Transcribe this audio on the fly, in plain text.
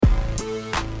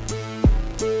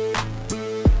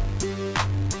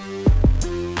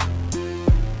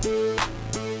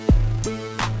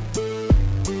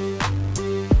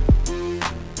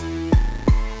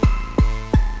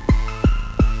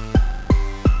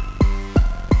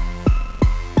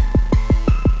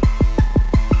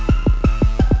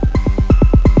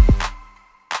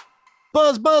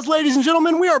Buzz, ladies and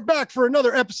gentlemen, we are back for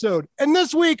another episode. And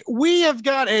this week, we have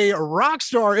got a rock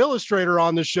star illustrator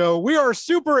on the show. We are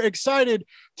super excited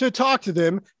to talk to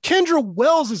them. Kendra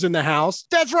Wells is in the house.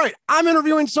 That's right. I'm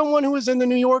interviewing someone who is in the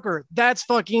New Yorker. That's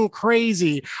fucking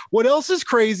crazy. What else is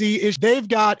crazy is they've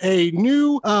got a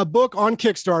new book on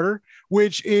Kickstarter,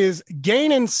 which is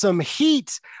gaining some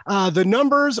heat. The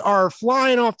numbers are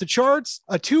flying off the charts.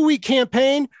 A 2-week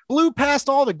campaign, blew past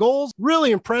all the goals.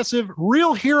 Really impressive.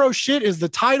 Real Hero Shit is the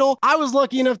title. I was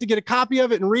lucky enough to get a copy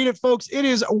of it and read it, folks. It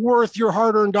is worth your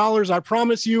hard-earned dollars, I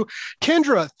promise you.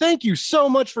 Kendra, thank you so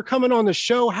much for coming on the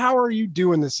show. How are you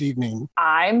doing this evening?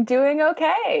 I'm doing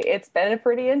okay. It's been a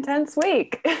pretty intense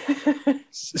week.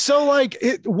 So,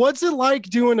 what's it like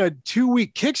doing a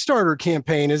 2-week Kickstarter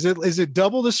campaign? Is it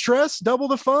double the stress, double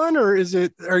the fun, or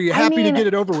are you happy to get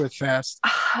it over with fast?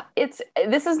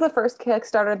 This is the first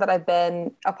Kickstarter that I've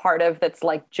been a part of that's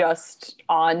like just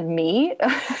on me.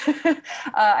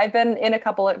 I've been in a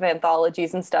couple of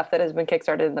anthologies and stuff that has been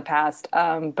Kickstarted in the past,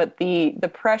 but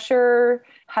the pressure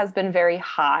has been very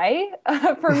high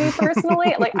for me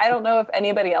personally. Like, I don't know if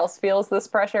anybody else feels this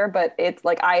pressure, but it's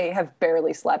like I have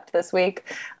barely slept this week.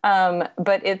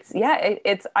 But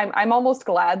I'm almost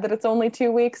glad that it's only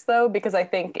 2 weeks though, because I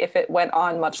think if it went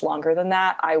on much longer than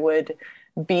that, I would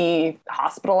be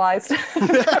hospitalized from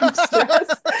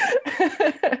stress.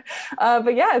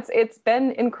 But yeah, it's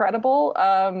been incredible.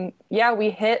 We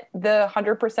hit the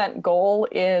 100% goal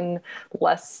in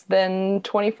less than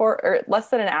 24 or less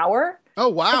than an hour. Oh,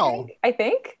 wow. I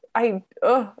think I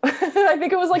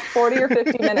think it was like 40 or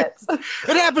 50 minutes.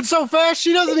 It happened so fast.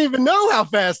 She doesn't even know how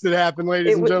fast it happened,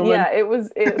 ladies and gentlemen. Yeah,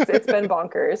 it's been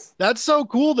bonkers. That's so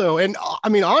cool though. And I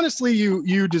mean, honestly,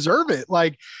 you deserve it.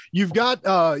 Like you've got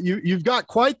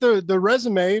quite the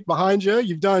resume behind you.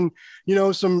 You've done,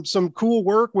 some cool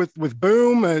work with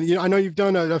Boom. And, I know you've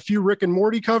done a few Rick and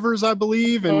Morty covers, I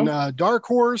believe, and Dark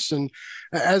Horse. And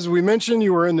as we mentioned,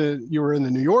 you were in the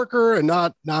New Yorker, and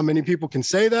not many people can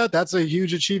say that. That's a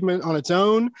huge achievement on its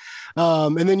own.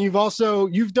 And then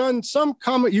you've done some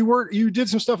comment. You did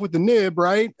some stuff with the Nib,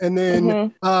 right? And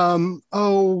then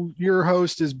your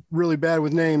host is really bad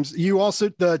with names. You also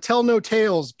the Tell No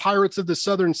Tales, Pirates of the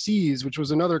Southern Seas, which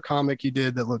was another comic you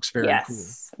did that looks very cool.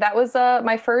 That was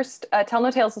my first. Tell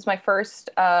No Tales was my first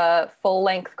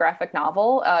full-length graphic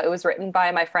novel. It was written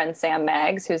by my friend Sam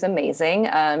Maggs, who's amazing.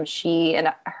 She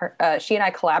and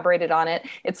I collaborated on it.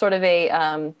 It's sort of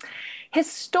a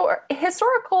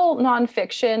historical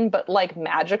nonfiction, but like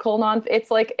magical it's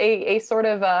like a sort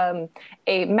of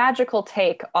a magical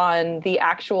take on the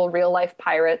actual real life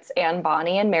pirates, Anne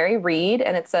Bonny and Mary Read,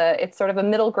 and it's sort of a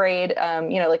middle grade,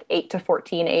 like 8 to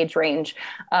 14 age range.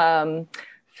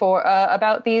 For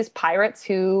about these pirates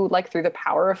who, like, through the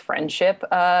power of friendship,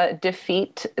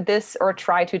 defeat this, or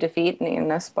try to defeat,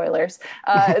 no spoilers,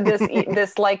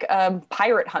 this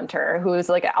pirate hunter who's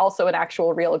like also an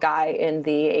actual real guy in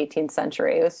the 18th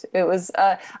century. It was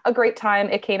a great time.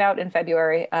 It came out in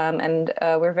February, and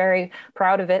we're very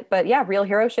proud of it. But yeah, Real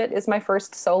Hero Shit is my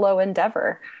first solo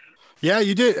endeavor. Yeah,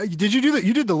 you did. Did you do that?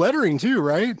 You did the lettering too,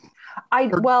 right?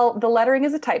 Well, the lettering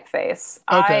is a typeface.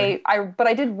 Okay. But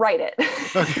I did write it.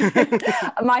 Okay.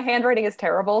 My handwriting is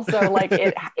terrible, so like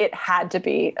it had to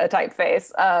be a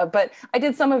typeface. But I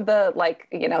did some of the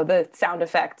the sound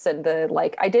effects and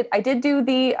I did do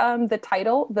the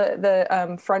title,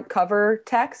 the front cover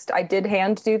text. I did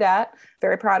hand do that.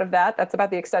 Very proud of that. That's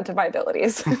about the extent of my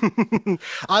abilities.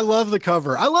 I love the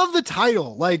cover. I love the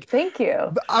title. Like, thank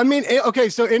you. I mean, okay,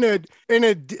 so in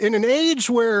an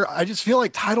age where I just feel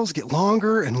like titles get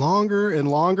longer and longer and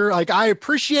longer, like I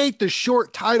appreciate the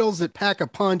short titles that pack a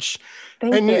punch.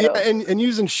 And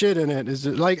using shit in it is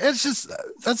like, it's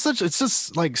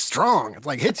just like strong. It's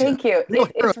like hits Thank you.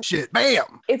 Shit,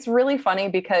 bam. It's really funny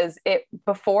because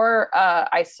before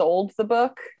I sold the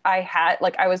book, I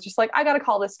was just like, I got to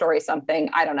call this story something.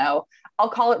 I don't know. I'll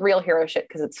call it Real Hero Shit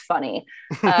because it's funny.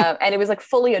 And it was like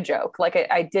fully a joke. Like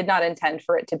I did not intend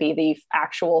for it to be the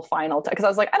actual final, because I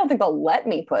was like, I don't think they'll let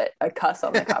me put a cuss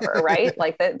on the cover, right?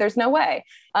 Like there's no way.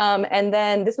 And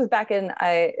then this was back in,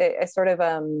 I sort of,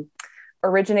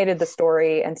 originated the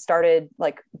story and started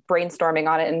like brainstorming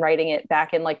on it and writing it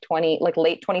back in late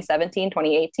 2017,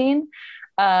 2018.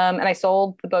 And I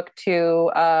sold the book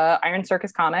to Iron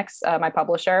Circus Comics, my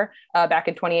publisher, back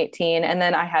in 2018. And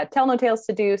then I had Tell No Tales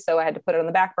to do, so I had to put it on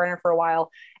the back burner for a while.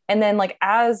 And then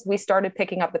as we started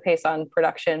picking up the pace on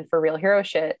production for Real Hero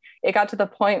Shit, it got to the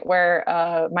point where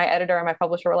my editor and my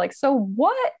publisher were like, so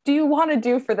what do you want to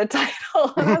do for the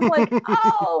title? And I was like,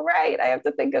 oh, right, I have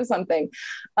to think of something.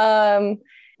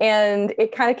 And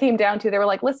it kind of came down to, they were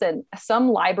like, listen, some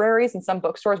libraries and some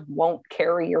bookstores won't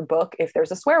carry your book if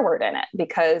there's a swear word in it,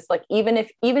 because like even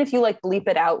if you like bleep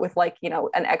it out with like,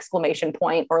 an exclamation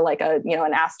point or like a,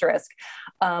 an asterisk,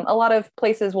 a lot of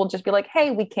places will just be like,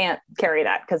 hey, we can't carry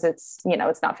that because it's,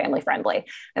 it's not family friendly.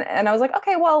 And I was like,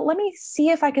 okay, well, let me see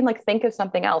if I can like think of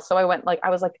something else. So I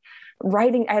was like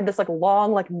writing, I had this like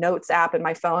long like notes app in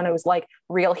my phone. It was like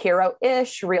real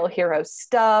hero-ish, real hero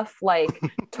stuff, like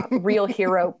real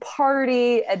hero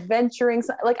party, adventuring.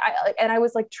 Like I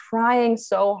was like trying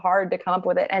so hard to come up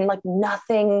with it, and like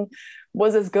nothing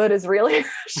was as good as real hero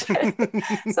shit.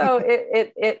 So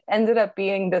it ended up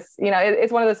being this,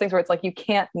 it's one of those things where it's like, you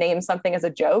can't name something as a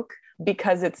joke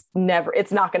because it's not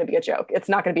going to be a joke. It's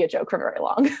not going to be a joke for very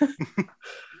long.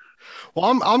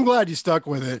 Well, I'm glad you stuck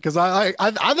with it, because I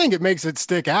think it makes it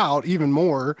stick out even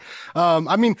more.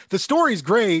 I mean, the story's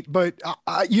great, but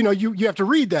you have to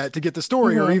read that to get the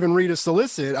story, or even read a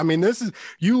solicit. I mean,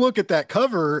 you look at that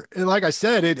cover, and like I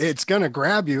said, it's gonna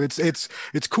grab you. It's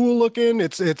cool looking.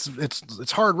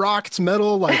 It's hard rock. It's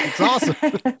metal. Like, it's awesome.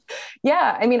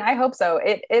 Yeah, I mean, I hope so.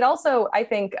 It also, I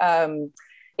think,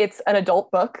 it's an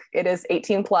adult book. It is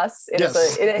 18 plus.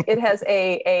 It has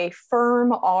a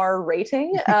firm R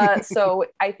rating. So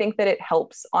I think that it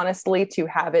helps, honestly, to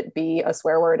have it be a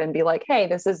swear word and be like, hey,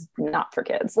 this is not for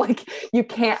kids. Like, you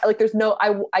can't, like, there's no,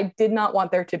 I did not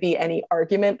want there to be any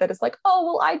argument that is like, oh,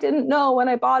 well, I didn't know when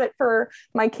I bought it for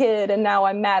my kid and now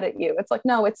I'm mad at you. It's like,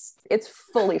 no, it's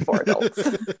fully for adults.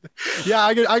 Yeah,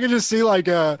 I could just see like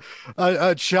a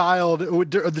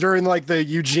child during like the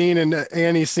Eugene and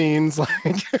Annie scenes,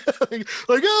 like,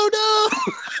 like, oh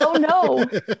no, oh no,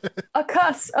 a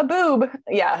cuss, a boob.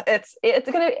 Yeah, it's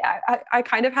gonna, I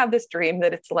kind of have this dream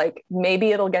that it's like,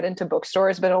 maybe it'll get into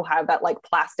bookstores, but it'll have that like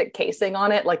plastic casing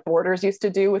on it, like Borders used to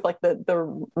do with like the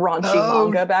raunchy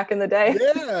manga back in the day.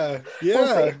 Yeah,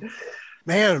 yeah. We'll,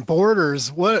 man,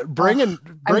 Borders, bringing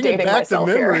back the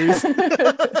memories.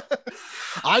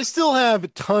 I still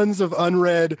have tons of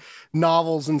unread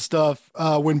novels and stuff.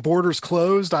 When Borders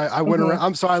closed, I went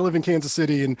around. I live in Kansas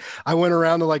City, and I went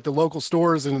around to like the local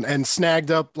stores and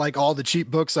snagged up like all the cheap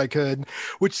books I could,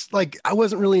 which, like, I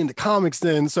wasn't really into comics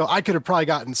then, so I could have probably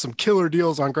gotten some killer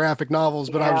deals on graphic novels,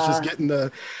 but I was just getting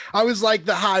I was like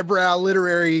the highbrow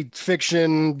literary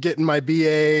fiction, getting my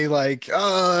BA, like,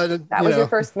 that was your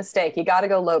first mistake. You got to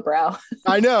go lowbrow.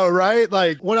 I know, right?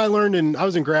 Like, what I learned I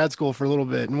was in grad school for a little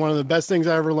bit, and one of the best things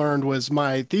I ever learned was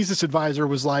my thesis advisor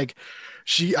was like,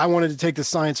 I wanted to take the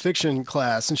science fiction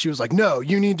class, and she was like, no,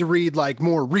 you need to read like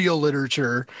more real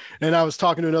literature. And I was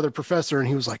talking to another professor, and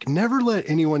he was like, never let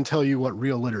anyone tell you what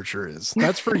real literature is.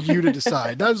 That's for you to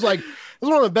decide. And I was like, it was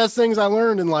one of the best things I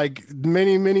learned in like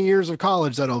many, many years of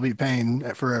college that I'll be paying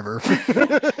forever.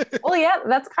 Well, yeah,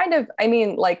 that's kind of, I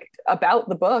mean, like, about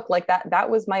the book, like that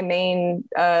was my main,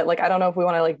 like, I don't know if we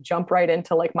want to like jump right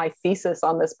into like my thesis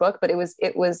on this book, but it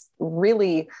was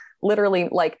really literally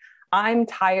like, I'm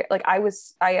tired. Like,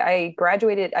 I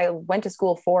graduated, I went to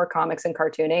school for comics and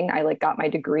cartooning. I like got my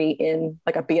degree in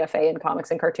like a BFA in comics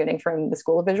and cartooning from the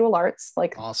School of Visual Arts.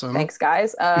 Like, awesome. Thanks,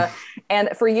 guys. And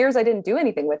for years I didn't do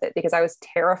anything with it because I was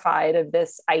terrified of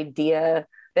this idea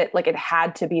that like it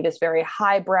had to be this very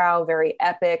highbrow, very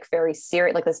epic, very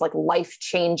serious, like this like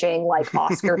life-changing, like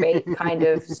Oscar bait kind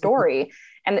of story.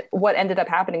 And what ended up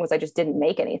happening was I just didn't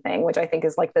make anything, which I think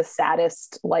is like the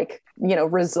saddest, like,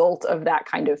 result of that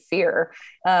kind of fear.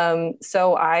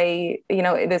 So I,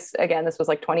 this was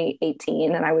like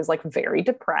 2018, and I was like very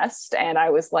depressed, and I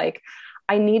was like,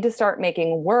 I need to start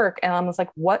making work. And I was like,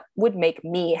 what would make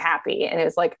me happy? And it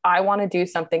was like, I want to do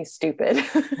something stupid.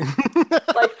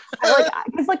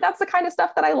 Because like that's the kind of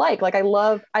stuff that I like. Like, and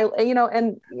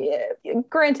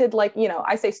granted, like,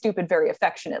 I say stupid very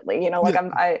affectionately, like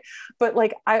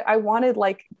I wanted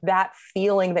like that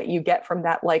feeling that you get from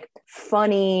that, like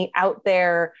funny out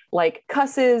there, like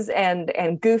cusses and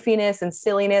goofiness and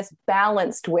silliness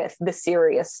balanced with the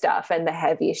serious stuff and the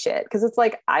heavy shit. Cause it's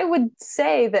like, I would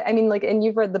say that, I mean, like, and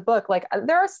you've read the book, like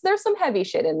there's some heavy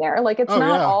shit in there. Like, it's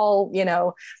not all,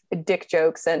 dick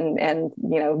jokes and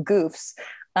goofs.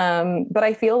 But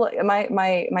I feel like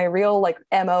my real like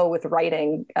MO with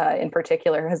writing in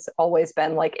particular has always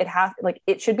been like,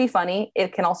 it should be funny.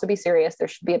 It can also be serious. There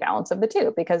should be a balance of the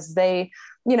two, because they,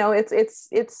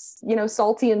 it's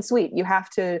salty and sweet. You have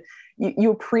to,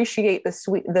 you appreciate the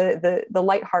sweet, the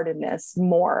lightheartedness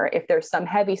more if there's some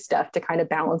heavy stuff to kind of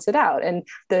balance it out. And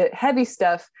the heavy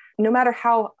stuff, no matter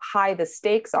how high the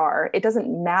stakes are, it doesn't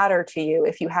matter to you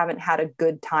if you haven't had a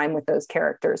good time with those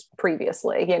characters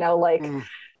previously, like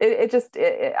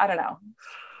I don't know.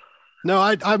 No,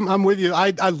 I'm with you. I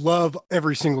love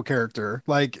every single character.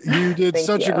 Like you did Thank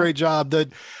such a you. great job that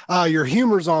your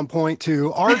humor's on point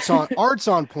too. Art's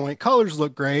on point. Colors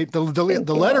look great. Thank you.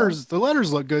 The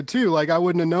letters look good too. Like I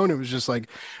wouldn't have known it was just like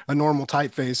a normal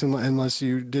typeface unless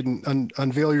you didn't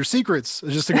unveil your secrets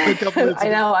just a couple minutes I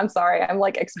ago. know. I'm sorry. I'm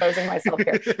like exposing myself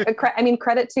here. I mean,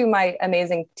 credit to my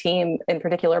amazing team in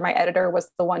particular. My editor was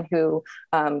the one who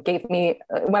gave me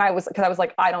when I was because I was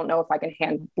like, I don't know if I can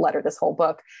hand letter this whole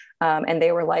book. And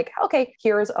they were like, okay,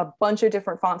 here's a bunch of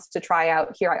different fonts to try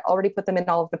out. Here, I already put them in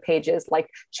all of the pages. Like,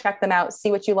 check them out,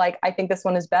 see what you like. I think this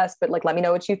one is best, but like, let me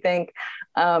know what you think,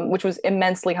 which was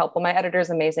immensely helpful. My editor is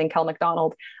amazing, Kel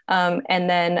McDonald. And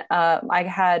then I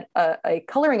had a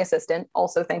coloring assistant,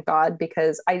 also, thank God,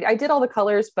 because I did all the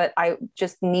colors, but I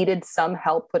just needed some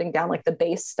help putting down like the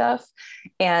base stuff.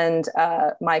 And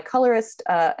my colorist,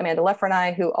 Amanda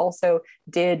Lefrenai, who also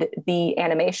did the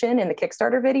animation in the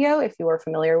Kickstarter video, if you are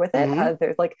familiar with it. Mhm.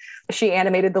 There's like she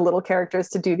animated the little characters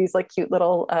to do these like cute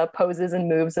little poses and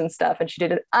moves and stuff, and she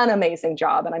did an amazing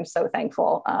job, and I'm so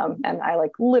thankful. And I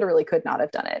like literally could not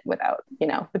have done it without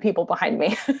the people behind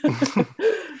me.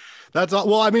 That's all.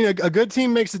 Well, I mean, a good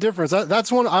team makes a difference.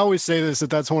 That's one. I always say this, that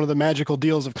that's one of the magical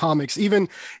deals of comics. Even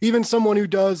someone who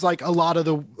does like a lot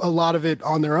of it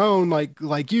on their own,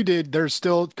 like you did, there's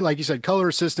still, like you said, color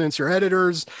assistants, your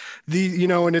editors,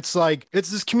 and it's like it's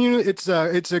this community.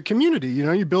 It's a community.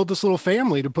 You build this little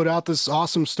family to put out this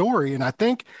awesome story, and I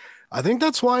think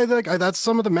that's why that's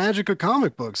some of the magic of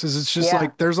comic books is it's just Yeah.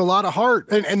 like there's a lot of heart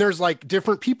and there's like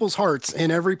different people's hearts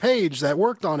in every page that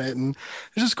worked on it, and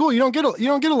it's just cool. You don't get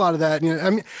a lot of that. I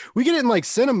mean, we get it in like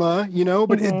cinema,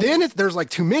 but Mm-hmm. then there's like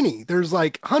too many. There's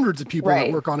like hundreds of people that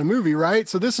Right. work on a movie, right?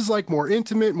 So this is like more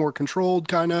intimate, more controlled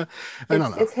kind of. I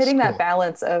don't know. It's It's hitting that cool.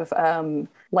 balance of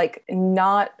like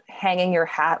not hanging your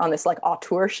hat on this like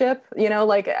auteurship,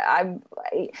 like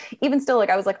even still, like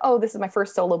I was like, oh, this is my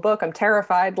first solo book, I'm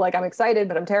terrified, like I'm excited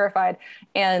but I'm terrified.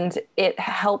 And it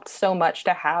helped so much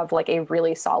to have like a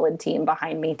really solid team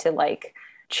behind me to like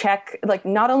check, like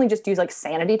not only just use like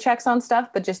sanity checks on stuff,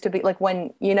 but just to be like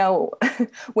when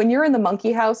when you're in the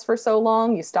monkey house for so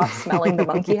long you stop smelling the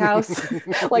monkey house.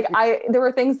 Like there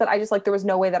were things that I just like there was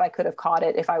no way that I could have caught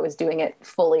it if I was doing it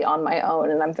fully on my own,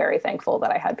 and I'm very thankful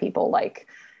that I had people like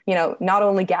not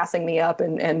only gassing me up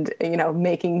and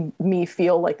making me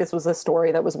feel like this was a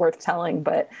story that was worth telling,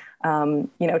 but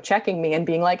checking me and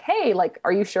being like, hey, like,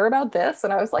 are you sure about this?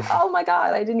 And I was like, oh my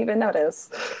God, I didn't even notice.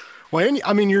 Well, and,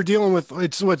 I mean, you're dealing with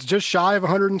it's what's just shy of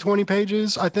 120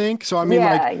 pages, I think. So I mean,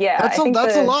 like Yeah, that's I a think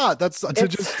that's a lot. That's to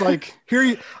it's just like here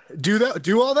you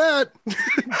do all that,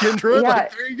 Kendra. yeah,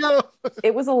 Like there you go.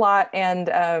 it was a lot.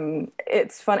 And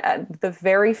it's fun. The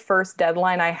very first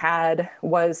deadline I had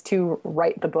was to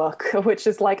write the book, which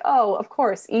is like, oh, of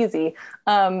course, easy.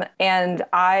 And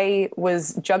I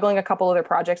was juggling a couple other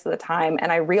projects at the time,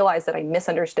 and I realized that I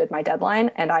misunderstood my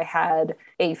deadline, and I had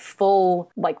a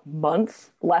full like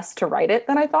month less to write it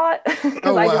than I thought because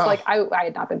Oh I just wow. like I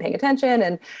had not been paying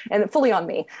attention and fully on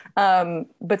me.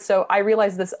 But so I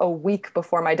realized this a week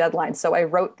before my deadline. So I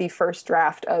wrote the first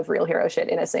draft of Real Hero Shit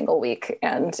in a single week,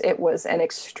 and it was an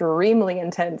extremely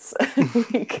intense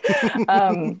week.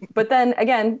 But then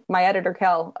again, my editor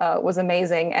Kel was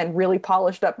amazing and really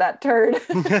polished up that turd.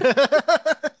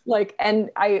 Like, and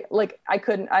I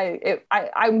couldn't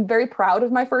I'm very proud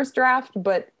of my first draft,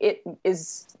 but it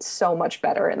is so much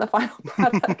better in the final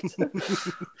product.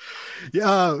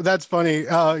 Yeah, that's funny.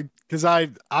 Because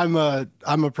I'm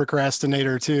a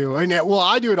procrastinator too. I mean, well,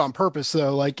 I do it on purpose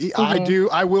though. Like Mhm.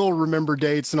 I will remember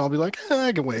dates and I'll be like,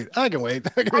 I can wait. I can wait.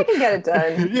 I can get it done.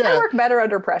 I Yeah. work better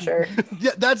under pressure.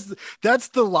 Yeah, that's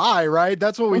the lie, right?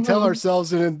 That's what we tell Mhm.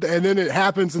 ourselves, and then it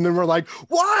happens, and then we're like,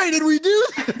 why did we do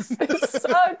this? It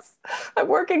sucks. I'm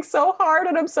working so hard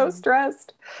and I'm so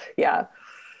stressed. Yeah.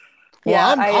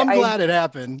 Well, Yeah. I'm glad it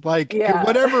happened. Like Yeah.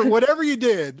 whatever you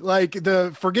did, like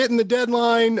the forgetting the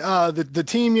deadline, the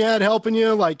team you had helping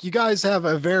you, like you guys have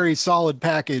a very solid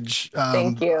package,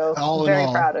 Thank you. all in Very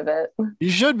all. proud of it.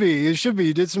 You should be. You should be.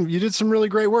 You did some really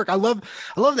great work. I love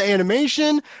the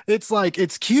animation. It's like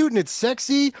it's cute and it's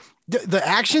sexy. The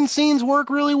action scenes work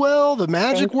really well. The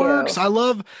magic Thank works. you. I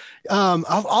love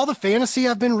all the fantasy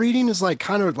I've been reading is like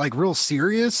kind of like real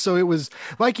serious. So it was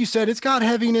like you said, it's got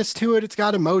heaviness to it. It's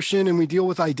got emotion, and we deal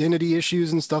with identity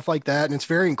issues and stuff like that. And it's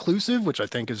very inclusive, which I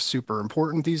think is super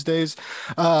important these days.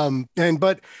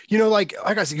 But like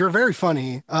I said, you're very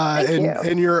funny, Thank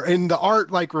you. and the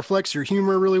art like reflects your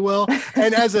humor really well.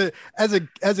 And as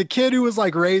a kid who was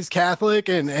like raised Catholic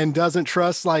and doesn't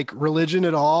trust like religion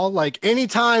at all, like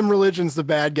anytime religion's the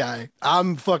bad guy,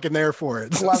 I'm fucking there for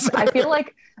it. Love. I feel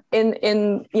like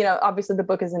in obviously the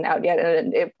book isn't out yet,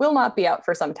 and it will not be out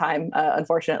for some time,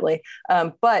 unfortunately.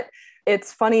 But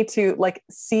it's funny to like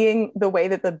seeing the way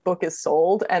that the book is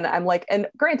sold. And I'm like, and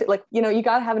granted, like, you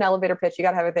got to have an elevator pitch, you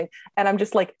got to have everything. And I'm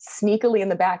just like sneakily in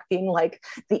the back being like,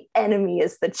 the enemy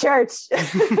is the church.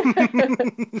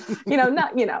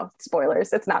 Not,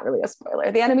 spoilers. It's not really a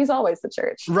spoiler. The enemy's always the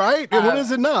church. Right. And when is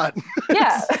it not?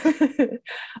 Yeah.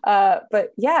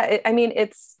 But yeah,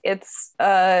 it's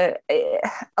a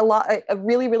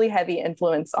really, really heavy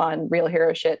influence on Real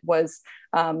Hero Shit was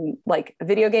like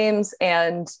video games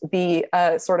and the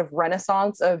sort of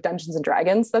renaissance of Dungeons and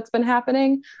Dragons that's been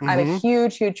happening. Mm-hmm. I'm a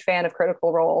huge fan of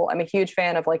Critical Role. I'm a huge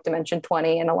fan of like Dimension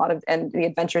 20 and the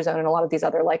Adventure Zone and a lot of these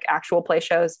other like actual play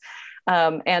shows.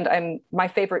 And my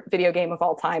favorite video game of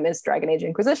all time is Dragon Age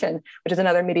Inquisition, which is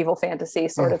another medieval fantasy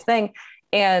sort of thing.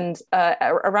 And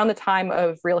around the time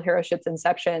of Real Hero Shit's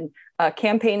inception,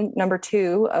 campaign number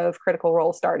 2 of Critical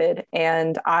Role started.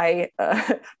 And I,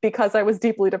 because I was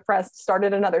deeply depressed,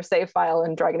 started another save file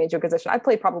in Dragon Age Inquisition. I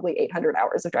played probably 800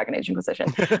 hours of Dragon Age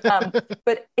Inquisition.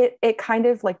 But it kind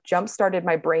of like jump-started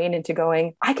my brain into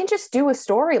going, I can just do a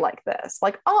story like this.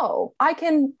 Like, oh, I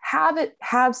can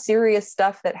have serious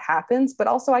stuff that happens, but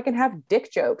also I can have dick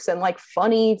jokes and like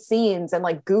funny scenes and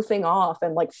like goofing off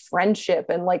and like friendship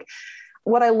and like,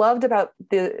 what I loved about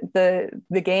the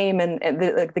game and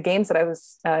the games that I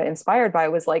was inspired by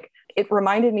was like, it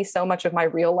reminded me so much of my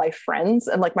real life friends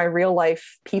and like my real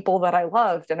life people that I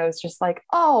loved. And I was just like,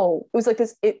 oh, it was like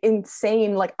this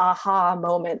insane like aha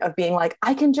moment of being like,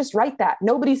 I can just write that.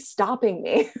 Nobody's stopping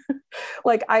me.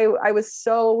 Like I was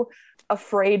so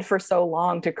afraid for so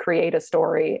long to create a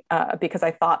story because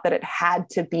I thought that it had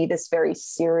to be this very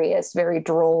serious, very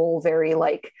droll, very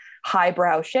like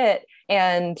highbrow shit.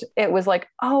 And it was like,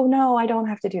 oh no, I don't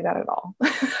have to do that at all.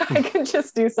 I can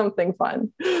just do something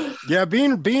fun. Yeah,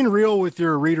 being real with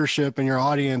your readership and your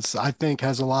audience, I think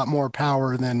has a lot more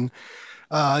power than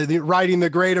writing the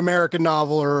great American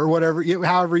novel or whatever,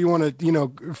 however you want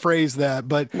to, phrase that.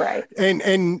 But right.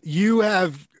 And you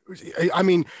have, I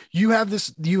mean, you have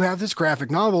this graphic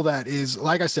novel that is,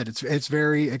 like I said, it's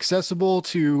very accessible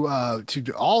to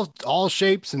all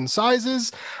shapes and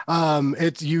sizes.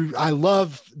 I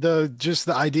love the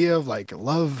idea of like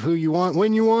love who you want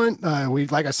when you want.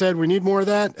 Like I said, we need more of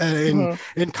that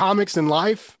in comics and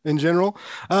life in general.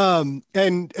 And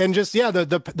just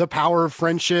the power of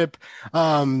friendship.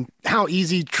 How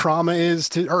easy trauma is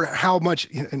or how much,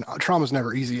 and trauma's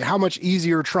never easy. How much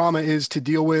easier trauma is to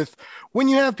deal with when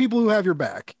you have people who have your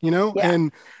back, Yeah.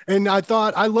 And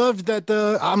I loved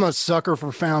that I'm a sucker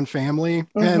for found family.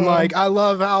 And like, I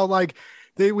love how like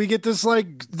we get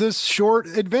this short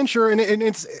adventure and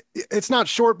it's not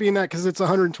short being that because it's a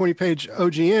 120 page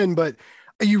OGN, but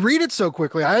you read it so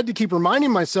quickly. I had to keep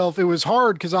reminding myself it was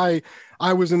hard because I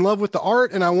was in love with the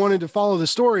art and I wanted to follow the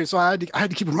story. So I had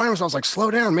to keep reminding myself, I was like,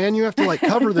 slow down, man. You have to like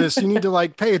cover this. You need to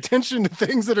like pay attention to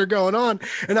things that are going on.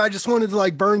 And I just wanted to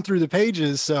like burn through the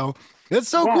pages. So it's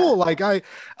so cool. Like I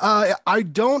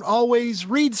don't always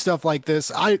read stuff like this.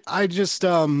 I just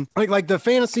like the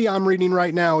fantasy I'm reading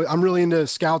right now. I'm really into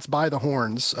Scouts by the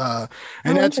Horns, and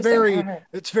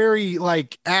it's very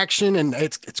like action and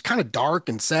it's kind of dark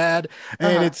and sad.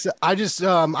 And I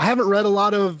haven't read a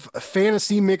lot of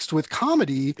fantasy mixed with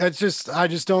comedy. I just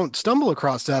don't stumble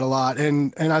across that a lot.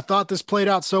 And I thought this played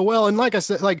out so well. And like I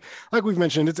said, like we've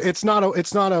mentioned, it's not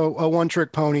a one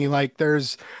trick pony. Like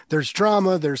there's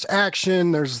drama, there's action.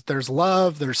 There's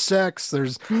love, there's sex,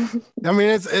 it's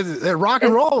rock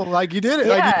and roll. Like you did it.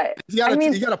 Yeah. Like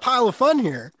you got a pile of fun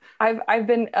here. I've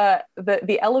been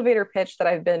the elevator pitch that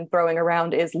I've been throwing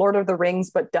around is Lord of the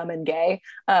Rings but dumb and gay,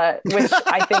 which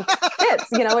I think fits.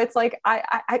 It's like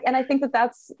I think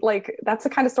that's the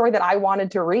kind of story that I wanted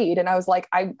to read, and I was like,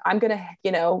 I'm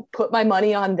gonna put my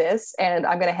money on this, and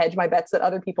I'm gonna hedge my bets that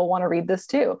other people want to read this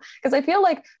too, because I feel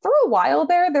like for a while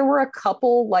there were a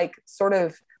couple like sort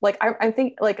of. Like I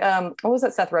think like what was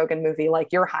that Seth Rogen movie, like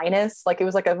Your Highness? Like it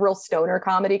was like a real stoner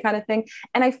comedy kind of thing.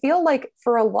 And I feel like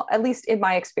at least in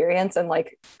my experience, and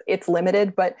like it's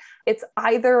limited, but it's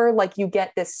either like you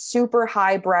get this super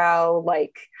highbrow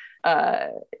like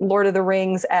Lord of the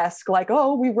Rings-esque, like,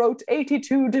 oh, we wrote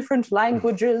 82 different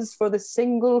languages for the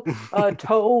single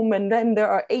tome, and then there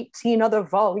are 18 other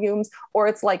volumes, or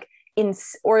it's like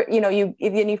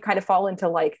you kind of fall into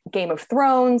like Game of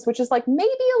Thrones, which is like maybe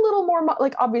a little more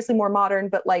like obviously more modern,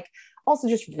 but like also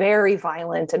just very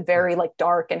violent and very like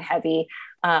dark and heavy.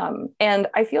 And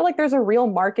I feel like there's a real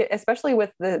market, especially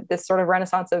with this sort of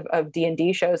renaissance of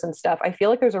D&D shows and stuff. I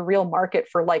feel like there's a real market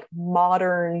for like a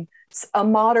modern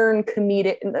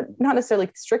comedic, not necessarily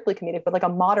strictly comedic, but like a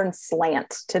modern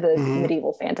slant to the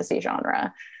medieval fantasy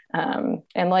genre.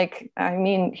 And like, I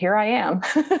mean, here I am.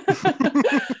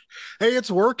 Hey,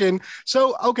 it's working.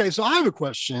 So, okay, so I have a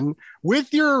question.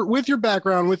 With your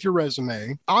background, with your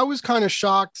resume, I was kind of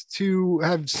shocked to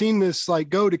have seen this like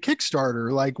go to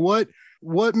Kickstarter. Like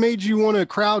what made you want to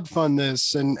crowdfund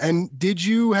this? And did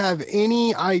you have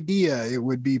any idea it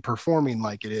would be performing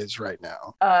like it is right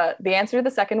now? The answer to the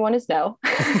second one is no.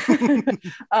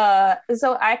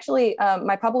 So actually,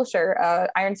 my publisher,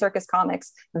 Iron Circus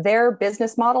Comics, their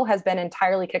business model has been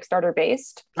entirely Kickstarter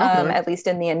based, Okay. at least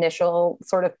in the initial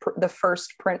sort of the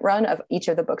first print run of each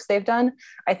of the books they've done.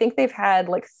 I think they've had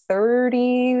like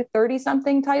 30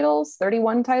 something titles,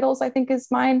 31 titles, I think is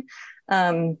mine.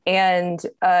 And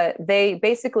they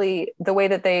basically, the way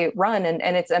that they run,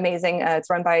 and it's amazing. It's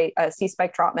run by C.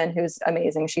 Spike Trotman, who's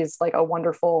amazing. She's like a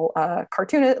wonderful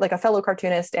cartoonist, like a fellow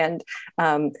cartoonist, and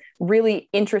really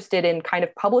interested in kind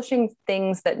of publishing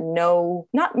things that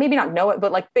maybe not know it,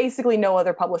 but like basically no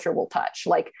other publisher will touch.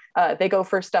 Like they go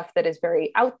for stuff that is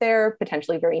very out there,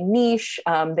 potentially very niche.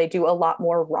 They do a lot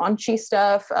more raunchy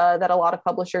stuff that a lot of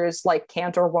publishers like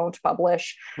can't or won't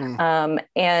publish.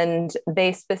 And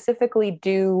they specifically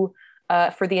do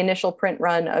for the initial print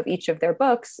run of each of their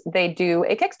books, they do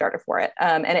a Kickstarter for it.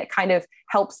 And it kind of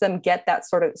helps them get that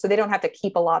sort of, so they don't have to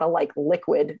keep a lot of like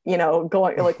liquid,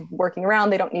 going, like working around.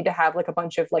 They don't need to have like a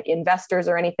bunch of like investors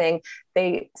or anything.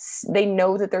 They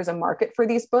know that there's a market for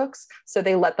these books. So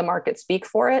they let the market speak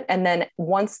for it. And then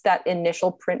once that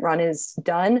initial print run is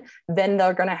done, then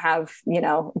they're going to have,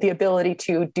 the ability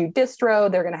to do distro.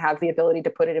 They're going to have the ability to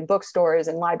put it in bookstores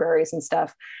and libraries and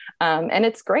stuff. And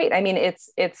it's great. I mean,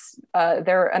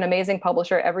 they're an amazing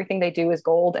publisher. Everything they do is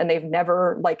gold, and they've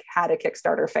never like had a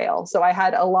Kickstarter fail. So I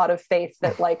had a lot of faith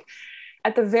that like,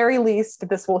 at the very least,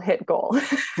 this will hit goal.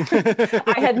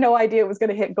 I had no idea it was going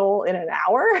to hit goal in an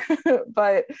hour,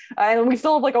 but and we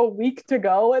still have like a week to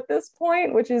go at this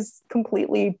point, which is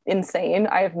completely insane.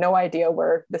 I have no idea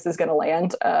where this is going to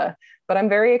land. But I'm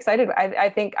very excited. I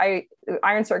think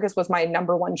Iron Circus was my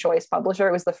number one choice publisher.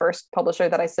 It was the first publisher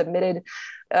that I submitted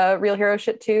Real Hero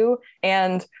Shit to,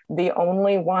 and the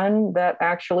only one that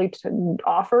actually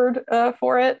offered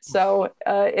for it. So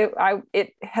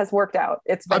it has worked out.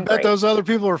 It's been I bet great. those other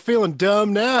people are feeling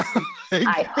dumb now.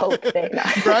 I hope they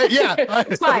not. Right? Yeah.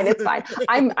 It's fine. It's fine.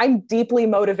 I'm deeply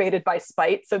motivated by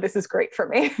spite, so this is great for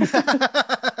me.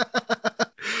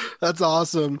 That's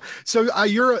awesome. So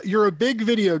you're a big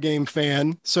video game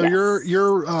fan. So Yes.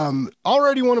 you're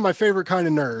already one of my favorite kind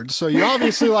of nerds. So you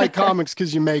obviously like comics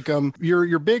because you make them.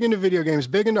 You're big into video games,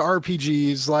 big into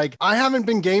RPGs. Like I haven't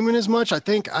been gaming as much. I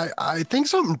think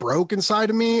something broke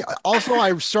inside of me. Also,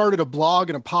 I started a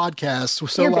blog and a podcast.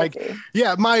 So You're like busy.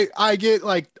 yeah, I get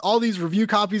like all these review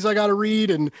copies I got to read,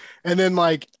 and then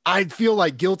like I feel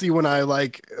like guilty when I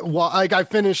I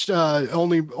finished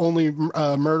only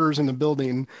Murders in the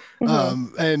Building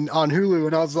and on Hulu,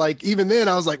 and I was like, even then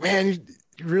I was like, man, you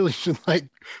really should like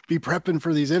be prepping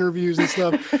for these interviews and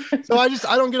stuff. So I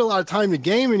don't get a lot of time to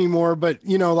game anymore, but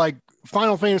like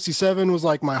Final Fantasy VII was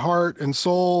like my heart and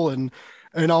soul, and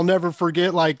I'll never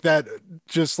forget like that,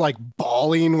 just like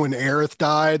bawling when Aerith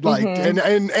died, like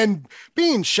and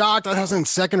being shocked. I was in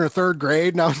second or third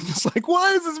grade, and I was just like,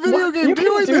 why is this video game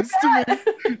doing this to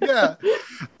me? Yeah.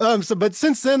 But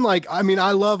since then, like, I mean,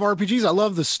 I love RPGs. I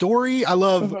love the story. I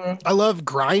love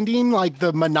grinding, like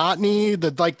the monotony,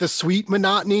 the sweet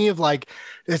monotony of like,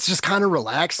 it's just kind of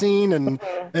relaxing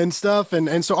and stuff.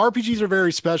 And so RPGs are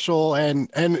very special. And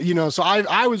so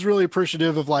I was really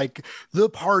appreciative of like the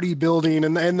party building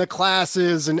and the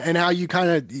classes and how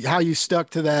you stuck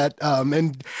to that.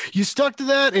 And you stuck to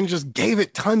that and just gave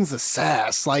it tons of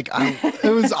sass. Like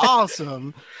it was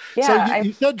awesome. Yeah, So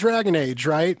you said Dragon Age,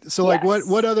 right? So like yes.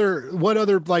 what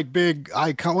other like big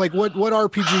icon, like what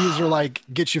RPGs are like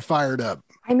get you fired up?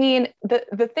 I mean,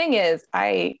 the thing is,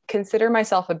 I consider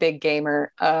myself a big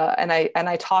gamer, and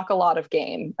I talk a lot of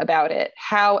game about it.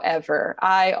 However,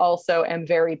 I also am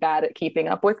very bad at keeping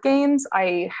up with games.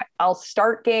 I'll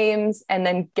start games and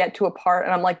then get to a part,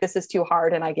 and I'm like, this is too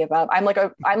hard, and I give up. I'm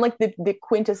like the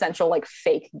quintessential like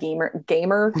fake gamer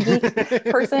geek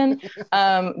person.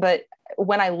 But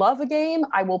when I love a game,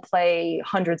 I will play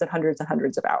hundreds and hundreds and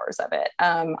hundreds of hours of it.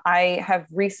 I have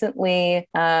recently,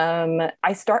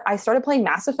 I started playing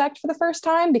Mass Effect for the first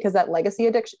time because that Legacy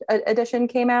edition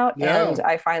came out, and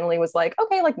I finally was like,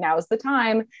 okay, like now's the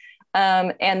time.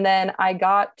 And then I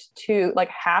got to like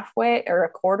halfway or a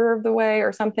quarter of the way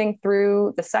or something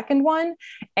through the second one.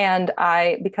 And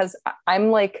because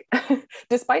I'm like,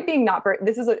 despite being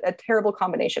this is a terrible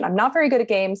combination. I'm not very good at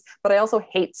games, but I also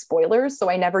hate spoilers. So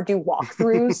I never do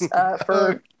walkthroughs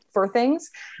for for things,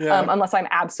 unless I'm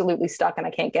absolutely stuck and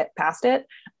I can't get past it.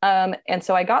 And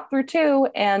so I got through 2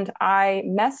 and I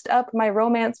messed up my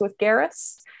romance with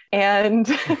Garrus. And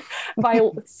my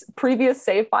previous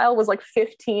save file was like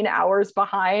 15 hours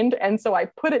behind. And so I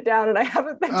put it down and I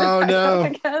haven't picked it back up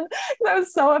again. I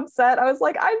was so upset. I was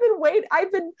like,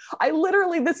 I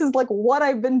literally, this is like what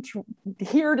I've been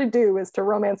here to do, is to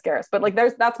romance Garrus. But like,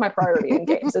 that's my priority in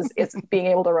games is being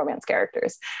able to romance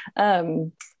characters.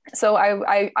 So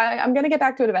I'm going to get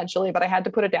back to it eventually, but I had to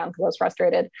put it down because I was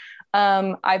frustrated.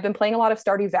 I've been playing a lot of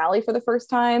Stardew Valley for the first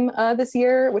time this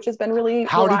year, which has been really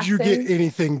How relaxing. did you get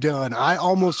anything done? I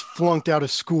almost flunked out of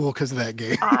school because of that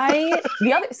game.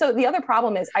 The other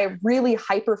problem is I really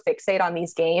hyper fixate on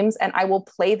these games, and I will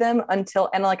play them until,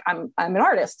 and like I'm an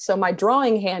artist, so my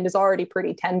drawing hand is already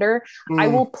pretty tender. I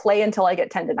will play until I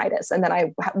get tendonitis, and then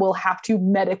I will have to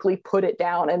medically put it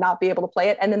down and not be able to play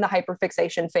it, and then the hyper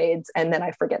fixation fades, and then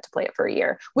I forget to play it for a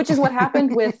year, which is what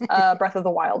happened with Breath of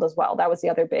the Wild as well. That was the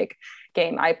other big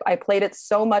game. I played it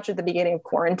so much at the beginning of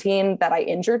quarantine that I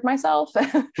injured myself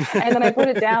and then I put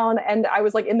it down, and I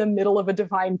was like in the middle of a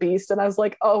Divine Beast, and I was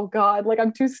like, oh God, like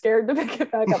I'm too scared to pick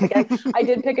it back up again. I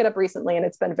did pick it up recently and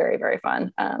it's been very, very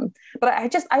fun. But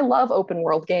I love open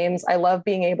world games. I love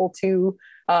being able to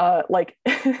like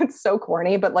it's so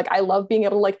corny, but like I love being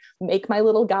able to like make my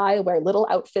little guy wear little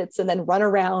outfits and then run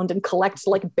around and collect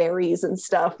like berries and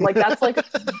stuff. Like that's like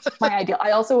my ideal.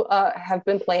 I also have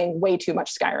been playing way too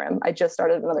much Skyrim. I just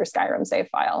started another Skyrim save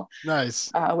file.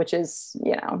 Nice. Which is,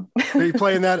 you know. Are you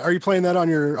playing that on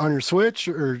your Switch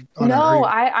or no?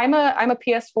 I'm a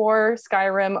PS4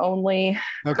 Skyrim only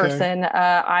person.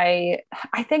 I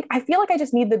feel like I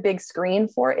just need the big screen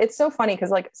for it. It's so funny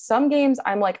because like some games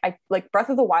I'm like Breath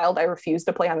of the Wild I refuse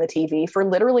to play on the TV for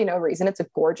literally no reason. It's a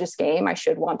gorgeous game. I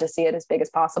should want to see it as big as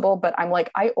possible, but I'm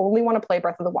like, I only want to play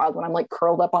Breath of the Wild when I'm like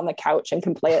curled up on the couch and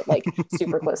can play it like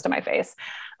super close to my face.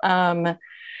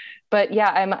 But yeah,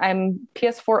 I'm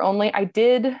PS4 only.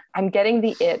 I'm getting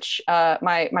the itch.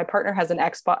 My partner has an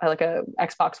Xbox, like a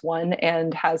Xbox One,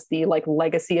 and has the like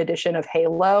legacy edition of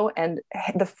Halo. And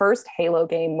the first Halo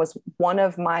game was one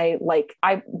of my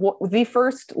the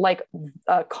first like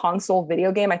console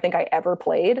video game I think I ever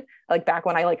played. Like back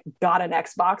when I like got an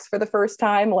Xbox for the first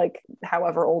time, like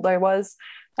however old I was.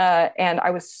 And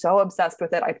I was so obsessed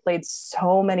with it. I played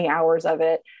so many hours of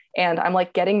it. And I'm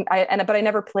like but I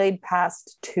never played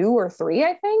past 2 or 3,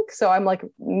 I think. So I'm like,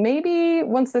 maybe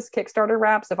once this Kickstarter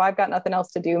wraps, if I've got nothing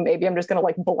else to do, maybe I'm just going to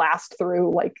like blast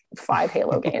through like 5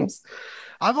 Halo games.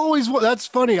 That's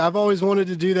funny. I've always wanted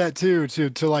to do that too,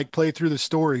 to like play through the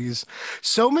stories.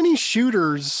 So many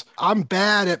shooters, I'm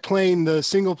bad at playing the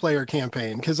single player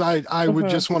campaign because I would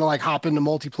just want to like hop into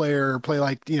multiplayer or play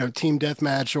like, you know, team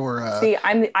deathmatch or See,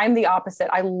 I'm the opposite.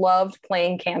 I loved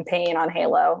playing campaign on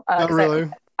Halo. Oh, really?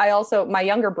 I also, my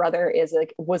younger brother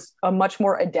was a much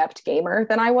more adept gamer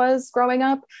than I was growing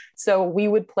up. So we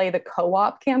would play the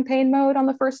co-op campaign mode on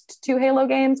the first 2 Halo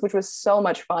games, which was so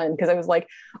much fun because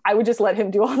I would just let him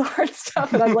do all the hard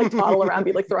stuff and I'd like toddle around,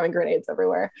 be like throwing grenades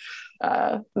everywhere.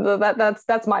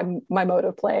 That's my mode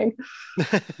of playing.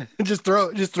 just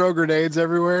throw grenades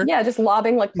everywhere. Yeah, just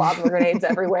lobbing grenades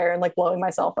everywhere and like blowing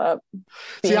myself up.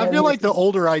 See, I feel like the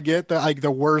older I get,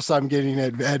 the worse I'm getting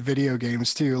at video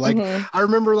games too. Like I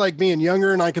remember like being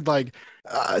younger and I could like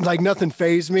nothing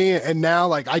fazed me, and now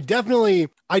like I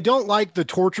don't like the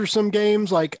torturesome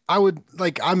games. Like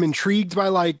I'm intrigued by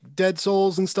like Dead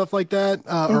Souls and stuff like that,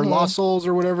 or Lost Souls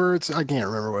or whatever I can't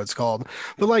remember what it's called,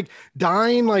 but like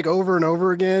dying like over and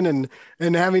over again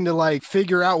and having to like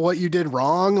figure out what you did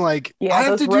wrong. Like I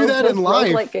have to do that in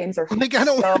life. Roguelike games are like, I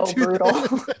don't so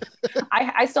brutal.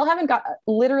 I still haven't got,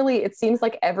 literally it seems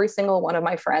like every single one of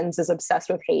my friends is obsessed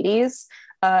with Hades.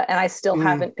 And I still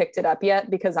haven't picked it up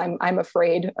yet because I'm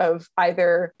afraid of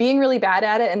either being really bad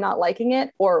at it and not liking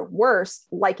it, or worse,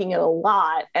 liking it a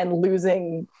lot and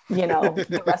losing, you know,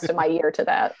 the rest of my year to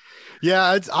that.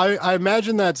 Yeah, I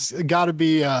imagine that's got to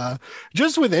be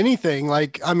just with anything.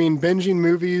 Like, I mean, binging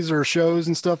movies or shows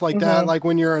and stuff like that. Like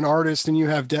when you're an artist and you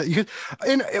have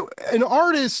an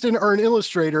artist or an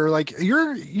illustrator, like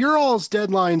your all's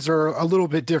deadlines are a little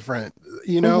bit different.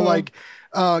 You know, like.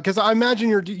 Because I imagine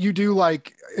you do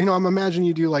like, you know, I'm imagining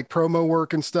you do like promo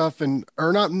work and stuff,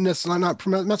 or not necessarily, not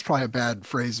promo, that's probably a bad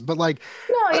phrase, but like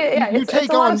you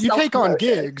take on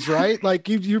gigs, right? Like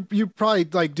you probably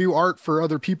like do art for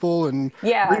other people and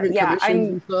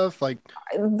and stuff. Like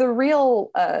the real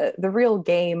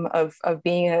game of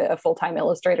being a full-time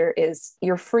illustrator is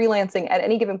you're freelancing at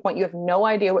any given point. You have no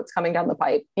idea what's coming down the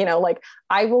pipe. You know, like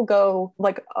I will go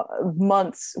like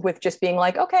months with just being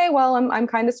like, okay, well, I'm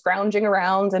kind of scrounging around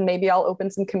around, and maybe I'll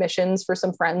open some commissions for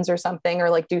some friends or something, or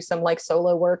like do some like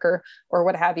solo work or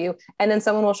what have you. And then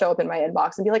someone will show up in my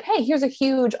inbox and be like, hey, here's a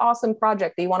huge, awesome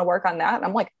project. Do you want to work on that? And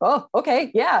I'm like, oh,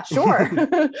 okay. Yeah, sure.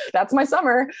 That's my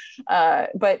summer.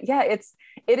 But yeah,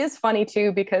 it is funny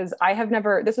too, because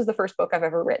this was the first book I've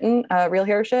ever written, Real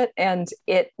Hero Shit. And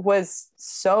it was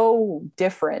so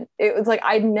different. It was like,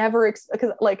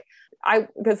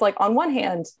 because on one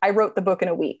hand, I wrote the book in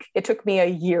a week. It took me a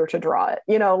year to draw it,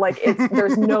 like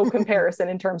there's no comparison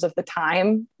in terms of the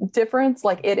time difference.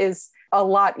 Like it is a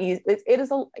lot easier. It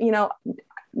is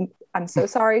I'm so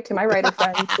sorry to my writer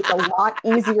friends. It's a lot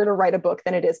easier to write a book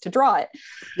than it is to draw it.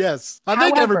 Yes. I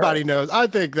think everybody knows. I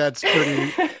think that's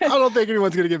pretty, I don't think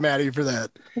anyone's going to get mad at you for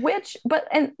that.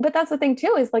 But that's the thing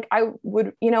too, is like, I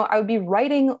would be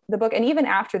writing the book. And even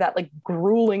after that, like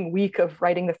grueling week of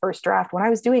writing the first draft, when I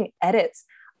was doing edits,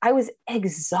 I was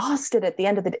exhausted at the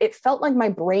end of the day. It felt like my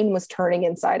brain was turning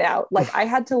inside out. Like I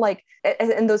had to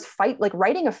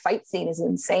writing a fight scene is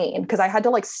insane, because I had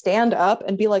to like stand up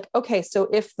and be like, okay, so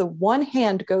if the one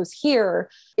hand goes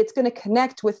here, it's going to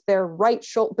connect with their right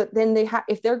shoulder, but then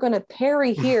if they're going to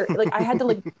parry here, like I had to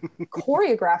like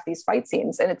choreograph these fight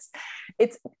scenes, and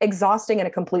it's exhausting in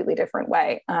a completely different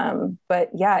way. But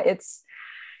yeah, it's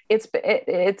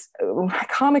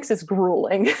comics is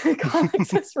grueling.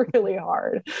 Comics is really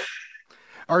hard.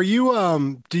 Are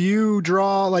you, do you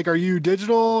draw, like, are you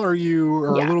digital? Or a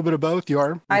little bit of both? You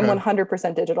are? Okay. I'm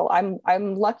 100% digital.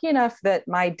 I'm lucky enough that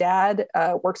my dad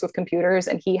works with computers,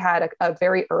 and he had a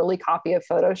very early copy of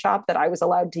Photoshop that I was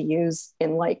allowed to use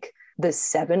in like the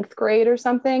 7th grade or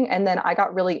something. And then I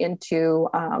got really into,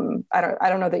 I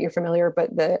don't know that you're familiar,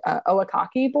 but the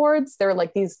Oakaki boards, they're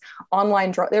like these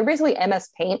online they're basically MS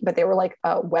Paint, but they were like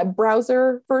a web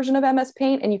browser version of MS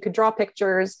Paint. And you could draw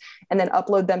pictures and then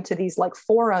upload them to these like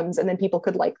forums. And then people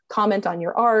could like comment on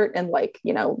your art and like,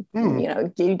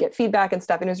 you get feedback and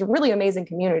stuff. And it was a really amazing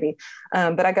community.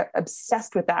 But I got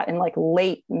obsessed with that in like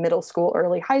late middle school,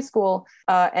 early high school.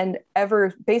 And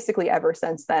basically ever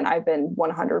since then, I've been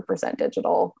 100%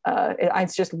 digital.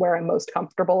 It's just where I'm most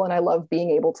comfortable, and I love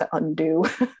being able to undo.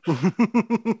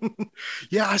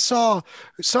 Yeah, I saw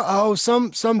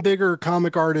some bigger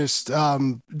comic artist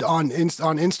on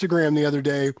Instagram the other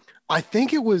day. I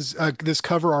think it was this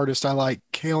cover artist I like,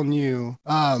 Kale New.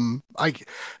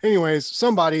 Anyways,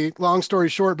 somebody, long story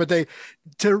short, but they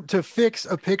to fix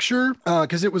a picture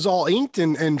because it was all inked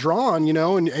and drawn,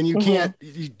 and you can't,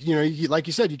 like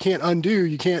you said, you can't undo,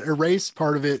 you can't erase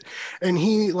part of it. And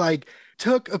he like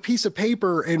took a piece of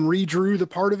paper and redrew the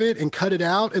part of it and cut it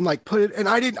out and like put it. And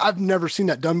I've never seen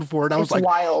that done before. And I was like,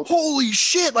 wild. Holy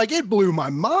shit. Like it blew my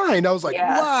mind. I was like,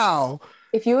 wow.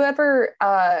 If you ever,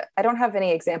 I don't have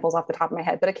any examples off the top of my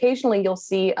head, but occasionally you'll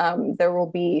see there will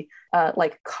be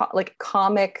like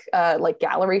comic like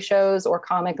gallery shows or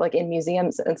comic like in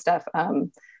museums and stuff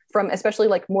from especially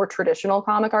like more traditional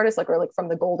comic artists, or like from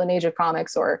the golden age of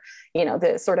comics, or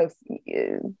the sort of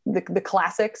the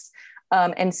classics.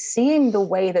 And seeing the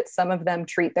way that some of them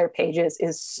treat their pages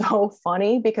is so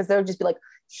funny, because they'll just be like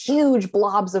huge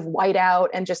blobs of whiteout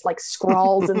and just like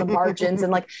scrawls in the margins.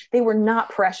 And like, they were not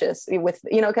precious with,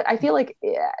 I feel like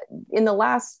in the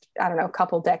last, I don't know,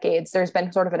 couple decades, there's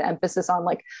been sort of an emphasis on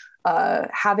like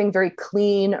having very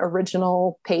clean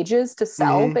original pages to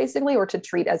sell basically, or to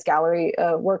treat as gallery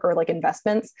work or like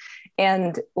investments.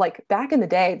 And like back in the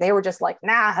day, they were just like,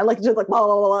 nah, like just like blah,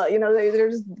 blah, blah, they're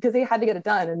just, because they had to get it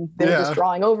done, and they were just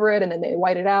drawing over it, and then they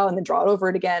white it out and then draw it over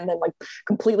it again, and then like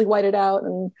completely white it out.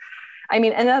 And I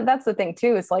mean, and that's the thing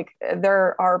too, is like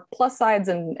there are plus sides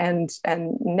and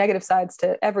negative sides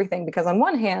to everything, because on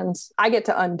one hand, I get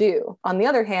to undo. On the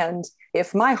other hand,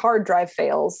 if my hard drive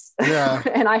fails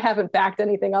and I haven't backed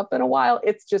anything up in a while,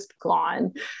 it's just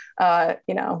gone. But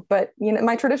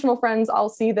my traditional friends, I'll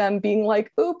see them being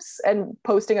like, oops, and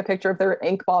posting a picture of their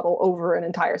ink bottle over an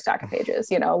entire stack of pages,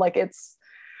 like it's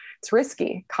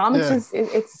risky. Comics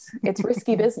it's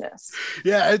risky business.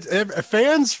 Yeah,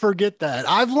 fans forget that.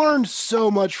 I've learned so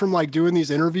much from like doing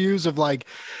these interviews of like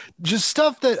just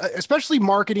stuff that, especially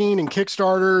marketing and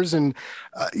Kickstarters, and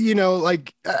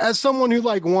like as someone who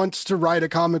like wants to write a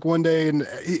comic one day, and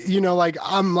like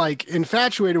I'm like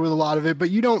infatuated with a lot of it,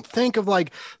 but you don't think of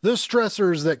like the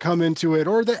stressors that come into it,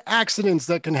 or the accidents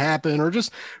that can happen, or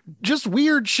just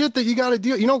weird shit that you got to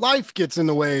deal. Life gets in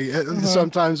the way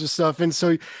sometimes with stuff, and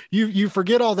so you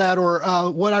forget all that. Or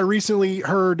what I recently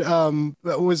heard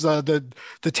was the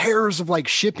terrors of like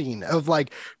shipping, of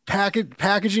like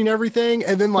packaging everything,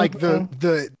 and then like Mhm.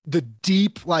 the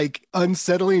deep like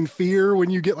unsettling fear when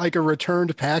you get like a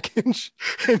returned package,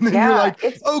 and then you're Yeah, like,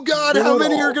 it's oh God, how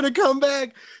many are brutal. gonna come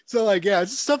back? So like, yeah,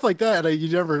 it's stuff like that you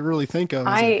never really think of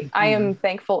as a I am consumer.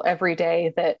 thankful every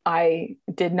day that I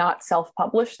did not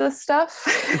self-publish this stuff.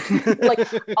 Like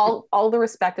all the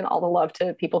respect and all the love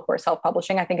to people who are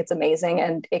self-publishing. I think it's amazing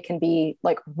and it can be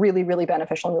like really, really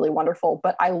beneficial and really wonderful.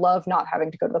 But I love not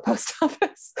having to go to the post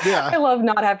office. Yeah. I love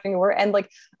not having to work. And like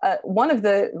one of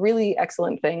the really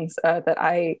excellent things that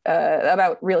I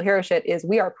about Real Hero Shit is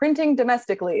we are printing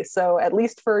domestically. So at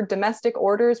least for domestic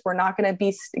orders, we're not going to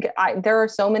be. There are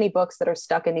so many books that are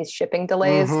stuck in these shipping delays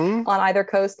Mm-hmm. on either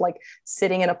coast, like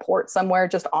sitting in a port somewhere,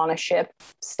 just on a ship,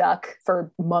 stuck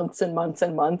for months and months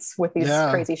and months with these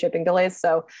Yeah. crazy shipping delays.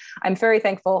 So I'm very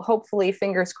thankful. Hopefully,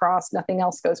 fingers crossed, nothing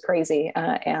else goes crazy,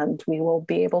 and we will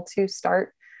be able to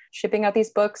start shipping out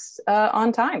these books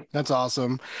on time. That's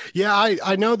awesome. Yeah,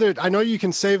 I know that I know you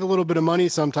can save a little bit of money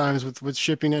sometimes with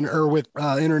shipping and or with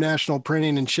international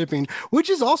printing and shipping, which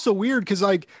is also weird because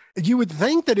like you would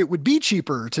think that it would be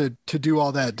cheaper to do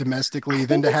all that I domestically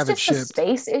than think to it's have it just a shipped.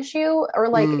 space issue, or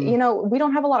like, Mm, we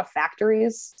don't have a lot of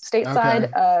factories okay.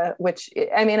 stateside, which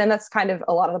I mean, and that's kind of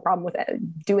a lot of the problem with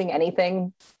doing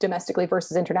anything domestically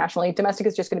versus internationally. Domestic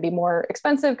is just going to be more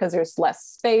expensive because there's less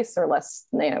space or less,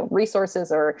 resources,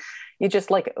 or you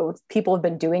just like people have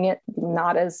been doing it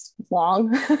not as long.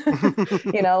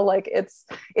 Like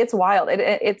it's wild.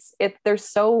 There's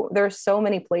so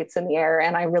many plates in the air,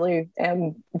 and I really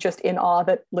am just in awe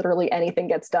that literally anything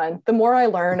gets done. The more I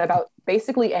learn about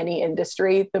basically any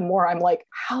industry, the more I'm like,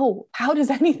 how does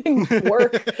anything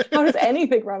work? How does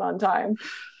anything run on time?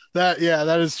 Yeah,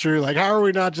 that is true. Like, how are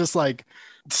we not just like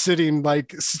sitting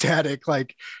like static,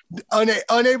 like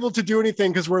unable to do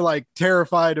anything because we're like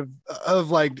terrified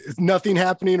of like nothing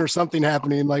happening or something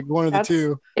happening, like one of the That's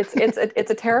two.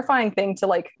 it's a terrifying thing to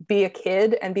like be a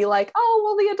kid and be like, oh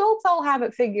well, the adults all have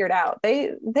it figured out.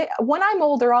 They when I'm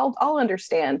older, I'll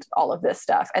understand all of this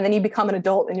stuff. And then you become an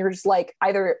adult and you're just like,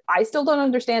 either I still don't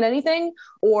understand anything,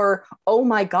 or oh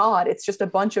my God, it's just a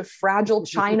bunch of fragile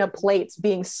china plates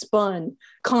being spun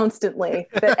constantly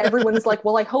that everyone's like,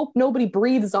 well, I hope nobody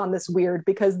breathes on this weird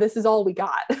because this is all we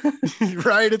got.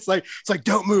 Right? It's like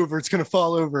don't move or it's gonna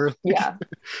fall over. Yeah.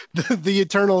 The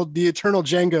eternal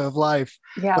Jenga of life.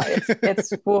 Yeah,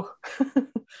 it's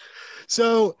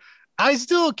So I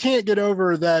still can't get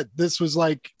over that this was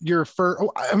like your first.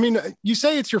 I mean, you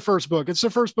say it's your first book. It's the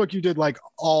first book you did like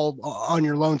all on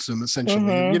your lonesome, essentially.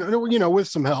 Mhm. With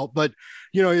some help, but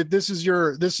this is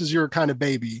your kind of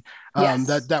baby.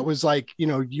 Yes. That was like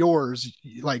yours,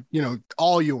 like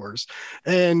all yours,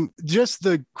 and just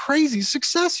the crazy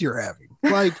success you're having.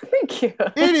 Like Thank you.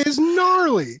 it is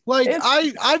gnarly. Like It's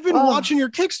I've been oh watching your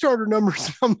Kickstarter numbers.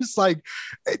 And I'm just like,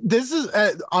 this is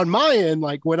on my end.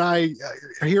 Like when I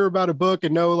hear about a book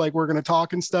and know like we're gonna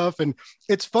talk and stuff, and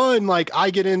it's fun. Like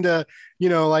I get into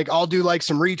like I'll do like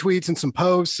some retweets and some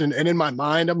posts, and in my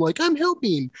mind I'm like I'm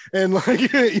helping, and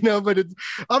like but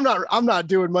I'm not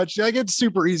doing much. Like it's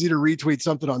super easy to retweet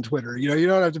something on Twitter. You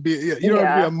don't have to be a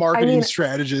yeah. I marketing mean,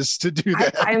 strategist to do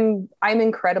that. I'm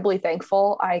incredibly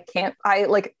thankful. I can't I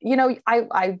like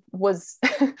I was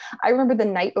I remember the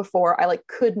night before I like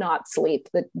could not sleep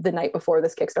the night before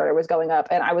this Kickstarter was going up,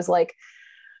 and I was like,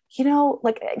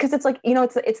 like, because it's like,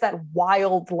 it's that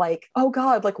wild, like, oh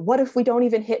God, like, what if we don't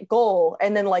even hit goal?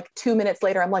 And then like 2 minutes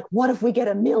later, I'm like, what if we get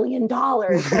 $1 million?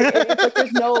 Like,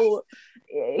 it's like,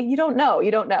 you don't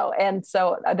know. And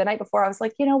so the night before I was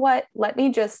like, you know what, let me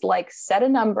just like set a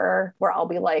number where I'll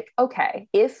be like, okay,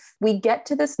 if we get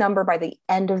to this number by the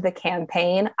end of the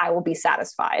campaign, I will be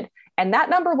satisfied. And that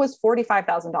number was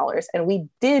 $45,000, and we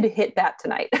did hit that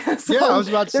tonight. So Yeah, I was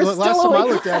about to say, there's last still time I a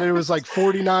looked at it, it was like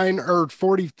 49 or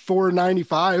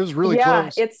 44.95. It was really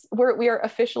close. we are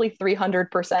officially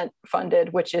 300%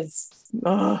 funded, which is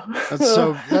That's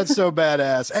so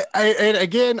badass. And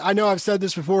again, I know I've said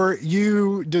this before.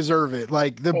 You deserve it.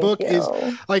 Like the thank book is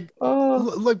you. like,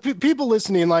 Oh, like people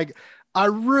listening, like I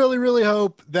really, really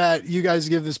hope that you guys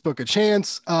give this book a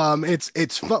chance.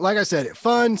 It's fun, like I said,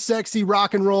 fun, sexy,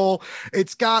 rock and roll.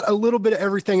 It's got a little bit of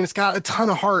everything. And it's got a ton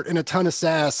of heart and a ton of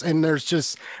sass, and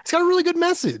it's got a really good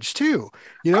message too.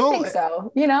 I think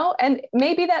so, and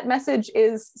maybe that message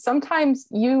is sometimes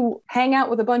you hang out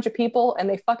with a bunch of people and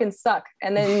they fucking suck.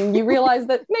 And then you realize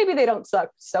that maybe they don't suck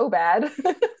so bad.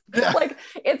 Yeah. Like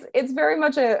it's very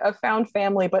much a found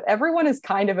family, but everyone is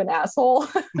kind of an asshole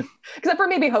except for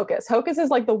maybe Hocus. Hocus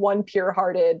is like the one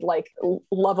pure-hearted, like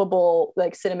lovable,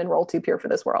 like cinnamon roll too pure for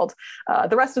this world.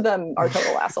 The rest of them are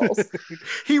total assholes.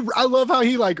 I love how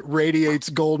he like radiates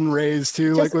golden rays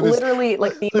too, Just like with literally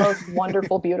like the most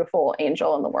wonderful, beautiful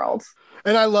angel in the world.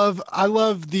 And I love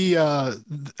the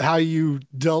how you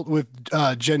dealt with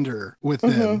gender with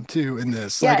them too in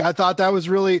this. Like Yeah. I thought that was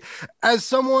really, as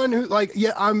someone who like,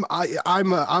 yeah,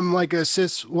 I'm like a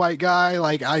cis white guy.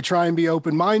 Like I try and be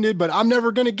open minded, but I'm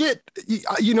never gonna get,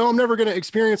 I'm never gonna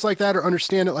experience like that or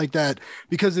understand it like that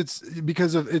because it's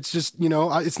just,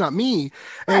 it's not me.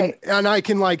 Right. And I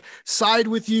can like side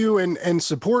with you and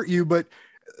support you, but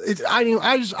I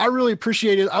really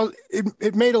appreciate it.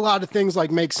 It made a lot of things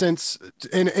like make sense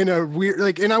in a weird,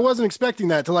 like, and I wasn't expecting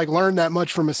that to like learn that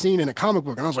much from a scene in a comic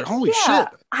book. And I was like, holy shit.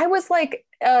 I was like,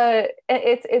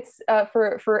 it's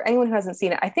for anyone who hasn't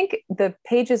seen it, I think the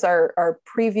pages are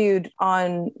previewed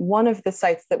on one of the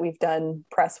sites that we've done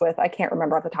press with. I can't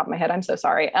remember off the top of my head. I'm so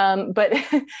sorry. But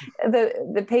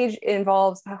the page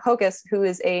involves Hocus, who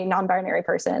is a non-binary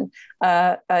person,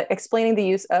 explaining the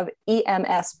use of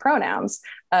EMS pronouns.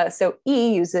 So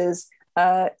E uses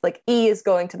like E is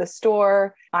going to the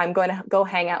store. I'm going to go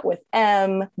hang out with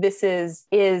M. This is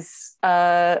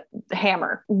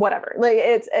Hammer, whatever.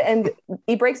 Like and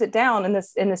he breaks it down in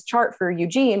this chart for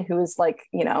Eugene, who is like,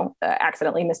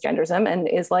 accidentally misgenders him and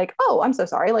is like, oh, I'm so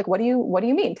sorry. Like, what do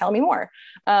you mean? Tell me more.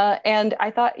 And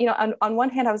I thought, on one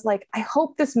hand, I was like, I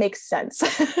hope this makes sense.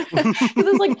 Because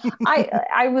it's like,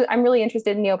 I'm really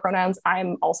interested in neopronouns.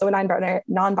 I'm also a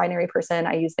non-binary person.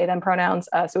 I use they, them pronouns.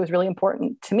 So it was really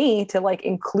important to me to like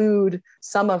include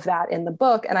some of that in the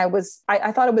book. And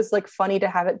I thought it was like funny to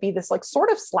have it be this like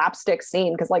sort of slapstick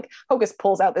scene, because like Hocus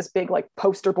pulls out this big like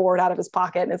poster board out of his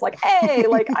pocket and is like, hey,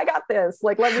 like I got this,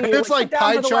 like let me, it's like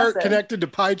pie chart connected to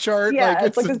pie chart. Yeah, like,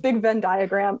 it's like this big Venn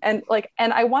diagram. And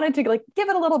I wanted to like give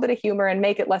it a little bit of humor and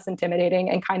make it less intimidating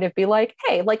and kind of be like,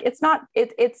 hey, like it's not,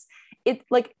 it's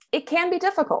like it can be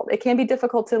difficult. It can be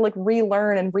difficult to like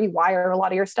relearn and rewire a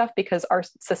lot of your stuff because our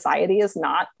society is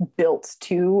not built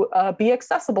to be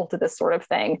accessible to this sort of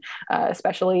thing,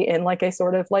 especially in like a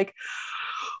sort of like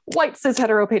white cis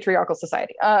heteropatriarchal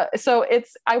society. So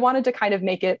I wanted to kind of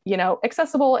make it,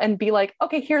 accessible and be like,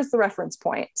 okay, here's the reference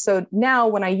point. So now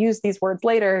when I use these words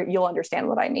later, you'll understand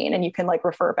what I mean and you can like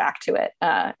refer back to it.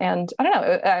 And I don't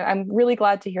know, I'm really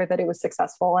glad to hear that it was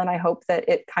successful. And I hope that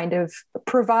it kind of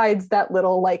provides that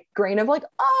little like grain of like,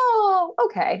 oh,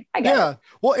 okay, I get it.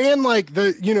 Well, and like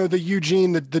the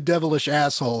Eugene, the devilish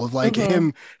asshole of like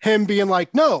him being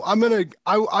like, no, I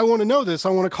want to know this. I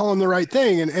want to call him the right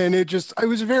thing. And it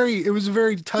was a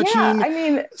very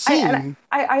touching scene.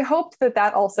 I hope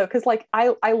that also, because like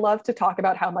I love to talk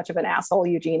about how much of an asshole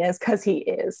Eugene is, because he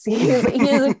is.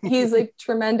 He's a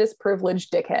tremendous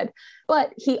privileged dickhead.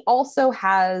 But he also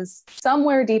has,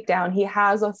 somewhere deep down, he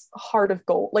has a heart of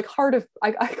gold, like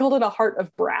I called it a heart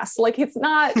of brass. Like it's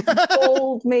not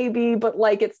gold maybe, but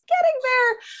like it's getting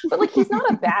there. But like he's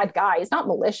not a bad guy. He's not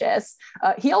malicious.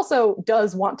 He also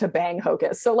does want to bang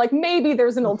Hocus. So like maybe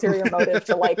there's an ulterior motive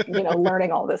to like,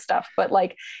 learning all this stuff. But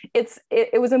like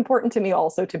it was important to me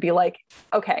also to be like,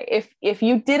 okay, if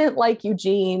you didn't like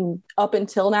Eugene up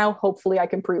until now, hopefully I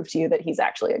can prove to you that he's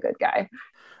actually a good guy.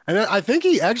 And I think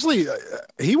he actually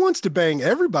he wants to bang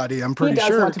everybody. I'm pretty sure.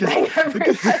 He does want to bang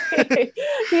everybody.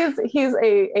 he's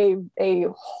a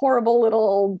horrible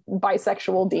little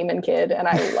bisexual demon kid, and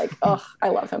I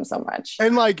love him so much.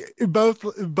 And like both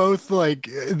like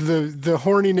the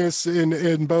horniness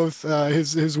in both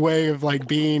his way of like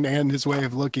being and his way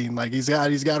of looking. Like he's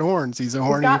got horns. He's a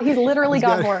horny. He's literally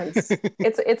got horns.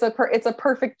 It's a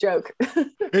perfect joke.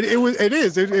 But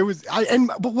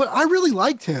what I really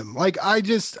liked him. Like I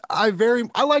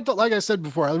liked, like I said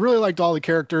before, I really liked all the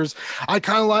characters. I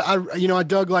kind of like, I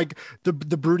dug like the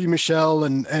Broody Michelle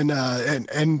and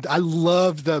I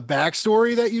loved the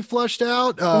backstory that you flushed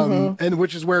out, and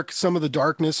which is where some of the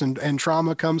darkness and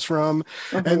trauma comes from,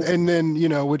 and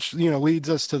then which leads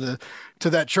us to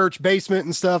that church basement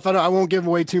and stuff. I won't give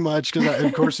away too much because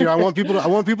of course I want people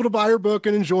to buy her book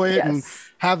and enjoy it and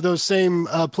have those same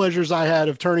pleasures I had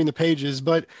of turning the pages,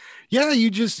 but. Yeah,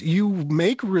 you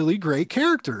make really great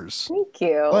characters. Thank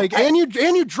you. Like, and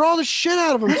you draw the shit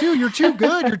out of them too. You're too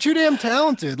good. You're too damn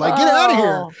talented. Like, get out of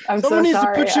here. Someone needs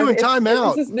to put you in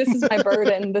timeout. This is my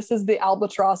burden. This is the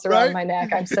albatross around my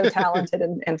neck. I'm so talented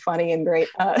and funny and great.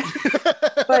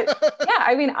 But yeah,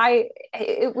 I mean,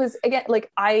 it was again like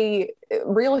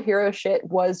Real Hero Shit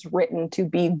was written to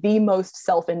be the most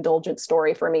self-indulgent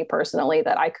story for me personally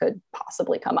that I could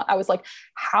possibly come up. I was like,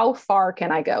 how far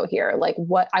can I go here? Like,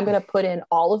 what I'm gonna to put in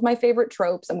all of my favorite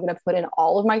tropes. I'm going to put in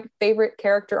all of my favorite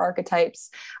character archetypes.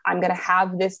 I'm going to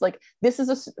have this, like, this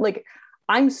is like,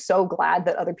 I'm so glad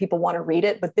that other people want to read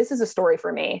it, but this is a story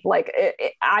for me. Like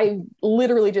I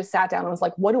literally just sat down and was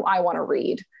like, what do I want to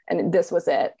read? And this was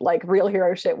it. Like Real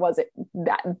Hero Shit was it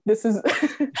that this is,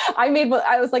 I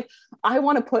was like, I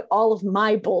want to put all of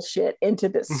my bullshit into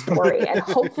this story and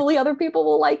hopefully other people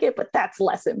will like it, but that's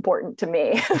less important to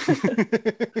me.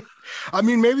 I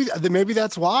mean, maybe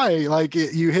that's why, like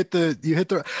you hit the,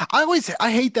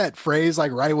 I hate that phrase,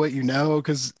 like write what you know,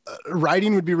 because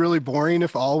writing would be really boring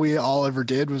if all we all ever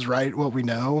did was write what we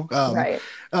know. Right.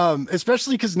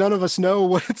 Especially because none of us know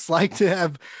what it's like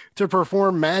to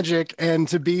perform magic and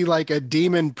to be like a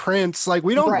demon prince. Like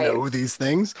we don't know these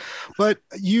things, but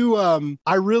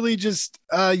I really just,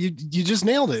 you just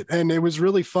nailed it. And it was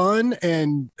really fun.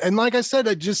 And like I said,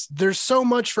 there's so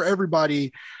much for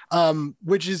everybody,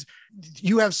 which is,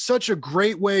 you have such a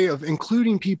great way of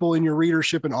including people in your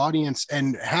readership and audience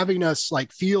and having us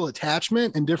like feel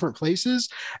attachment in different places.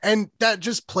 And that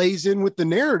just plays in with the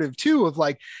narrative too, of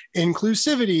like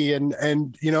inclusivity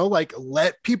and, you know, like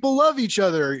let people love each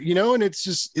other, you know, and it's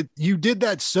just, you did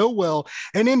that so well.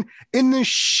 And in this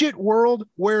shit world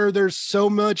where there's so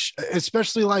much,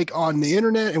 especially like on the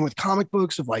internet and with comic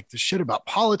books of like the shit about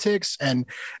politics and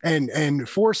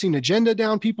forcing agenda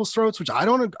down people's throats, which I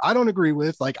don't agree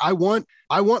with. Like I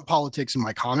want politics in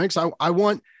my comics. I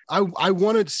want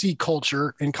to see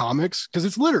culture in comics because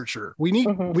it's literature. We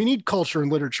need culture in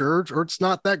literature, or it's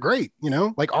not that great, you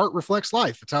know, like art reflects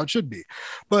life. It's how it should be.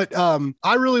 But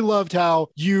I really loved how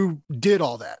you did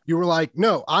all that. You were like,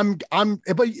 no,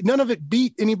 but none of it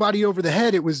beat anybody over the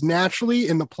head. It was naturally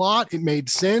in the plot. It made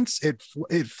sense. It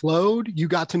flowed. You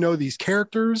got to know these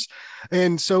characters.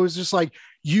 And so it's just like,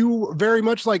 you very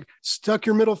much like stuck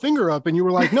your middle finger up and you were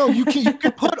like, no, you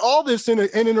could put all this in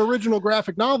an original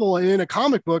graphic novel and in a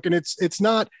comic book. And it's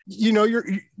not, you know,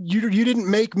 you didn't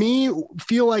make me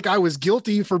feel like I was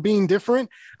guilty for being different.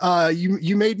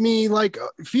 You made me like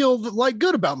feel like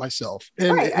good about myself.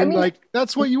 And, right. I mean, like,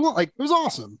 that's what you want. Like, it was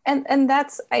awesome. And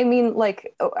that's, I mean,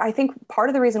 like, I think part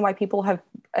of the reason why people have,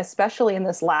 especially in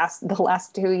the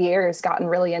last 2 years, gotten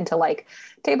really into like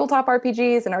tabletop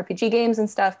RPGs and RPG games and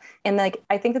stuff. And like,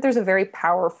 I think that there's a very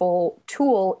powerful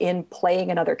tool in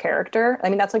playing another character. I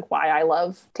mean, that's like why I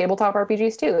love tabletop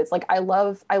RPGs too. It's like, I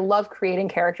love creating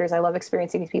characters. I love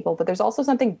experiencing these people, but there's also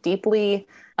something deeply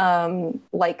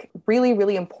like really,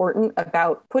 really important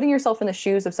about putting yourself in the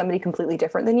shoes of somebody completely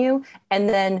different than you, and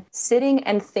then sitting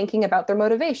and thinking about their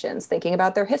motivations, thinking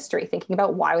about their history, thinking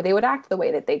about why they would act the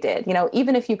way that they did. You know,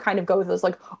 even if you kind of go with this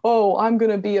like, oh, I'm going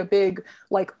to be a big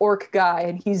like orc guy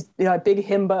and he's a big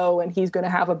himbo and he's going to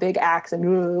have a big axe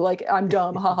and like, I'm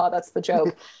dumb. Haha, that's the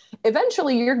joke.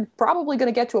 Eventually, you're probably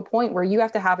going to get to a point where you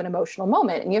have to have an emotional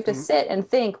moment and you have to sit and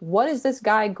think, what is this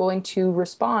guy going to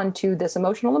respond to this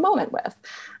emotional moment with?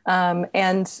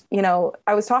 And, you know,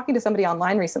 I was talking to somebody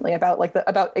online recently about like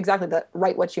about exactly the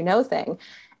write what you know thing.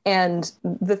 And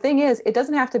the thing is, it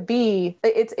doesn't have to be,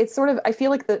 it's sort of, I feel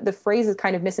like the phrase is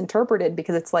kind of misinterpreted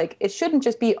because it's like, it shouldn't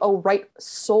just be, oh, write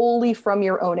solely from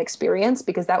your own experience,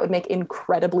 because that would make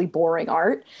incredibly boring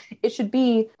art. It should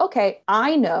be, okay,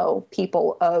 I know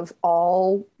people of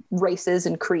all races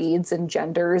and creeds and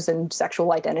genders and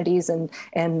sexual identities and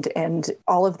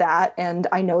all of that. And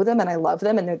I know them and I love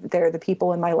them. And they're the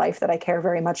people in my life that I care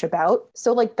very much about.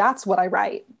 So like, that's what I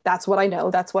write. That's what I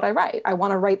know. That's what I write. I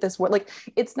want to write this word. Like,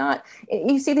 it's not,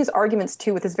 you see these arguments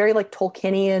too, with this very like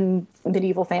Tolkienian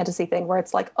medieval fantasy thing where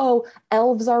it's like, oh,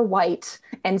 elves are white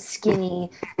and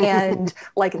skinny and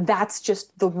like, that's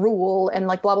just the rule and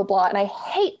like blah, blah, blah. And I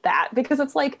hate that because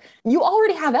it's like, you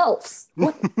already have elves.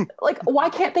 Like, why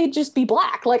can't they just be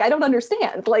black? Like, I don't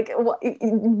understand. Like,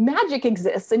 magic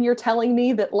exists and you're telling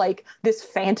me that like this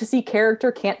fantasy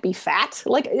character can't be fat?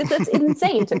 Like, that's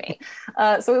insane to me.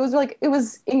 So it was like, it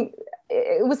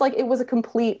was a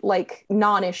complete like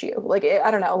non-issue. Like, I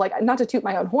don't know, like, not to toot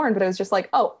my own horn, but it was just like,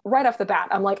 oh, right off the bat,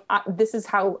 I'm like, this is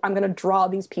how I'm going to draw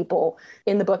these people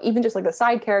in the book, even just like the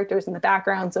side characters and the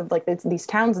backgrounds of like these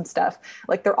towns and stuff.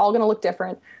 Like, they're all going to look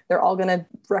different. They're all going to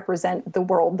represent the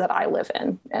world that I live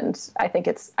in. And I think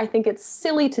it's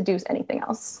silly to do anything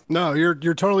else. No, you're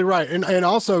totally right. And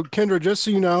also, Kendra, just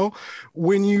so you know,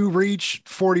 when you reach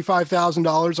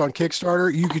 $45,000 on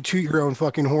Kickstarter, you could toot your own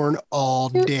fucking horn all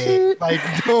day. Like,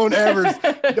 don't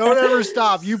ever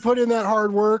stop. You put in that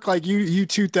hard work, like you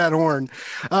toot that horn,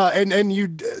 and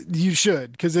you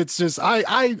should, because it's just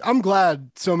I'm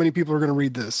glad so many people are going to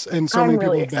read this, and so many people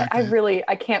really have excited. backed it.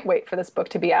 I can't wait for this book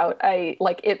to be out. I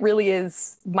like it really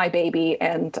is my baby,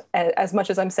 and as much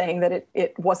as I'm saying that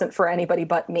it wasn't for anybody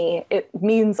but me, it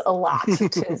means a lot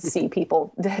to see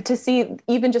people, to see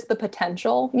even just the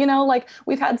potential. You know, like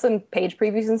we've had some page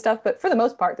previews and stuff, but for the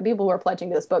most part, the people who are pledging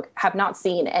to this book have not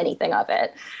seen anything of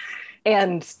it.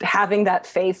 And having that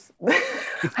faith,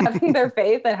 having their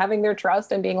faith and having their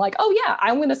trust and being like, oh yeah,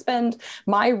 I'm going to spend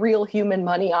my real human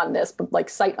money on this, but like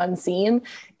sight unseen,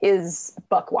 is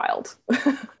buck wild.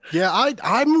 Yeah,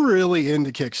 I'm really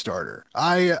into Kickstarter.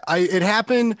 It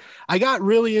happened. I got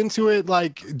really into it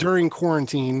like during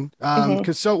quarantine,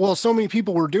 because so many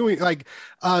people were doing like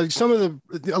a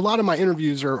lot of my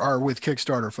interviews are with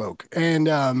Kickstarter folk,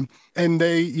 and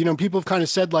they, you know, people have kind of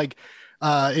said like,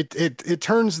 it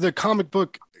turns the comic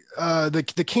book,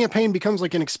 the campaign becomes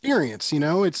like an experience. You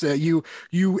know, it's you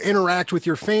interact with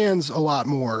your fans a lot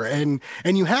more, and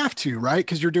you have to, right?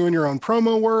 Because you're doing your own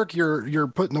promo work, you're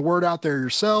putting the word out there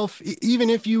yourself. Even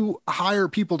if you hire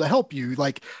people to help you,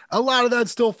 like a lot of that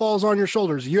still falls on your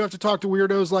shoulders. You have to talk to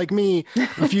weirdos like me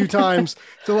a few times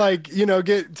to, like, you know,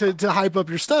 get to hype up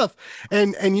your stuff,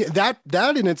 and that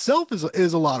in itself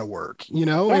is a lot of work, you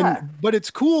know. Yeah. But it's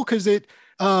cool because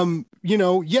you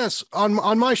know, yes,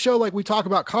 on my show, like we talk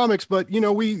about comics, but you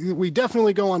know, we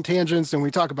definitely go on tangents and we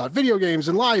talk about video games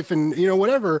and life and, you know,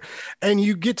 whatever. And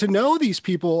you get to know these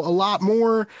people a lot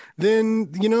more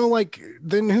than, you know,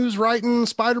 than who's writing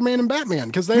Spider-Man and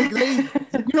Batman. Cause they,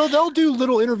 you know, they'll do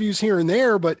little interviews here and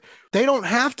there, but they don't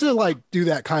have to like do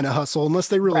that kind of hustle unless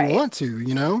they really want to,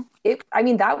 you know? I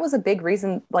mean, that was a big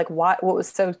reason, like what was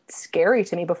so scary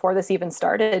to me before this even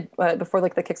started, before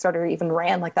like the Kickstarter even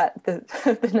ran, like that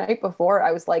the night before,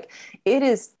 I was like,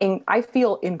 I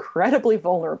feel incredibly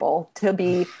vulnerable to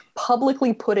be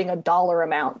publicly putting a dollar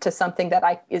amount to something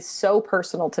that is so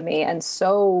personal to me and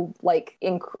so like,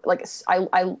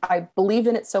 I believe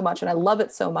in it so much and I love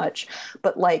it so much,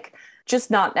 but like,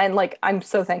 just not, and like I'm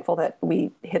so thankful that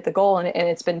we hit the goal and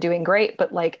it's been doing great,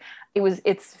 but like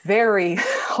it's very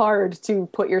hard to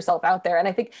put yourself out there, and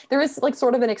I think there is like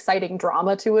sort of an exciting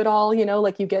drama to it all, you know,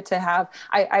 like you get to have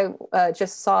I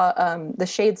just saw the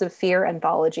Shades of Fear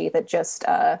anthology that just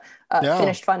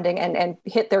finished funding and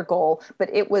hit their goal,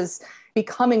 but it was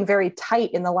becoming very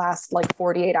tight in the last like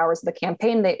 48 hours of the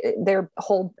campaign. Their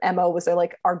whole MO was they're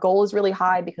like, our goal is really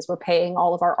high because we're paying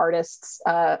all of our artists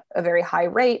a very high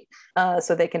rate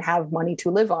so they can have money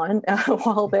to live on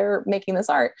while they're making this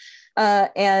art.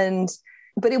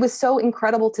 But it was so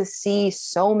incredible to see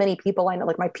so many people I know,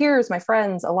 like my peers, my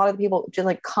friends, a lot of the people just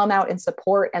like come out and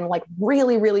support and like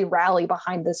really, really rally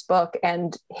behind this book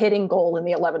and hitting goal in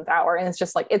the 11th hour. And it's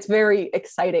just like, it's very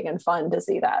exciting and fun to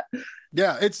see that.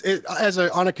 Yeah,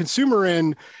 on a consumer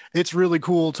end, it's really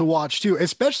cool to watch too,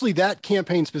 especially that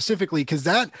campaign specifically, because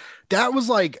that was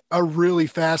like a really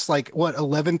fast, like what,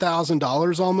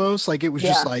 $11,000 almost. Like it was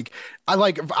just like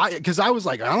because I was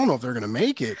like, I don't know if they're gonna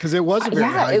make it, because it was a very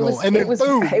high goal, and then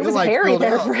boom, it was like, hairy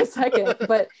there for a second.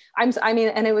 But I mean,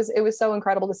 and it was so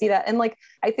incredible to see that, and like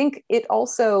I think it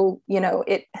also, you know,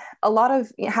 a lot of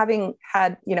having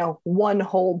had, you know, one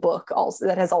whole book also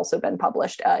that has also been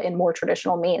published in more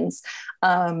traditional means.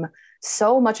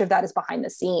 So much of that is behind the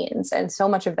scenes, and so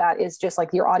much of that is just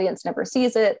like your audience never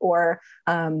sees it, or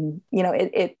you know,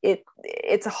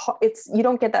 it's you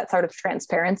don't get that sort of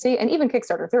transparency. And even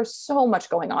Kickstarter, there's so much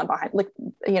going on behind, like,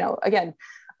 you know, again,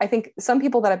 I think some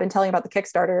people that I've been telling about the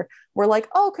Kickstarter were like,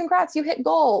 oh, congrats, you hit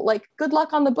goal. Like, good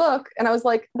luck on the book. And I was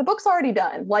like, the book's already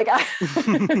done. Like,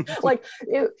 like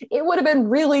it would have been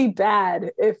really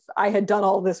bad if I had done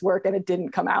all this work and it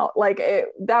didn't come out. Like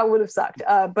that would have sucked.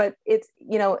 But it's,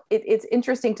 you know, it's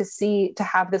interesting to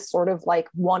have this sort of like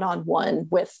one-on-one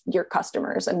with your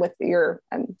customers and with your,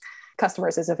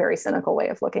 customers is a very cynical way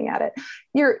of looking at it.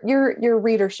 Your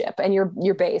readership and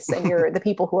your base and the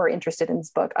people who are interested in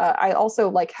this book. I also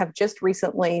like have just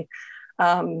recently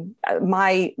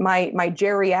my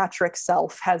geriatric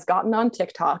self has gotten on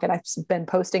TikTok, and I've been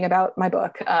posting about my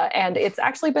book, and it's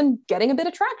actually been getting a bit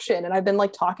of traction. And I've been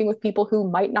like talking with people who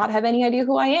might not have any idea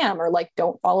who I am, or like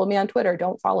don't follow me on Twitter,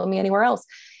 don't follow me anywhere else.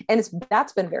 And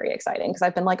that's been very exciting, because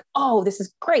I've been like, oh, this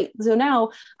is great. So now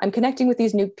I'm connecting with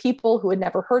these new people who had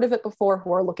never heard of it before,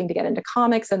 who are looking to get into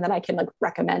comics, and then I can like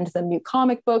recommend them new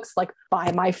comic books, like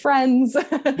by my friends.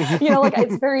 You know, like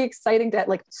it's very exciting to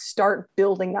like start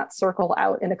building that circle fall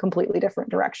out in a completely different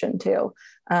direction too.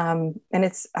 And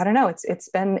I don't know, it's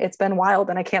been wild,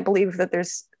 and I can't believe that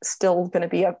there's still going to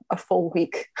be a full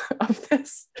week of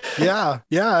this. Yeah.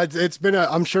 It's been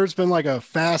I'm sure it's been like a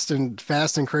fast and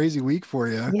crazy week for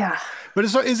you. Yeah. But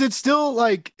is it still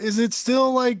like,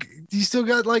 do you still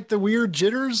got like the weird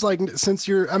jitters? Like since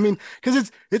I mean,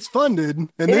 cause it's funded and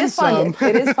It then is funded. some.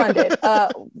 It is funded.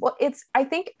 Well, I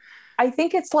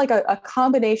think it's like a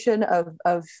combination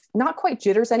of not quite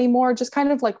jitters anymore, just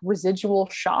kind of like residual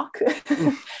shock.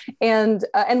 And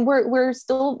we're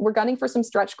gunning for some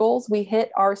stretch goals. We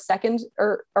hit our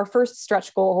first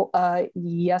stretch goal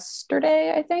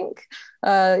yesterday, I think.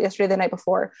 Yesterday, the night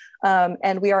before.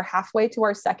 And we are halfway to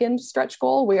our second stretch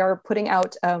goal. We are putting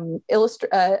out an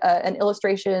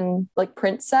illustration like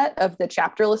print set of the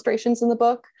chapter illustrations in the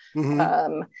book.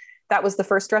 Mm-hmm. That was the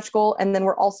first stretch goal. And then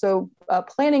we're also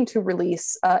planning to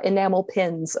release enamel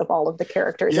pins of all of the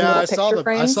characters. Yeah, I saw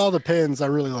the pins. I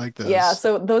really like those. Yeah,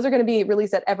 so those are going to be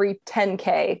released at every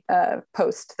 10K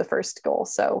post the first goal.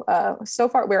 So so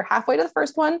far we're halfway to the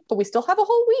first one, but we still have a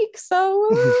whole week. So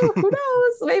who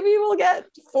knows? Maybe we'll get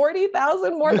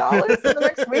 $40,000 more in the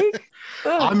next week.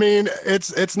 I mean,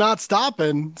 it's not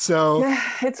stopping. So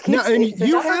it's and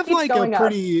you have like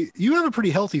you have a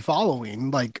pretty healthy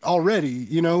following, like already.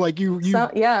 You know, like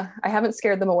yeah, I haven't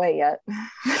scared them away yet.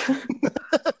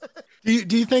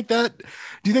 Do you think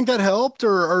that helped,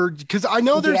 or because I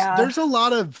know there's a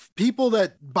lot of people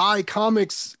that buy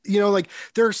comics, you know, like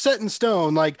they're set in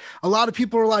stone. Like a lot of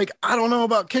people are like, I don't know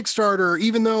about Kickstarter,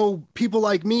 even though people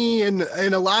like me and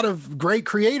a lot of great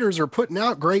creators are putting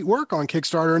out great work on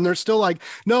Kickstarter, and they're still like,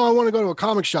 no, I want to go to a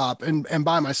comic shop and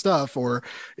buy my stuff or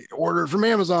order it from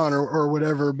Amazon or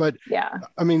whatever. But yeah,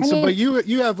 but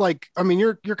you have like, I mean,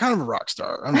 you're kind of a rock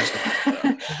star. I'm just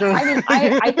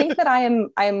I think that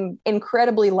I'm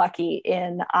incredibly lucky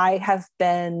in I've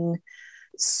been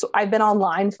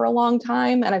online for a long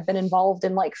time, and I've been involved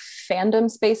in like fandom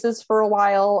spaces for a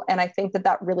while, and I think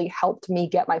that really helped me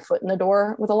get my foot in the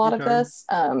door with a lot of this.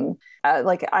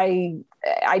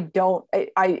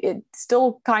 It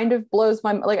still kind of blows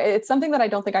my, like, it's something that I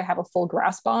don't think I have a full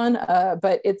grasp on,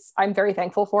 but I'm very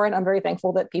thankful for it. I'm very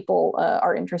thankful that people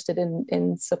are interested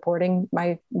in supporting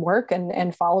my work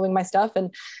and following my stuff.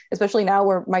 And especially now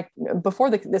where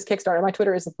before this Kickstarter, my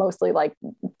Twitter is mostly like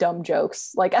dumb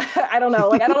jokes. Like, I don't know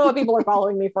what people are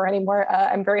following me for anymore.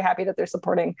 I'm very happy that they're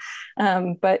supporting.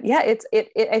 But yeah,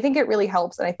 I think it really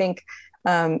helps. And I think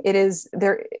it is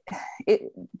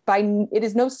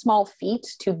no small feat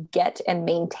to get and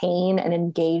maintain an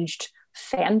engaged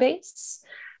fan base.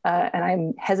 And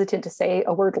I'm hesitant to say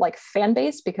a word like fan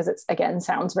base because it's, again,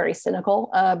 sounds very cynical,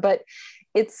 but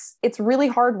it's really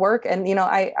hard work. And, you know,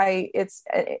 it's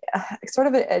sort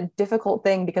of a difficult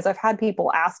thing because I've had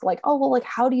people ask like, oh, well, like,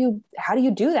 how do you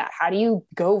do that? How do you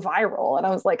go viral? And I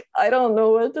was like, I don't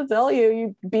know what to tell you.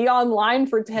 You be online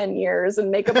for 10 years and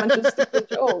make a bunch of stupid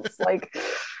jokes. Like,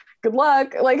 good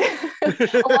luck. Like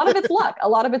a lot of it's luck. A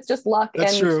lot of it's just luck.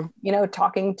 That's and, true. You know,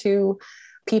 talking to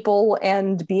people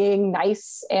and being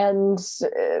nice and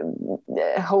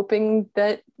hoping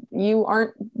that you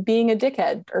aren't being a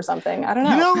dickhead or something. I don't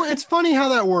know. You know, it's funny how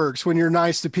that works when you're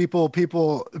nice to people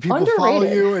follow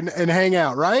you and hang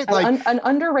out, right? Like an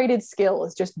underrated skill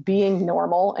is just being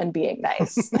normal and being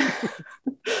nice.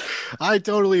 I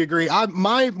totally agree.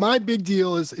 My big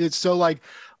deal is it's so like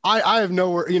I have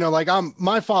nowhere, you know, like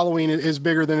my following is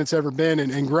bigger than it's ever been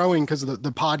and growing because of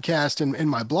the podcast and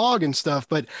my blog and stuff.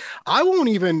 But I won't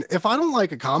even, if I don't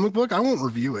like a comic book, I won't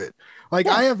review it. Like,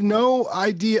 yeah. I have no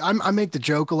idea. I make the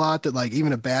joke a lot that like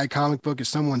even a bad comic book is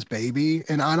someone's baby,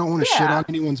 and I don't want to shit on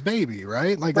anyone's baby,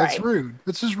 right? Like that's rude.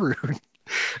 That's just rude.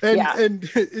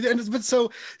 But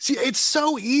so see, it's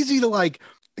so easy to like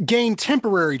gain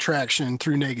temporary traction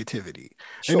through negativity.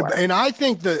 Sure. And I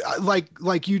think that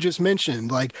like you just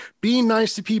mentioned, like being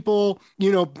nice to people,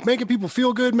 you know, making people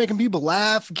feel good, making people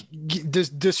laugh,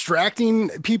 distracting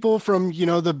people from, you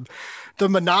know, the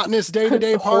monotonous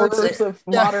day-to-day parts of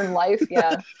modern life.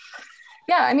 Yeah.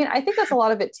 I mean, I think that's a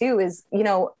lot of it too, is, you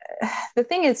know, the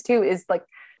thing is too, is like,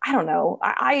 I don't know.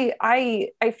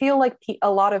 I feel like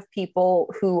a lot of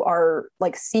people who are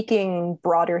like seeking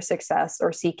broader success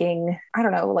or seeking, I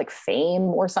don't know, like fame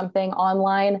or something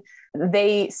online,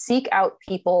 they seek out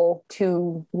people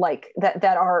to like that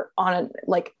are on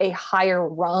like a higher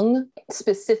rung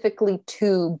specifically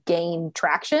to gain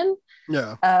traction.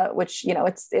 Yeah. Which, you know,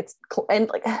 and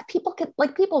like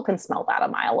people can smell that a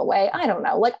mile away. I don't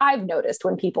know. Like I've noticed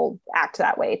when people act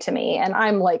that way to me, and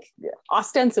I'm like,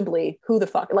 ostensibly, who the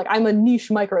fuck? Like I'm a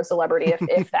niche micro celebrity,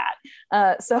 if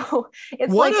that. So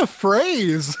it's what like a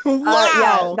phrase.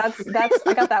 Wow. Yeah, that's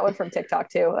I got that one from TikTok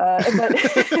too. But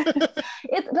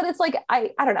it's like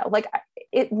I don't know. Like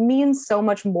it means so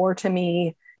much more to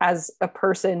me as a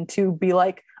person to be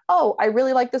like, oh, I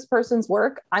really like this person's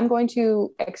work. I'm going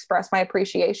to express my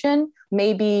appreciation,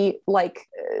 maybe like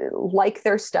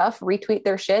their stuff, retweet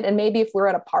their shit. And maybe if we're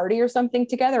at a party or something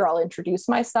together, I'll introduce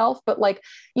myself. But like,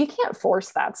 you can't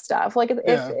force that stuff. Like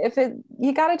if it,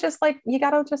 you gotta just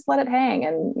let it hang.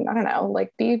 And I don't know,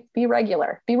 like be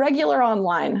regular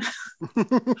online.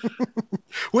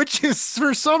 Which is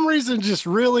for some reason just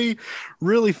really,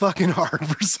 really fucking hard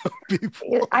for some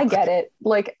people. I get it.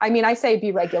 Like, I mean, I say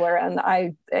be regular, and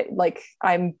I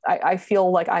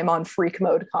feel like I'm on freak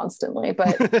mode constantly,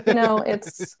 but you know,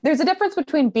 there's a difference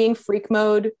between being freak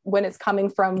mode when it's coming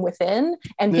from within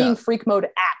and being freak mode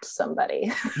at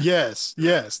somebody. Yes.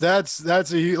 That's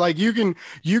like you can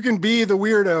be the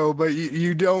weirdo, but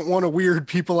you don't want to weird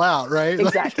people out, right?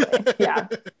 Exactly. Yeah.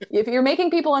 If you're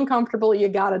making people uncomfortable, you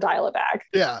gotta dial it back.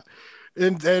 Yeah.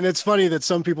 And it's funny that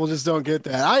some people just don't get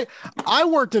that. I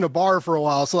worked in a bar for a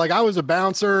while, so like I was a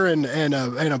bouncer and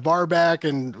a bar back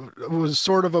and was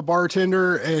sort of a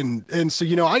bartender, and so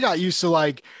you know I got used to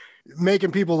like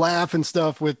making people laugh and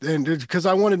stuff because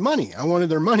I wanted money. I wanted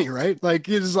their money, right? Like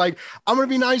it's like I'm gonna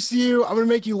be nice to you. I'm gonna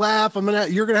make you laugh.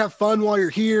 You're gonna have fun while you're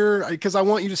here because I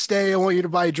want you to stay. I want you to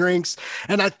buy drinks,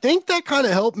 and I think that kind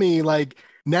of helped me like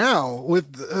now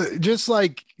with just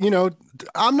like you know.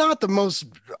 I'm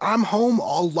home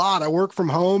a lot. I work from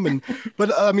home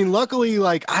but I mean, luckily,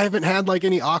 like I haven't had like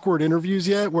any awkward interviews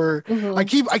yet where I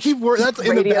keep that's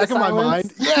in the back of my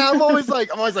mind. Yeah. I'm always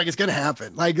like, it's going to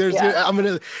happen. Like I'm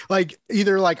going to like,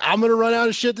 either like, I'm going to run out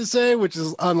of shit to say, which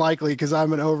is unlikely because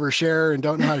I'm an overshare and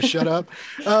don't know how to shut up.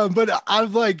 But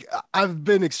I've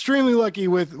been extremely lucky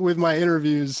with my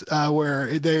interviews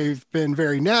where they've been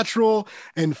very natural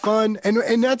and fun.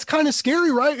 And that's kind of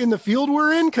scary, right? In the field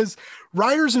we're in, because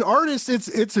writers and artists,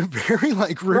 it's a very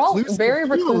like reclusive, very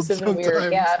reclusive and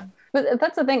weird. Yeah. But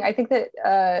that's the thing. I think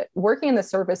that working in the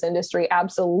service industry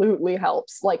absolutely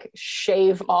helps like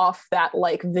shave off that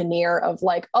like veneer of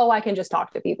like, oh, I can just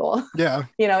talk to people. Yeah.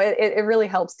 You know, it really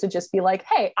helps to just be like,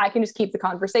 hey, I can just keep the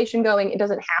conversation going. It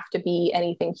doesn't have to be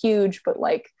anything huge, but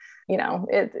like, you know,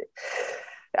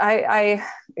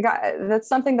 that's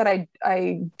something that I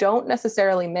don't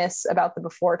necessarily miss about the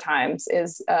before times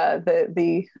is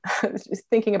the just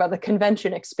thinking about the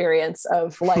convention experience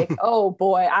of like, oh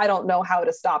boy, I don't know how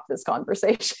to stop this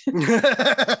conversation.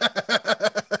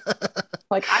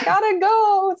 Like, I gotta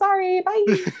go. Sorry, bye.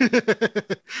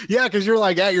 Yeah, because you're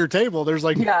like at your table. There's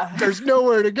like, there's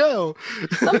nowhere to go.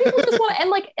 Some people just want to,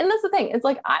 and that's the thing. It's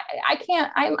like I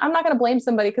can't. I'm not gonna blame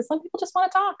somebody because some people just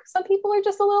want to talk. Some people are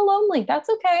just a little lonely. That's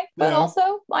okay. But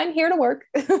also, I'm here to work.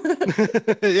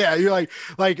 Yeah, you're like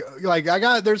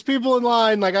there's people in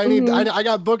line. Like I need. I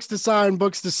got books to sign,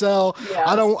 books to sell. Yeah.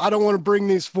 I don't want to bring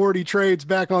these 40 trades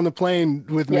back on the plane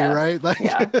with me, right? Like,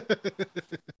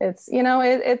 it's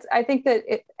I think that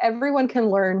everyone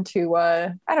can learn to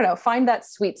I don't know, find that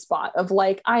sweet spot of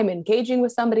like, I'm engaging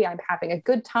with somebody, I'm having a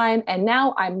good time, and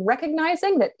now I'm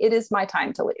recognizing that it is my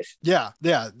time to leave.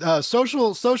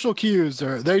 Social cues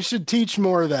they should teach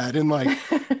more of that in like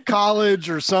college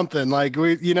or something. Like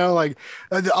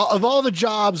of all the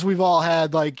jobs we've all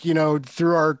had, like, you know,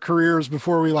 through our careers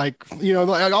before we like, you know,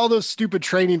 like all those stupid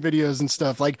training videos and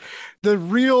stuff, like the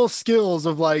real skills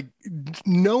of like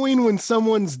knowing when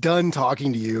someone's done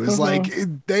talking to you is like,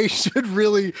 they should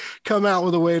really come out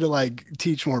with a way to like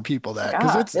teach more people that,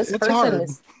 because it's hard.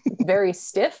 Is very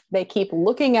stiff. They keep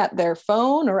looking at their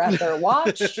phone or at their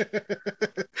watch.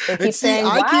 They keep saying,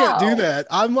 wow. I can't do that.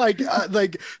 I'm like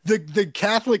the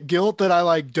Catholic guilt that I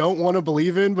like don't want to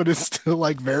believe in, but it's still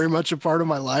like very much a part of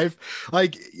my life.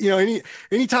 Like, you know,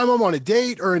 anytime I'm on a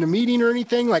date or in a meeting or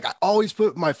anything, like I always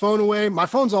put my phone away. My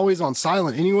phone's always on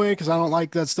silent anyway, because I don't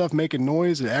like that stuff making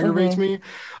noise. It aggravates me.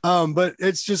 But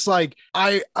it's just like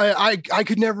I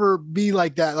could never be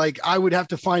like that. Like I would have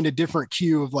to find a different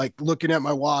cue of like looking at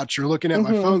my watch or looking at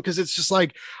my phone, because it's just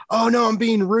like, oh no, I'm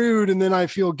being rude, and then I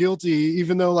feel guilty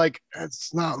even though like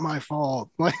it's not my fault.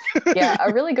 Like yeah,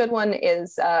 a really good one is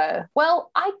was,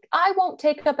 well, I won't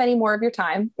take up any more of your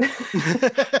time.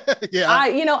 Yeah.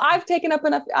 I've taken up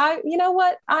enough. You know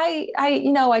what? I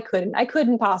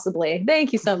couldn't possibly.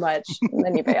 Thank you so much. And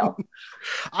then you bail.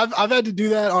 I've had to do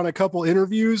that on a couple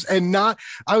interviews, and I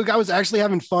was actually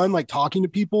having fun like talking to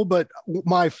people, but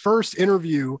my first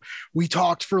interview, we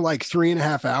talked for like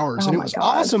 3.5 hours and it was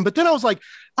awesome. But then I was like,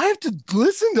 I have to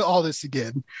listen to all this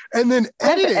again and then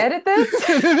edit this.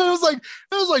 And it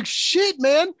was like, shit,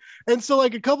 man. And so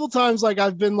like a couple times, like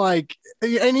I've been like,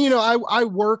 and I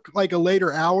work like a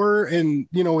later hour and,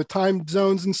 with time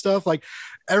zones and stuff, like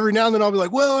every now and then I'll be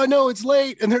like, well, I know it's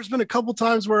late. And there's been a couple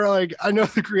times where like, I know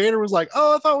the creator was like,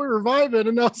 oh, I thought we were vibing.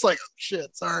 And I was like, oh,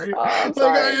 shit, sorry. I'm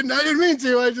sorry. Like, I didn't mean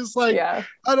to. I just like, I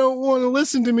don't want to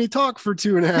listen to me talk for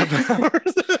 2.5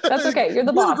 hours. That's okay. You're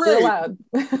the boss. You're allowed.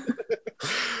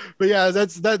 But yeah,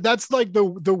 that's like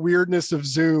the weirdness of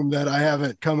Zoom that I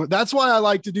haven't come. That's why I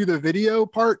like to do the video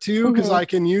part too, because I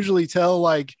can usually tell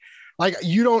like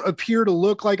you don't appear to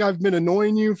look like I've been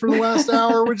annoying you for the last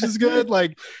hour, which is good.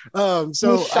 Like, so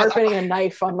me sharpening a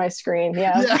knife on my screen.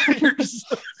 Yeah. You're just,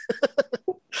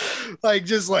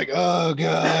 just like, oh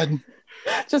God.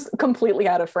 Just completely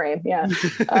out of frame. Yeah.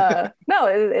 No,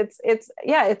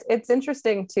 it's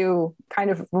interesting to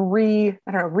kind of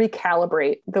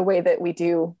recalibrate the way that we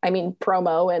do,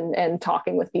 promo and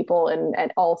talking with people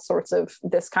and all sorts of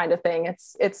this kind of thing.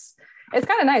 It's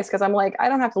kind of nice because I'm like, I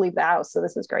don't have to leave the house. So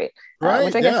this is great. Right.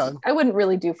 Which I guess I wouldn't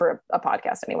really do for a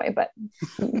podcast anyway, but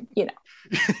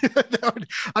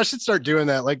I should start doing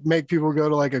that. Like make people go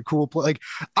to like a cool place. Like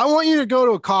I want you to go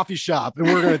to a coffee shop and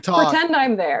we're going to talk. Pretend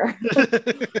I'm there.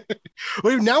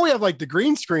 Well, now we have like the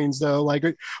green screens though. Like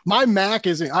my Mac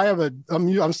I'm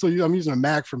using a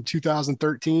Mac from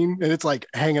 2013 and it's like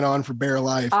hanging on for bare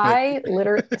life. I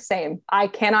literally same. I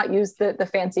cannot use the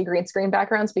fancy green screen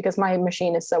backgrounds because my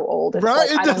machine is so old. It's right.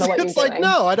 Like, I don't know what you're like, doing.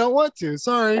 no, I don't want to.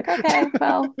 Sorry. Like, okay,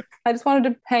 well, I just wanted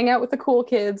to hang out with the cool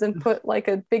kids and put like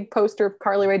a big poster of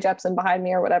Carly Rae Jepsen behind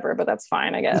me or whatever, but that's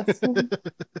fine, I guess.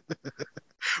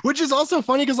 Which is also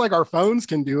funny because like our phones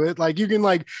can do it. Like you can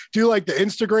like do like the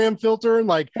Instagram filter and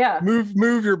like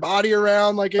move your body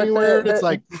around like but anywhere. It's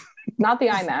like not the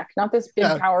iMac, not this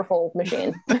big powerful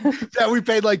machine. that we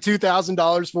paid like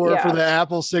 $2,000 for the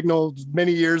Apple Signal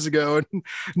many years ago, and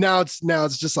now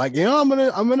it's just like I'm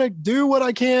gonna do what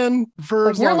I can for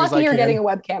like, as long as I can. You're lucky you're getting a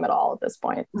webcam at all at this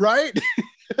point, right?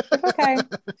 Okay,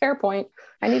 fair point.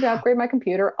 I need to upgrade my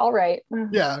computer. All right.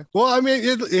 Yeah. Well,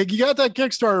 you got that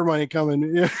Kickstarter money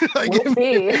coming. Like, we'll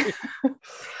see.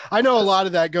 I know a lot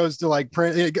of that goes to like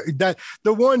print. That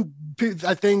the one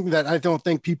thing that I don't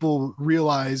think people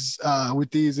realize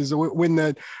with these is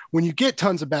when you get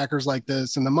tons of backers like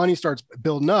this and the money starts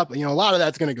building up, a lot of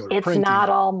that's going to go to printing. It's not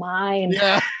all mine.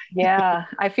 Yeah. Yeah.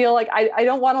 I feel like I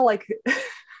don't want to like.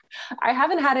 I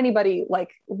haven't had anybody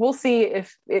like, we'll see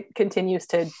if it continues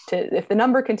if the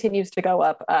number continues to go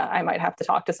up, I might have to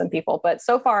talk to some people, but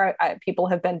so far people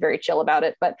have been very chill about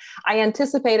it. But I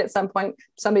anticipate at some point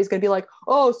somebody's going to be like,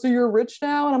 oh, so you're rich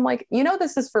now? And I'm like,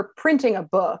 this is for printing a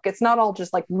book. It's not all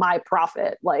just like my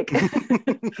profit. Like,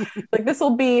 like this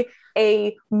will be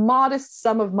a modest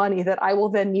sum of money that I will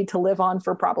then need to live on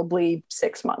for probably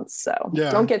 6 months. So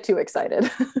don't get too excited.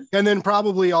 And then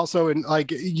probably also in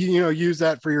like, use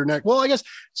that for your neck. Well, I guess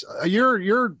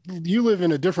you live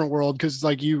in a different world because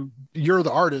like you're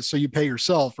the artist, so you pay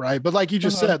yourself, right? But like you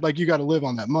just said, like you got to live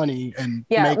on that money and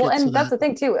make it. And that's the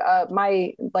thing too.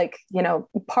 My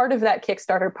part of that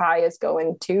Kickstarter pie is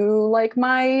going to like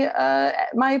my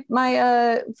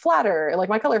flatter, like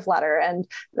my color flatter, and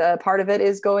part of it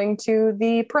is going to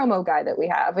the promo guy that we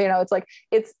have. It's like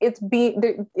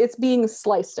it's being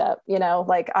sliced up.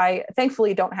 Like I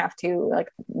thankfully don't have to, like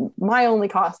my only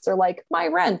costs are like my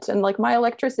rent and like my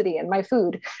electricity and my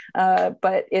food,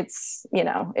 but it's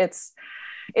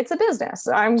a business.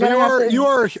 You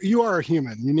are a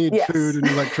human. You need food and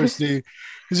electricity.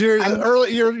 Because you're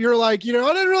like, I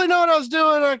didn't really know what I was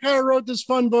doing. I kind of wrote this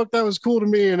fun book that was cool to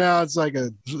me, and now it's like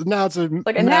and now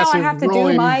I have to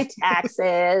do my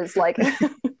taxes. Like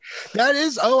that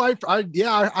is.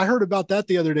 I heard about that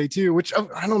the other day too. Which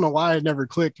I don't know why it never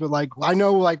clicked, but like I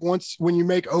know like when you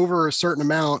make over a certain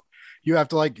amount, you have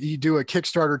to you do a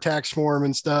Kickstarter tax form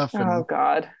and stuff. Oh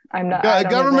God, I'm not.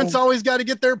 Government's always got to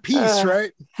get their piece,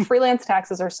 right? Freelance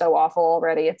taxes are so awful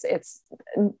already. It's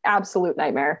an absolute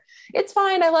nightmare. It's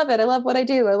fine. I love it. I love what I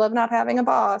do. I love not having a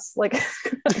boss. Like,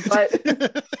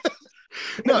 but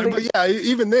No, but yeah,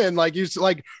 even then, like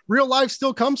like real life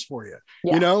still comes for you.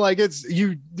 Yeah. You know, like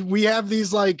we have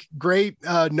these like great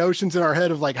notions in our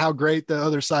head of like how great the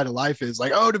other side of life is.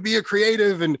 Like, oh, to be a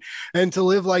creative and to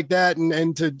live like that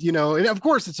and to, you know, and of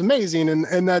course it's amazing.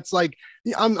 And that's like,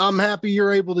 I'm happy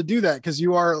you're able to do that because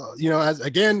you are, you know, as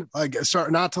again, like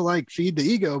start not to like feed the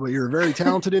ego, but you're a very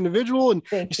talented individual and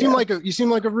you seem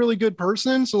like a really good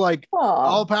person. So like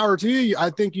all power to you. I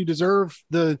think you deserve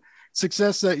the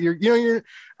success that you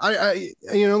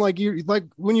know, like you, like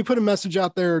when you put a message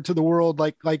out there to the world,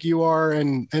 like you are,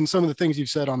 and some of the things you've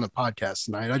said on the podcast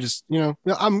tonight, I just, you know,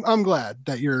 I'm glad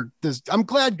that I'm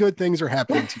glad good things are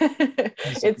happening to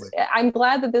you. I'm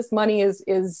glad that this money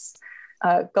is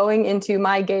going into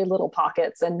my gay little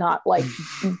pockets and not like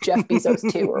Jeff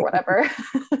Bezos too or whatever.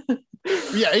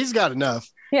 Yeah, he's got enough.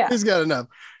 Yeah, he's got enough.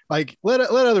 Like let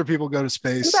other people go to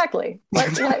space. Exactly.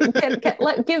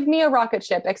 Give me a rocket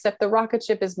ship, except the rocket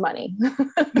ship is money.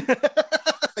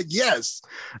 Yes,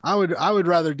 I would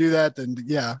rather do that than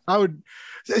I would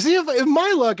see if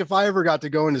my luck, if I ever got to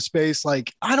go into space,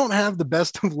 like I don't have the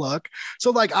best of luck.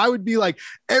 So like I would be like,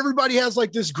 everybody has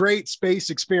like this great space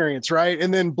experience, right?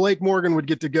 And then Blake Morgan would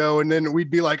get to go, and then we'd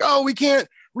be like, oh, we can't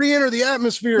re-enter the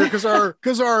atmosphere because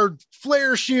our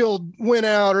flare shield went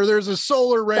out, or there's a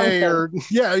solar ray. Something. Or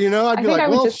you know, I'd be like,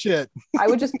 well, shit. I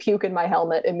would just puke in my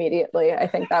helmet immediately. I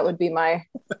think that would be my.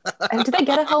 And do they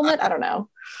get a helmet? I don't know.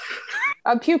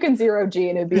 I'm puking 0G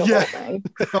and it'd be a whole thing.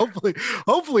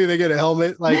 Hopefully they get a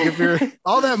helmet. Like if you're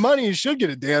all that money, you should get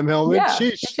a damn helmet. Yeah,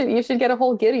 you should get a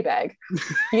whole giddy bag.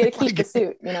 You get to keep like the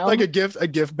suit, you know, like a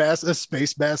gift basket, a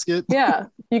space basket. Yeah,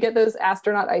 you get those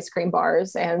astronaut ice cream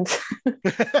bars, and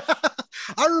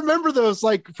I remember those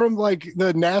like from like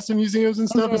the NASA museums and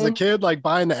stuff as a kid, like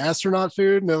buying the astronaut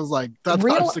food, and it was like that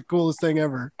was the coolest thing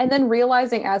ever. And then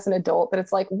realizing as an adult that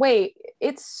it's like, wait,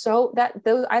 it's so that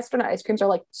those astronaut ice creams are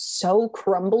like so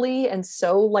crumbly and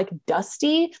so like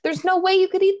dusty. There's no way you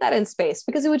could eat that in space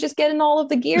because it would just get in all of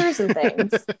the gears and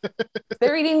things.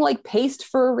 They're eating like paste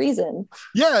for a reason.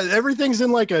 Yeah, everything's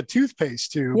in like a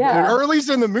toothpaste tube. Yeah, or at least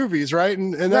in the movies, right?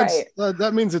 And that's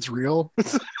that means it's real.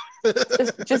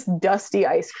 just dusty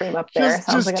ice cream up there.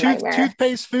 Sounds like a nightmare.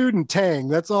 Toothpaste, food, and Tang.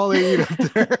 That's all they eat up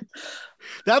there.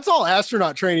 That's all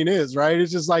astronaut training is, right?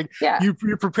 It's just like you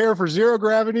prepare for zero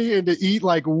gravity and to eat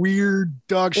like weird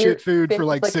dog shit food for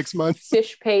like 6 months.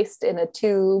 Fish paste in a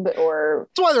tube, or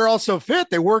that's why they're all so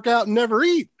fit. They work out and never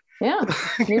eat. Yeah,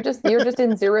 you're just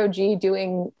in 0G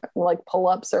doing like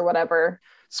pull-ups or whatever.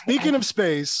 Speaking of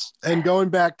space and going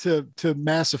back to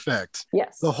Mass Effect,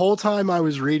 yes, the whole time I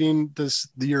was reading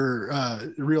your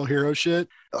Real Hero shit,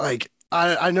 like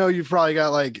I know you've probably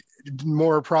got like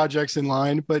more projects in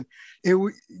line, but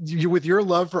with your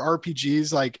love for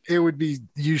RPGs, like it would be,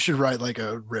 you should write like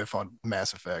a riff on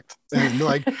Mass Effect and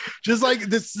like just like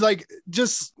this, like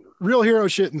just Real Hero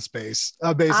shit in space,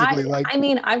 basically.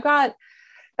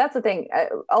 That's the thing.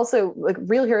 Also, like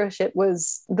Real Hero Shit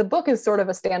the book is sort of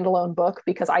a standalone book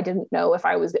because I didn't know if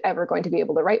I was ever going to be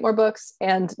able to write more books,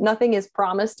 and nothing is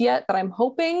promised yet, but I'm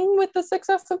hoping with the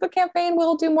success of the campaign,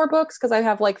 we'll do more books because I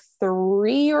have like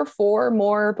 3 or 4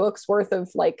 more books worth of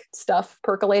like stuff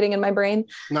percolating in my brain.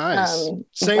 Nice.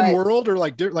 Same world or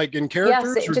like in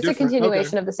characters? Yes, just a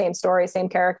continuation of the same story, same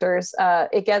characters.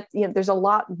 It gets, there's a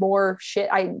lot more shit.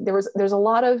 There's a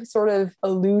lot of sort of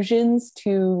allusions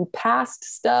to past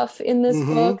stuff in this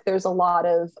book. There's a lot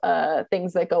of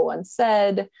things that go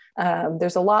unsaid.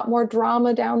 There's a lot more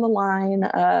drama down the line.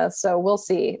 So we'll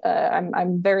see.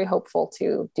 I'm very hopeful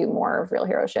to do more of Real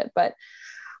Hero Shit, but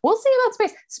we'll see about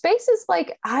space. Space is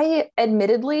like, I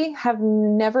admittedly have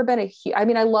never been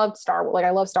I loved Star Wars, like I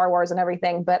love Star Wars and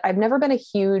everything, but I've never been a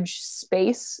huge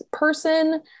space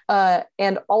person.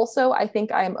 And also I think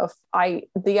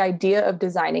the idea of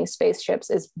designing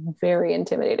spaceships is very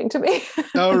intimidating to me.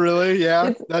 Oh, really?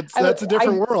 Yeah. That's a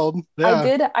different world.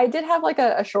 Yeah. I did have like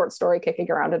a short story kicking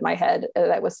around in my head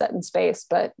that was set in space,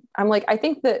 but I'm like, I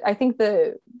think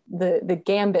the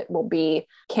gambit will be,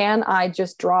 can I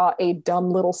just draw a dumb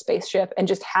little spaceship and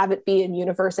just have it be in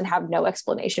universe and have no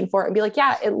explanation for it and be like,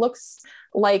 yeah, it looks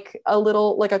like a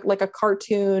little like a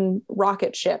cartoon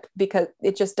rocket ship because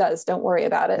it just does. Don't worry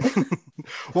about it.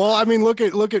 Well, I mean, look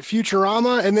at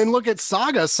Futurama, and then look at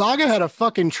Saga. Saga had a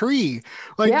fucking tree.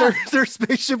 Like their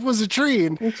spaceship was a tree,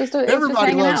 and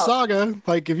everybody loves Saga.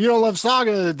 Like if you don't love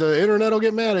Saga, the internet will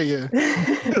get mad at you.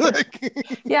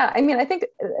 Yeah, I mean, I think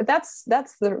that's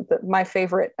my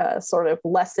favorite sort of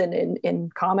lesson in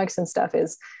comics and stuff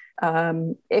is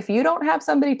If you don't have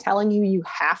somebody telling you you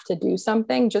have to do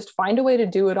something, just find a way to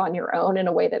do it on your own in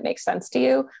a way that makes sense to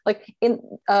you. Like in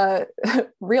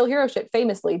Real Hero Shit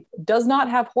famously does not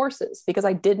have horses because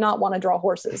I did not want to draw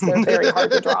horses. They're very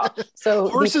hard to draw. So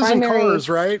horses and cars,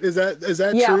 right? Is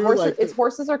that yeah, true? Horses, it's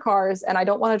horses or cars, and I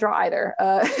don't want to draw either.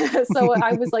 So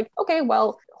I was like, okay,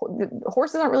 well,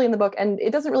 horses aren't really in the book, and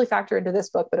it doesn't really factor into this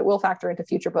book, but it will factor into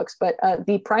future books. But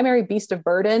the primary beast of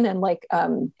burden and like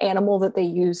animal that they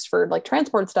use for like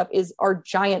transport stuff are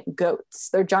giant goats.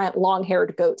 They're giant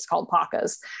long-haired goats called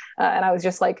pakas. And I was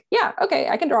just like, yeah, okay,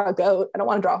 I can draw a goat. I don't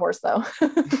want to draw a horse though.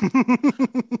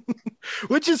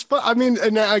 Which is fun. I mean,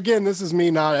 and again, this is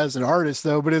me not as an artist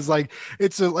though, but it's like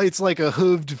a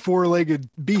hooved four-legged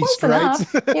beast, Close right?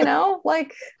 enough, you know,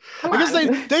 like I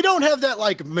guess they don't have that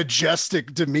like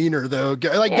majestic demeanor though.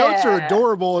 Like goats are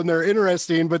adorable and they're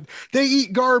interesting, but they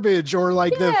eat garbage or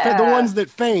like the ones that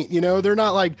faint, you know, they're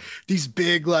not like these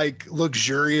big like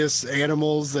luxurious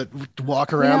animals that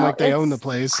walk around like they own the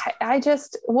place.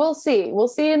 We'll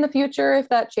see in the future if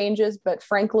that changes, but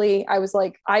frankly I was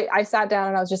like I sat down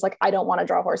and I was just like, I don't want to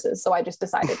draw horses, so I just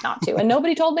decided not to, and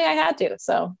nobody told me I had to,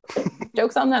 so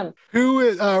joke's on them.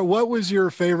 What was your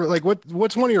favorite, like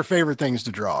what's one of your favorite things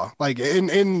to draw, like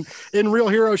in Real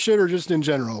Hero Shit or just in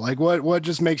general? Like what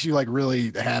just makes you like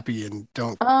really happy and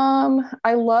don't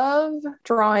I love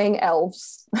drawing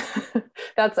elves.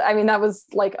 That was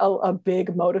like a big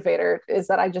motivator, is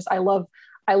that I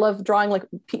love drawing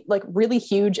like really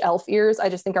huge elf ears. I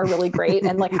just think are really great,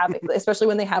 and like having, especially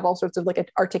when they have all sorts of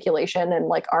like articulation and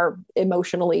like are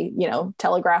emotionally, you know,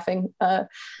 telegraphing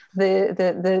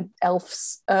the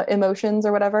elf's emotions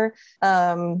or whatever.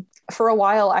 For a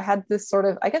while I had this sort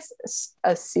of, I guess,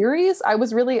 a series. I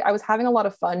was having a lot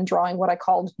of fun drawing what I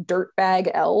called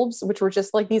dirtbag elves, which were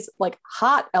just like these like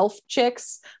hot elf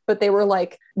chicks, but they were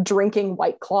like drinking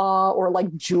White Claw or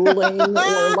like jeweling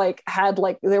or like had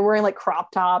like, they were wearing like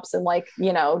crop tops and like,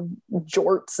 you know,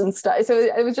 jorts and stuff. So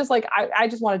it was just like, I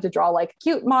just wanted to draw like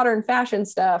cute modern fashion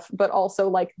stuff, but also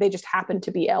like they just happened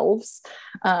to be elves.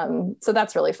 So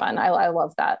that's really fun. I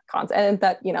love that concept, and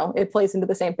that, you know, it plays into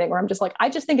the same thing where I'm just like, I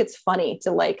just think it's funny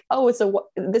to like, oh,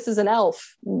 this is an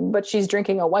elf, but she's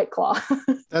drinking a White Claw.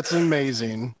 That's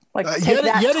amazing. Like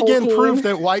yet again, proof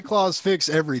that White Claws fix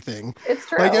everything. It's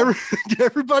true. Like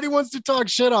everybody wants to talk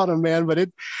shit on them, man, but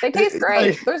they taste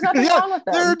great. There's nothing wrong with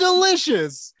them. They're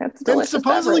delicious. It's delicious. And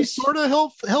supposedly beverage. sort of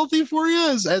healthy for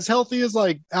you, as healthy as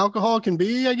like alcohol can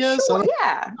be, I guess. Sure,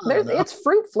 it's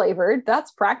fruit flavored.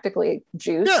 That's practically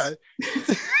juice. Yeah.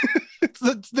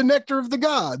 It's the nectar of the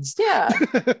gods. Yeah.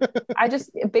 I just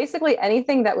basically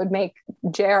anything that would make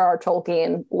J.R.R.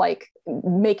 Tolkien like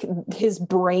make his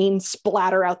brain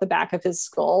splatter out the back of his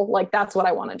skull. Like that's what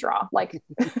I want to draw. Like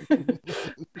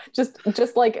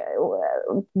just like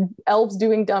elves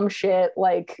doing dumb shit,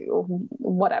 like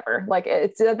whatever. Like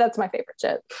that's my favorite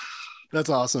shit. That's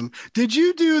awesome. Did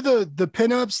you do the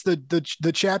pinups,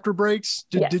 the chapter breaks?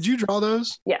 Did you draw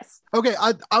those? Yes. Okay,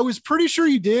 I was pretty sure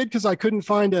you did because I couldn't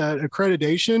find a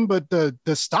accreditation, but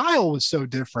the style was so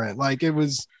different. Like it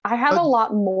was. I have a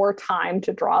lot more time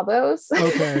to draw those.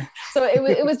 Okay. So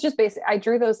it was just basic. I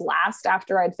drew those last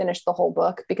after I'd finished the whole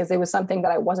book because it was something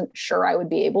that I wasn't sure I would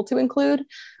be able to include.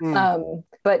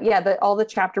 But yeah, all the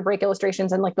chapter break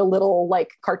illustrations and like the little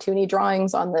like cartoony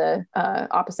drawings on the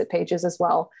opposite pages as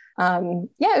well.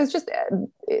 It was just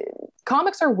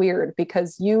comics are weird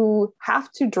because you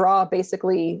have to draw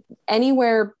basically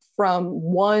anywhere from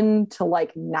 1 to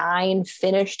like 9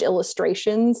 finished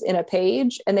illustrations in a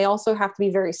page, and they also have to be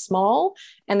very small,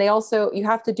 and you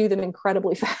have to do them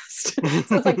incredibly fast.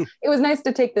 So it's like it was nice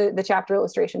to take the chapter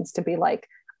illustrations to be like,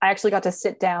 I actually got to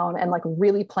sit down and like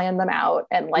really plan them out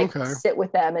and like sit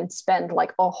with them and spend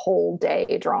like a whole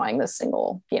day drawing this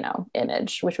single, you know,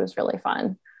 image, which was really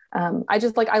fun.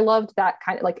 I loved that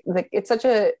kind of like it's such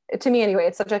to me anyway,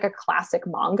 it's such like a classic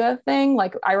manga thing.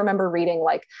 Like I remember reading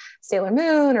like Sailor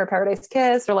Moon or Paradise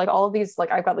Kiss or like all of these,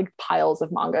 like I've got like piles of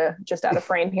manga just out of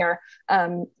frame here.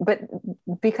 But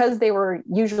because they were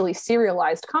usually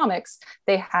serialized comics,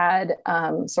 they had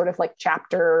sort of like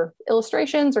chapter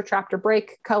illustrations or chapter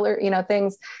break color, you know,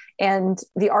 things. And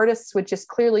the artists would just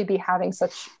clearly be having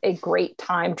such a great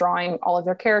time drawing all of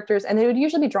their characters. And they would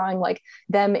usually be drawing like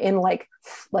them in like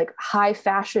high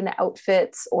fashion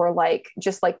outfits or like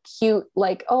just like cute,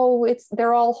 like, oh,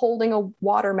 they're all holding a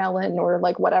watermelon or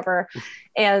like whatever.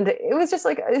 And it was just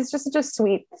like, it's just such a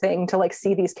sweet thing to like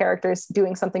see these characters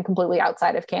doing something completely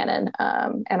outside of canon.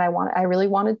 And I really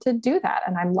wanted to do that.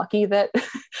 And I'm lucky that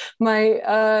my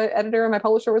editor and my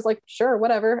publisher was like, sure,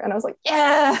 whatever. And I was like,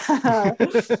 yeah.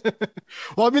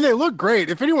 Well, I mean, they look great.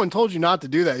 If anyone told you not to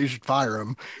do that, you should fire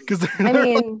them because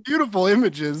they're like beautiful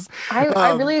images. I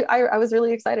was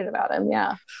really excited about him.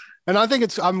 Yeah. And I think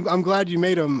I'm glad you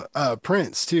made them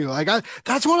prints too. Like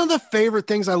that's one of the favorite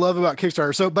things I love about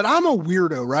Kickstarter. So, but I'm a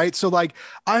weirdo, right? So like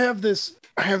I have this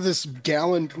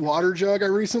gallon water jug I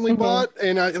recently bought,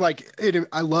 and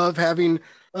I love having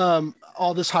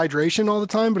all this hydration all the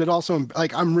time, but it also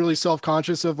like I'm really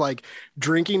self-conscious of like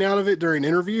drinking out of it during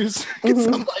interviews. I'm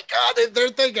like, God, they're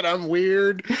thinking I'm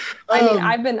weird. I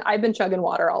mean, I've been chugging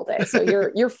water all day, so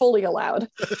you're fully allowed.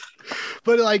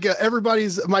 But like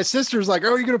my sister's like,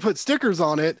 oh, you're gonna put stickers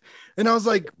on it. And I was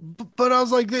like,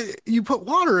 you put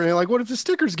water in it. Like, what if the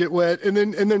stickers get wet? And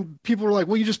then people were like,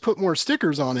 well, you just put more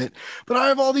stickers on it. But I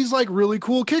have all these like really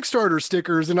cool Kickstarter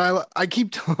stickers, and I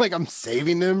keep like I'm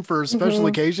saving them for a special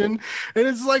occasion. And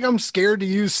it's like I'm scared to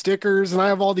use stickers, and I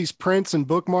have all these prints and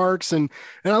bookmarks, and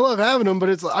I love having them. But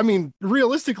it's, I mean,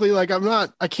 realistically, like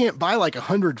I can't buy like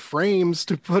 100 frames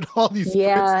to put all these.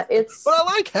 Yeah, prints. But I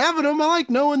like having them. I like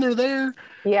knowing they're there.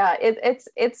 Yeah,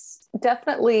 it's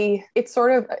definitely, it's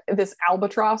sort of this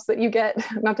albatross that you get,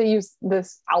 not to use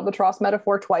this albatross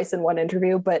metaphor twice in one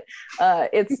interview, but I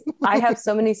have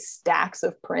so many stacks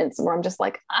of prints where I'm just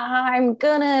like, I'm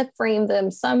gonna frame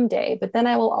them someday, but then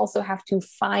I will also have to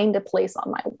find a place on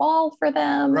my wall for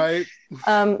them. Right.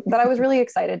 But I was really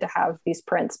excited to have these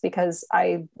prints because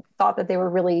I thought that they were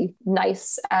really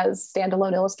nice as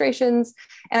standalone illustrations.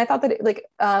 And I thought that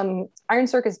Iron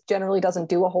Circus generally doesn't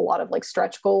do a whole lot of like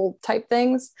stretch goal type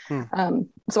things.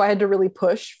 So I had to really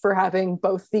push for having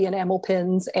both the enamel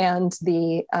pins and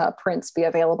the prints be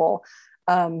available.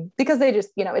 Because they just,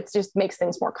 it just makes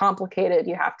things more complicated.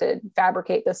 You have to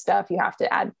fabricate this stuff. You have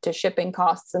to add to shipping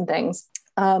costs and things.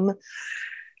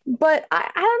 But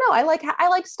I don't know. I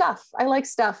like stuff. I like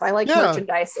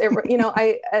merchandise.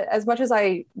 As much as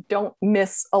I don't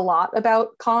miss a lot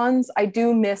about cons, I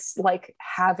do miss like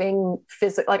having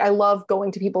physical, like I love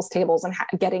going to people's tables and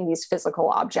getting these physical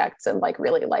objects and like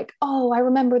really like, oh, I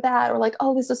remember that. Or like,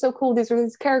 oh, this is so cool. These are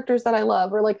these characters that I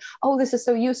love. Or like, oh, this is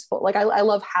so useful. Like I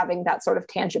love having that sort of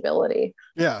tangibility.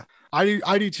 Yeah.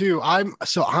 I do too. I'm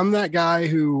that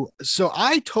guy so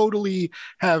I totally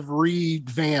have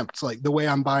revamped like the way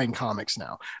I'm buying comics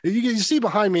now. You see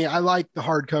behind me, I like the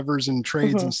hardcovers and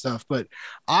trades and stuff, but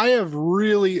I have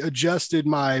really adjusted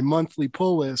my monthly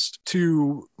pull list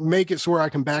to make it so where I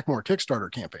can back more Kickstarter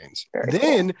campaigns.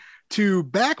 Then to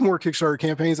back more Kickstarter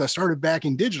campaigns, I started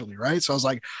backing digitally, right? So I was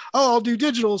like, oh, I'll do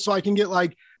digital so I can get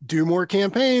like do more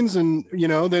campaigns and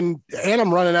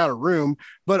I'm running out of room.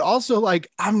 But also like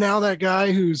I'm now that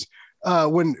guy who's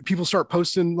when people start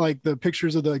posting like the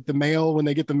pictures of the mail, when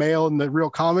they get the mail and the real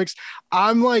comics,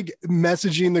 I'm like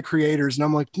messaging the creators and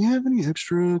I'm like, do you have any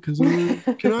extra? Because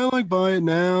can I like buy it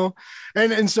now?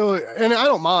 And so I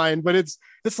don't mind, but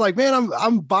it's like, man,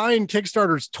 I'm buying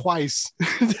Kickstarters twice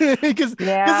because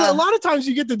a lot of times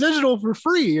you get the digital for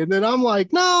free, and then I'm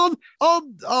like, no,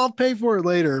 I'll pay for it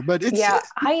later. But it's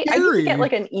I need to get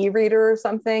like an e-reader or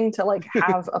something to like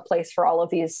have a place for all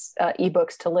of these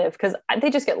ebooks to live, because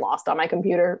they just get lost on my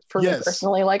computer for me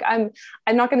personally. Like I'm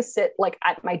not going to sit like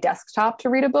at my desktop to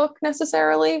read a book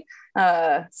necessarily.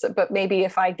 But maybe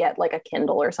if I get like a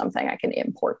Kindle or something, I can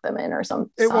import them in or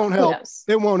something. It won't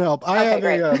help. I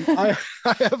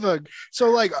have so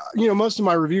like, most of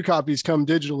my review copies come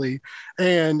digitally,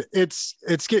 and it's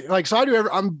getting like, so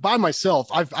I'm by myself.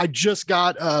 I just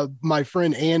got my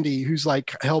friend Andy, who's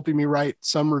like helping me write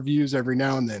some reviews every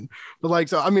now and then. But like,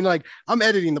 so I mean, like I'm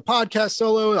editing the podcast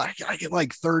solo. I get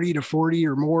like 30 to 40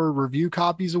 or more review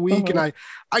copies a week, and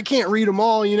I can't read them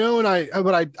all, and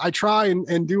I try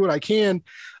and do what I can.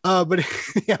 But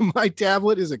my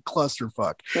tablet is a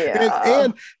clusterfuck.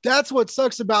 And that's what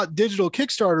sucks about digital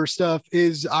Kickstarter stuff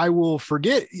is I'll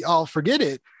forget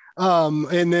it.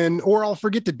 And then, or I'll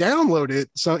forget to download it.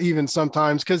 So even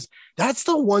sometimes, because that's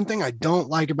the one thing I don't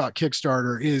like about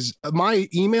Kickstarter is my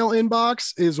email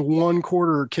inbox is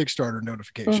 1/4 Kickstarter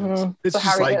notifications. It's so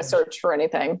how are you going to search for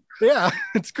anything? Yeah,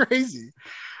 it's crazy.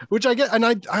 Which I get, and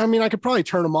I mean, I could probably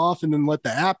turn them off and then let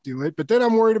the app do it, but then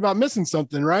I'm worried about missing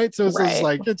something, right? So it's just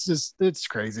like, it's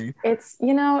crazy.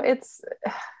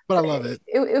 But I love it.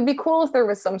 It would be cool if there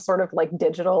was some sort of like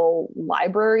digital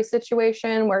library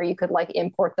situation where you could like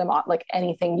import them on, like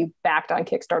anything you backed on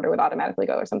Kickstarter would automatically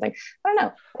go or something. I don't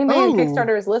know. Anybody on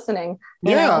Kickstarter is listening.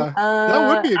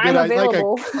 That would be a good idea.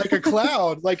 Like a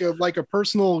cloud, like a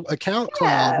personal account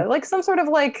cloud. Yeah, like some sort of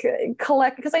like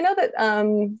collect, because I know that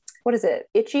what is it,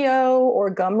 Itch.io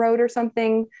or Gumroad or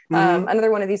something.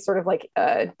 Another one of these sort of like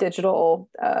digital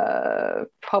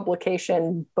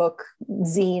publication book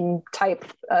zine type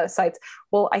sites.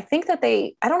 Well, I think that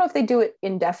I don't know if they do it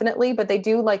indefinitely, but they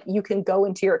do, like, you can go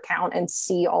into your account and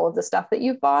see all of the stuff that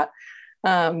you've bought.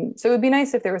 So it would be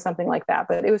nice if there was something like that,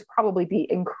 but it would probably be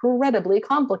incredibly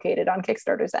complicated on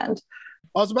Kickstarter's end.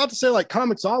 I was about to say, like,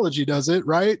 Comixology does it,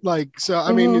 right? Like, so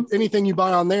I mean, anything you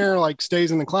buy on there like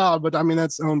stays in the cloud, but I mean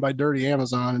that's owned by dirty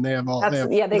Amazon, and they have more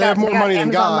money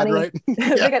than God, money. Right?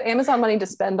 They got Amazon money to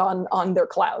spend on their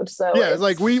cloud. So yeah, it's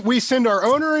like we send our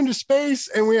owner into space,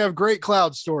 and we have great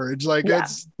cloud storage. Like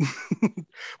it's,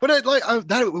 but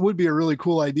that would be a really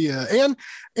cool idea, and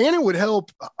it would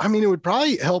help. I mean, it would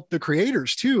probably help the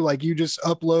creators too. Like, you just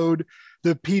upload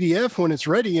the PDF when it's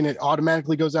ready, and it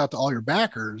automatically goes out to all your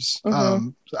backers.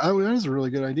 So that is a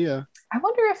really good idea. I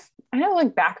wonder if, I know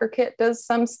like BackerKit does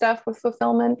some stuff with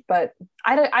fulfillment, but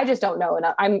I just don't know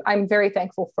enough. I'm very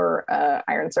thankful for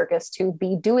Iron Circus to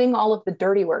be doing all of the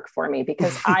dirty work for me,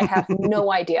 because I have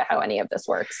no idea how any of this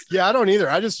works. Yeah, I don't either.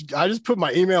 I just put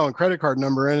my email and credit card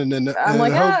number in, and then I'm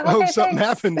like, hope something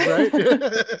happens,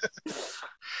 right?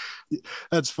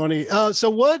 That's funny. So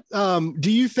what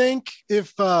do you think,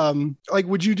 if like,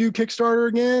 would you do Kickstarter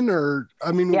again? Or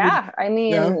I mean,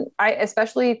 I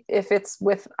especially if it's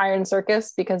with Iron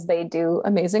Circus, because they do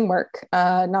amazing work.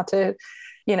 Not to,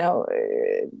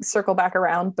 circle back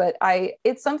around, but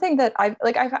it's something that I've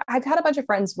had a bunch of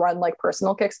friends run like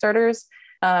personal Kickstarters.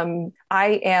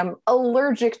 I am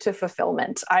allergic to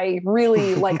fulfillment. I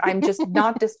really I'm just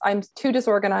I'm too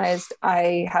disorganized.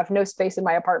 I have no space in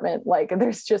my apartment. Like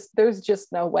there's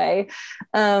just no way.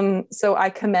 So I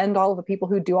commend all of the people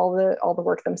who do all the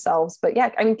work themselves. But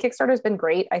yeah, I mean, Kickstarter's been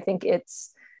great. I think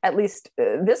it's, at least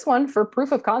this one for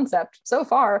proof of concept so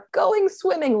far, going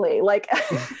swimmingly. Like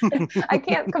I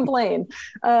can't complain.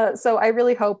 So I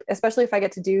really hope, especially if I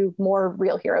get to do more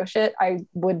Real Hero shit, I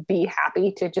would be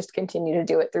happy to just continue to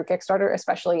do it through Kickstarter,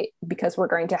 especially because we're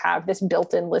going to have this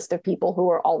built-in list of people who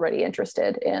are already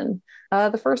interested in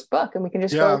the first book. And we can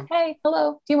just go, hey,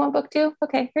 hello, do you want book 2?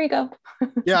 Okay, here you go.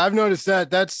 Yeah, I've noticed that.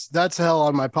 That's hell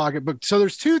on my pocketbook. So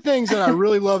there's two things that I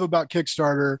really love about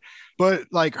Kickstarter, but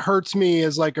like hurts me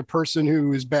as like a person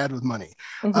who is bad with money.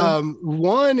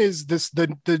 One is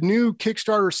the new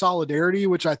Kickstarter solidarity,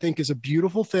 which I think is a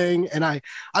beautiful thing. And I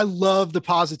love the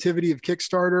positivity of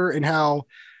Kickstarter and how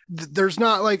there's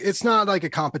not like, it's not like a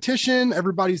competition.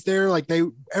 Everybody's there. Like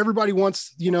everybody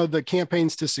wants, the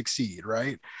campaigns to succeed.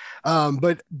 Right.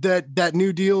 But that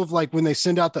new deal of like when they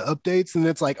send out the updates and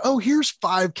it's like, oh, here's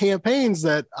 5 campaigns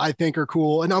that I think are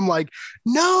cool. And I'm like,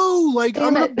 no, like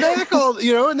I'm gonna back all,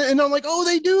 and I'm like, oh,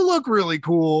 they do look really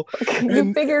cool.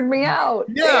 You figured me out.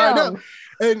 Yeah. I know.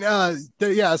 And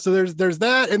so there's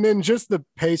that, and then just the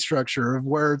pay structure of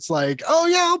where it's like, oh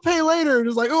yeah, I'll pay later. And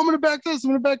it's like, oh, I'm gonna back this,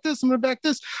 I'm gonna back this, I'm gonna back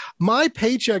this. My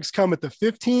paychecks come at the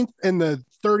 15th and the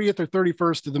 30th or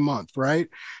 31st of the month, right?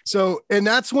 So, and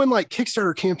that's when like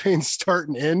Kickstarter campaigns start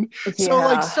and end. Yeah. So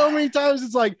like so many times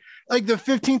it's like the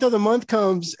 15th of the month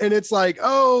comes and it's like,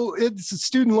 oh, it's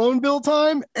student loan bill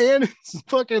time, and it's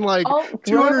fucking like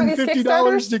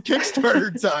 $250 to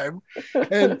Kickstarter time.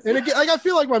 And again, like I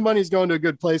feel like my money's going to a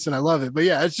good place and I love it. But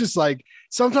yeah, it's just like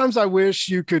sometimes I wish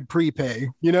you could prepay,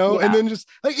 and then just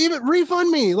like even refund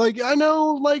me. Like I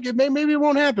know like maybe it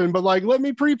won't happen, but like let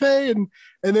me prepay and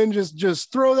then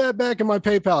just throw that back in my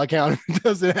PayPal account if it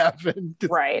doesn't happen.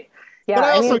 Right. Yeah, but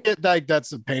I also get like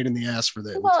that's a pain in the ass for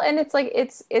them. Well, and it's like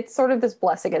it's sort of this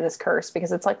blessing and this curse,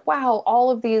 because it's like, wow,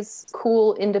 all of these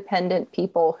cool independent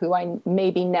people who I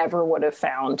maybe never would have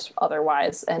found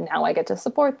otherwise, and now I get to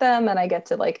support them, and I get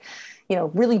to like,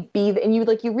 really be, and you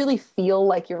really feel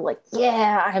like you're like,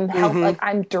 yeah, I'm like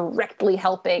I'm directly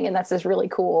helping, and that's just really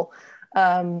cool.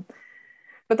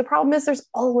 But the problem is there's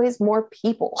always more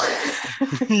people.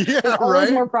 There's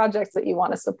always more projects that you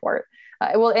want to support.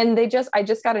 And I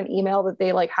just got an email that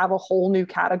they like have a whole new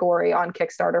category on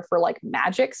Kickstarter for like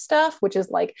magic stuff, which is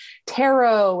like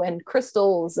tarot and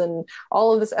crystals and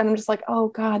all of this. And I'm just like, oh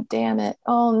God damn it.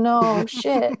 Oh no,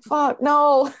 shit. Fuck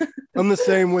no. I'm the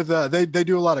same with, they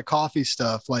do a lot of coffee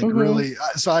stuff. Like really.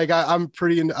 So I'm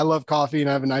I love coffee, and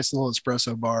I have a nice little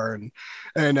espresso bar,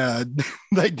 and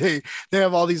like they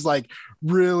have all these like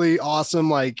really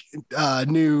awesome like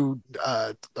new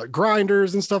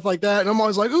grinders and stuff like that, and I'm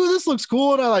always like, ooh, this looks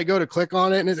cool, and I like go to click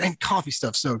on it, and coffee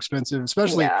stuff's so expensive,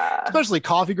 especially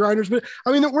coffee grinders. But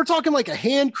I mean, we're talking like a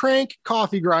hand crank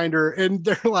coffee grinder, and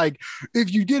they're like,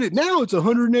 if you did it now, it's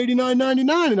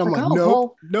 $189.99, and I'm like,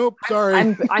 nope,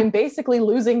 sorry. I'm basically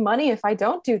losing money if I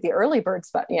don't do the early bird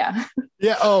spot. Yeah.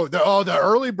 Yeah. The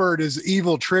early bird is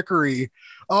evil trickery.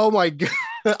 Oh my God.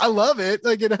 I love it.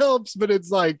 Like it helps, but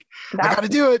it's like, I got to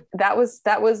do it. That was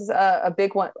a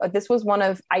big one. This was one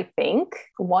of, I think,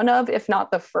 if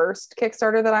not the first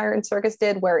Kickstarter that Iron Circus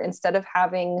did, where instead of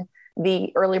having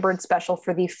the early bird special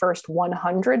for the first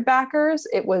 100 backers,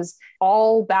 it was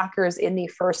all backers in the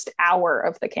first hour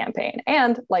of the campaign.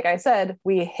 And like I said,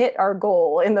 we hit our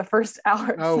goal in the first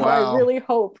hour. Oh, so wow. I really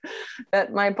hope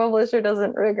that my publisher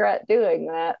doesn't regret doing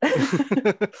that.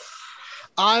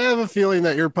 I have a feeling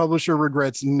that your publisher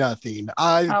regrets nothing.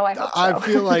 I hope so.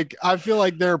 I feel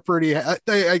like they're pretty.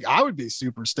 I would be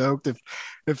super stoked if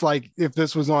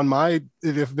this was on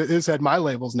if this had my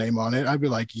label's name on it. I'd be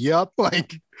like, yep.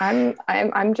 Like I'm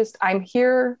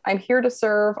here to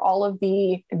serve all of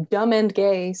the dumb and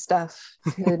gay stuff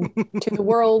to the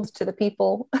world, to the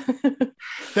people.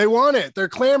 They want it. They're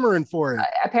clamoring for it.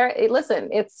 Apparently, listen,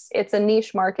 it's a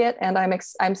niche market, and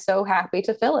I'm so happy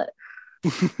to fill it.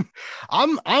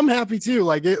 I'm happy too.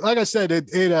 Like I said,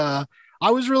 I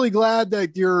was really glad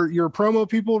that your promo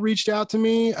people reached out to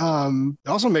me. It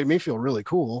also made me feel really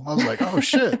cool. I was like, oh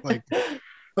shit.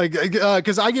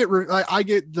 Cause I get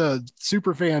the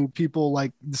super fan people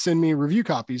like send me review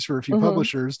copies for a few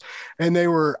publishers, and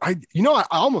I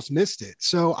almost missed it.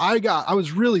 So I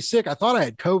was really sick. I thought I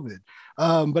had COVID.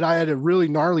 But I had a really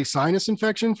gnarly sinus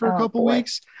infection for a couple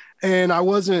weeks. And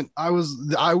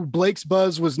Blake's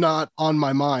Buzz was not on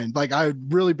my mind. Like I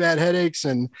had really bad headaches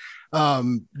and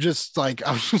it sucked.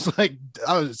 I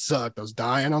was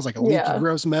dying. I was like a leaky,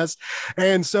 gross mess.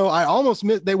 And so I almost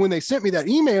missed when they sent me that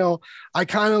email, I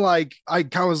kind of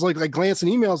was glancing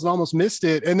emails and almost missed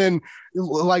it. And then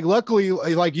like, luckily,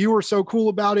 like you were so cool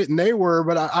about it and they were,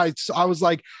 but I was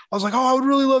like, oh, I would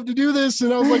really love to do this.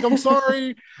 And I was like, I'm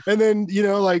sorry. And then,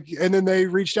 and then they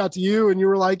reached out to you and you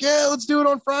were like, yeah, let's do it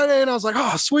on Friday. And I was like,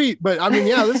 oh, sweet. But I mean,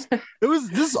 yeah,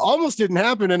 this almost didn't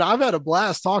happen. And I've had a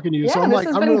blast talking to you. Yeah, so I'm like,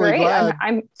 I'm really great. glad.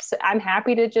 I'm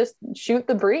happy to just shoot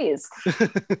the breeze.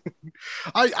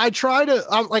 I try to,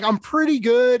 I'm pretty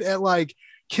good at like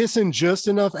kissing just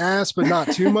enough ass, but not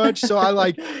too much. So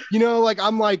I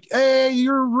I'm like, hey,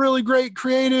 you're really great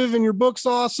creative and your book's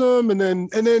awesome. And then,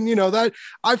 that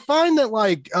I find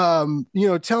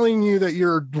that telling you that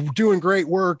you're doing great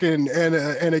work and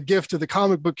a gift to the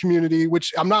comic book community,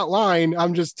 which I'm not lying.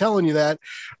 I'm just telling you that.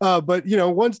 But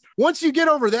once you get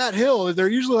over that hill, they're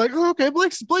usually like, oh, okay,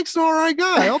 Blake's an all right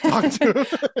guy. I'll talk to him.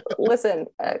 Listen,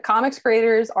 comics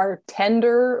creators are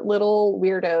tender little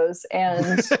weirdos,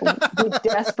 and we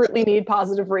desperately need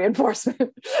positive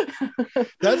reinforcement.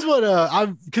 That's what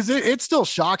because it still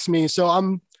shocks me.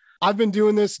 So I've been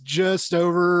doing this just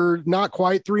over not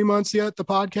quite 3 months yet, the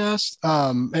podcast.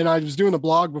 And I was doing the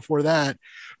blog before that,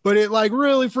 but it like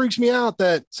really freaks me out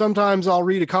that sometimes I'll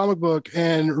read a comic book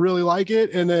and really like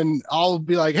it. And then I'll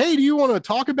be like, hey, do you want to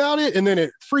talk about it? And then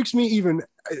it freaks me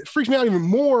out even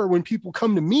more when people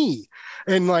come to me.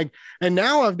 And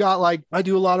now I've got I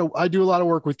do a lot of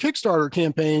work with Kickstarter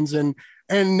campaigns,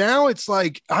 and now it's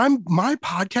like my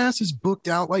podcast is booked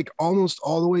out like almost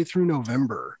all the way through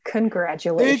November.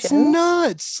 Congratulations. It's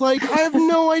nuts. Like I have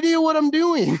no idea what I'm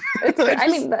doing. That's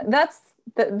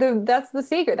the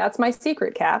secret. That's my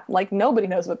secret, Cap. Like nobody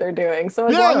knows what they're doing. So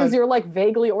as long as you're like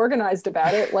vaguely organized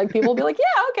about it, like people will be like, yeah,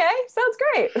 okay, sounds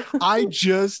great. I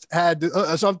just had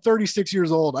to, so I'm 36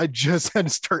 years old. I just had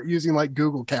to start using like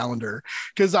Google Calendar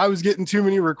because I was getting too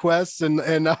many requests and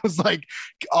I was like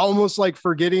almost like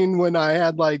forgetting when I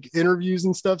had like interviews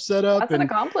and stuff set up. That's an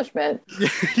accomplishment.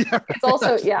 Yeah, it's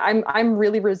also, I'm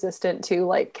really resistant to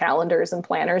like calendars and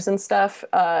planners and stuff.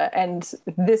 And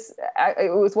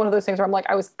it was one of those things where I'm like,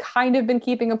 I was kind of been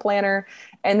keeping a planner.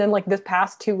 And then like this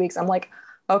past 2 weeks, I'm like,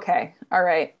 okay, all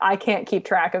right, I can't keep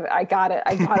track of it. I got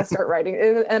to start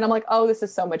writing. And I'm like, oh, this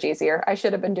is so much easier. I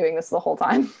should have been doing this the whole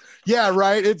time. Yeah,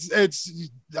 right.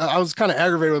 I was kind of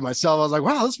aggravated with myself. I was like,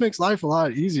 wow, this makes life a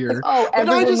lot easier.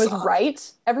 Everyone was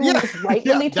right. Everyone was right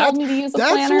when they told me to use a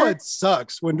planner. That's what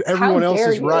sucks when everyone else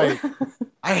is right.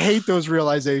 I hate those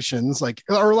realizations.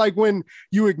 Or when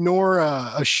you ignore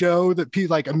a show that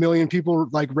like a million people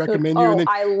like recommend you. And then,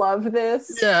 I love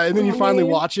this. Yeah. And then you finally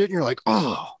watch it and you're like,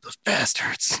 oh, those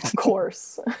bastards. Of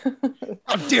course.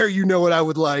 How dare you know what I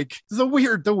would like? The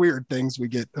weird things we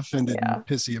get offended and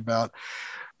pissy about.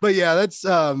 But yeah, that's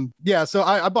so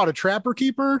I bought a Trapper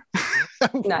Keeper.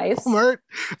 Nice. Part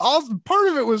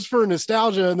of it was for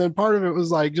nostalgia, and then part of it was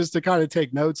like just to kind of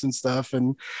take notes and stuff.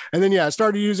 And then I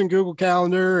started using Google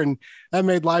Calendar, and that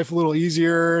made life a little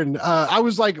easier. And I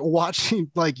was like watching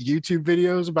like YouTube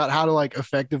videos about how to like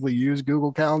effectively use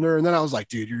Google Calendar, and then I was like,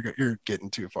 dude, you're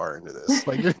getting too far into this.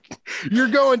 Like you're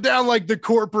going down like the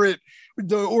corporate.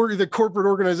 the corporate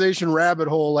organization rabbit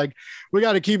hole. Like we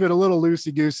got to keep it a little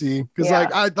loosey goosey because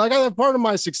part of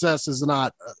my success is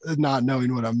not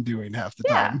knowing what I'm doing half the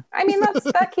time. I mean,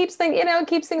 that keeps things, it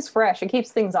keeps things fresh. It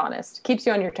keeps things honest, keeps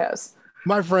you on your toes.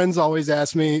 My friends always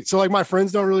ask me, so like my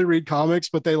friends don't really read comics,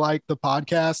 but they like the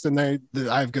podcast, and I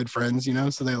have good friends,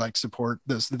 so they like support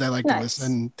this. They like to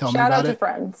listen and tell me about it. Shout out to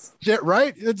friends. Yeah,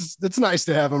 right. It's nice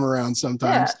to have them around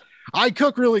sometimes. Yeah. I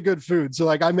cook really good food, so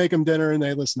like I make them dinner and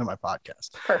they listen to my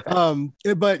podcast.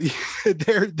 Perfect. But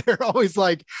they're always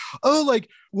like, oh, like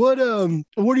what are you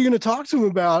going to talk to them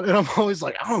about? And I'm always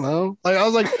like, I don't know. Like I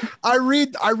was like, I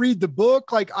read the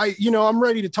book. Like I'm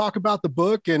ready to talk about the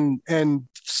book and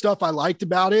stuff I liked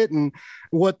about it and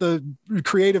what the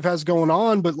creative has going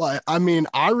on. But like, I mean,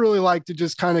 I really like to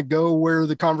just kind of go where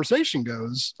the conversation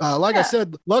goes. I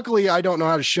said, luckily I don't know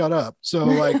how to shut up. So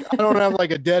like, I don't have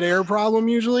like a dead air problem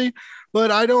usually,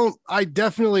 but I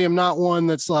definitely am not one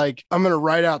that's like, I'm going to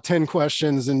write out 10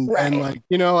 questions and like,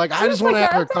 like I just want to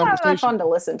have a conversation. Not fun to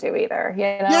listen to either.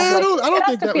 Yeah. I don't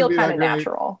think that feel would be kind of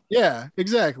natural. Yeah,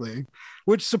 exactly.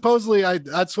 Which supposedly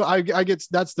that's what I get.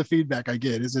 That's the feedback I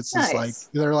get is it's just like,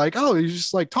 they're like, oh, you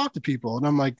just like talk to people. And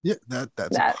I'm like, yeah,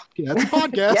 that's a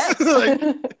podcast. Like,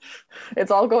 it's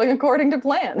all going according to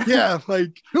plan. Yeah.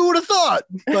 Like who would have thought?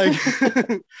 Like,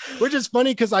 which is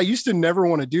funny because I used to never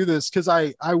want to do this because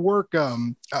I work.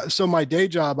 So my day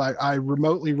job, I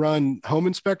remotely run home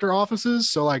inspector offices.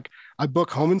 So like I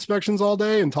book home inspections all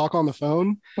day and talk on the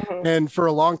phone. Mm-hmm. And for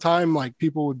a long time, like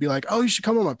people would be like, oh, you should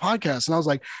come on my podcast. And I was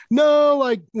like, no,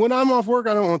 like when I'm off work,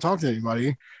 I don't want to talk to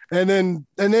anybody. And then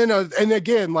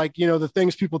again, like, the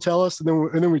things people tell us and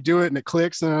then we do it and it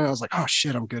clicks. And I was like, oh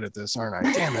shit, I'm good at this. Aren't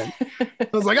I? Damn it. I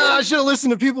was like, I should have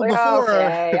listened to people before.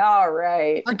 Okay, all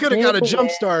right. I could have got a jump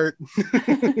start.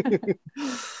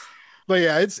 But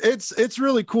yeah, it's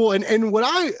really cool. And what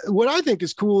I think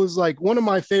is cool is like one of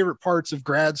my favorite parts of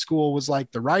grad school was like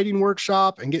the writing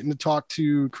workshop and getting to talk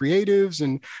to creatives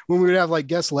and when we would have like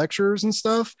guest lectures and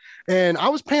stuff. And I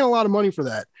was paying a lot of money for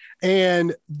that.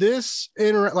 And this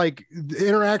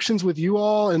interactions with you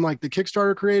all and like the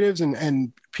Kickstarter creatives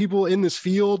and people in this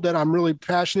field that I'm really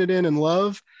passionate in and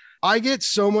love, I get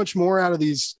so much more out of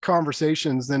these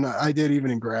conversations than I did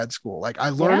even in grad school. Like I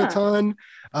learn a ton.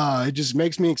 It just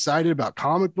makes me excited about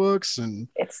comic books and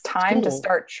it's time to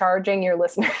start charging your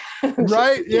listeners.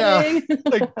 Right. Yeah.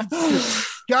 Like,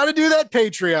 got to do that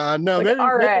Patreon. No, maybe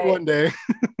one day.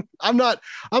 I'm not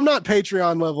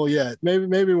Patreon level yet.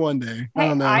 Maybe one day. I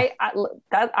don't know.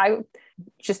 I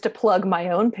just to plug my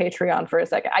own Patreon for a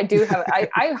second. I do have,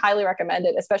 I highly recommend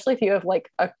it, especially if you have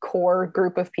like a core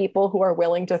group of people who are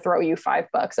willing to throw you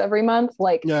 $5 every month.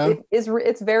 Like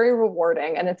it's very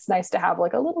rewarding and it's nice to have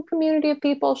like a little community of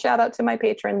people. Shout out to my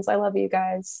patrons. I love you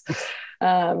guys.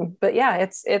 But yeah,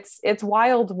 it's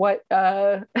wild what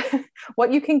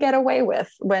what you can get away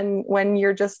with when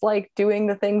you're just like doing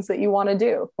the things that you want to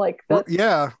do. Like I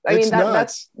mean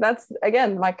that's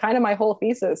again my whole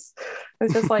thesis.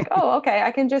 It's just like, oh,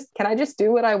 okay, can I just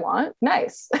do what I want?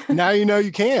 Nice. Now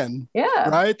you can. Yeah.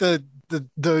 Right. The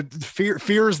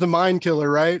fear is the mind killer,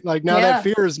 right? Like now that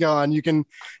fear is gone, you can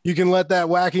let that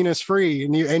wackiness free,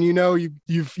 and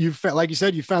you've like you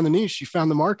said, you found the niche, you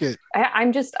found the market.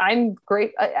 I'm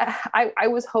great. I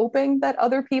was hoping that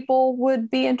other people would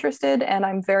be interested, and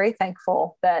I'm very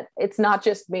thankful that it's not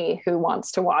just me who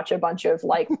wants to watch a bunch of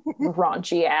like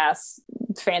raunchy ass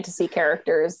fantasy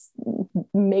characters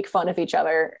make fun of each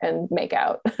other and make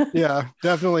out. Yeah,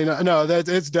 definitely not. No,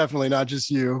 it's definitely not just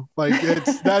you. Like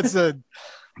that's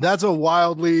a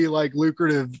wildly like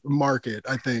lucrative market,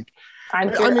 I think. I'm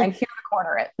here to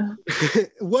corner it.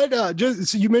 What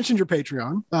so you mentioned your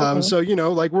Patreon. So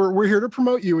like we're here to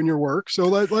promote you and your work. So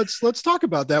let's talk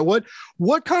about that.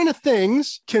 What kind of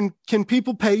things can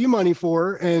people pay you money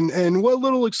for, and what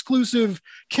little exclusive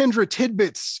Kendra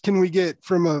tidbits can we get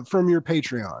from your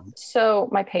Patreon? So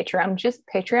my Patreon, just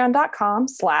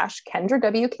patreon.com/Kendra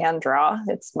W. Candra.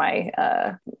 It's my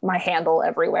handle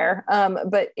everywhere.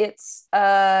 But it's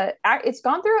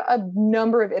gone through a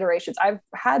number of iterations. I've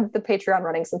had the Patreon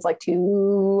running since like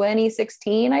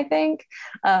 2016, I think.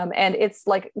 And it's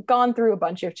like gone through a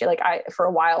bunch of like for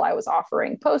a while I was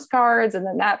offering postcards, and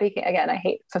then that became, again, I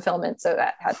hate fulfillment, so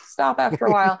that had to stop after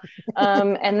a while.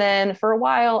 And then for a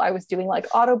while I was doing like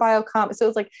autobio comics. So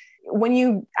it's like when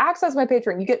you access my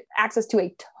Patreon, you get access to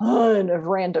a ton of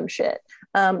random shit.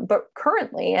 But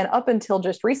currently, and up until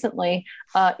just recently,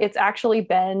 it's actually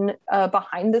been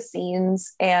behind the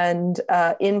scenes and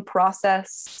in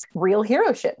process real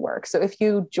hero shit work. So if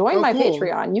you join my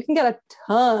Patreon, you can get a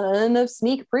ton of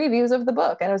sneak previews of the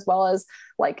book, and as well as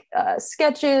like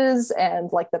sketches and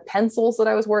like the pencils that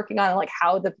I was working on and like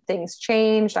how the things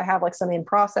changed. I have like some in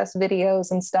process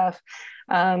videos and stuff.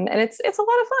 And it's a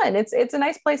lot of fun. It's a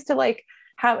nice place to like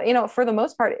have, you know, for the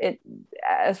most part, it,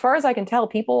 as far as I can tell,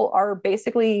 people are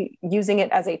basically using it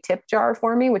as a tip jar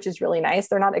for me, which is really nice.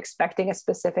 They're not expecting a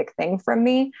specific thing from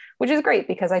me, which is great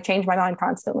because I change my mind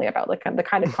constantly about like the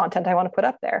kind of content I want to put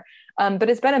up there.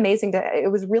 But it's been amazing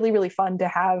it was really, really fun to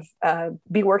have,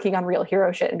 be working on real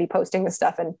hero shit and be posting this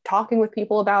stuff and talking with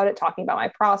people about it, talking about my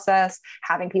process,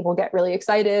 having people get really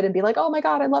excited and be like, oh my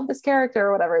God, I love this character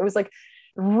or whatever. It was like,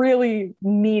 really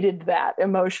needed that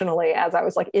emotionally as I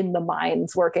was like in the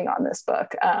mines working on this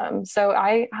book. So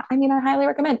I mean, I highly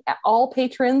recommend all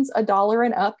patrons $1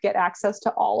 and up get access to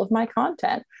all of my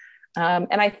content.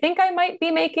 And I think I might be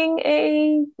making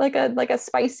a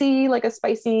spicy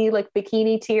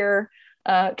bikini tier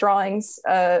drawings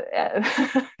on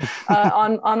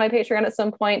my Patreon at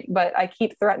some point, but I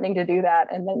keep threatening to do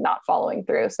that and then not following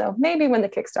through. So maybe when the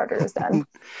Kickstarter is done.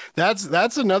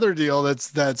 That's another deal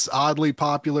that's oddly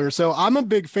popular. So I'm a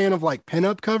big fan of like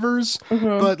pinup covers,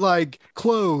 but like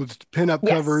clothed pinup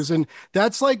covers, and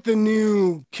that's like the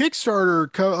new Kickstarter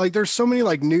like there's so many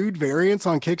like nude variants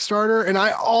on Kickstarter, and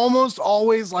I almost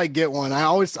always like get one.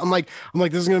 I'm like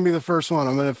this is gonna be the first one.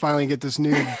 I'm gonna finally get this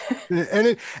nude,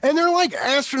 and they're like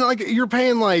astronaut. Like you're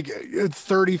paying like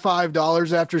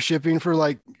 $35 after shipping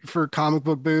for comic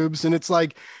book boobs, and it's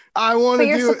like I want to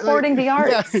do. You're supporting the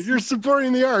arts. Yeah, you're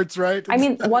supporting the arts, right? I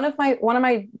mean, one of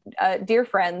my dear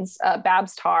friends,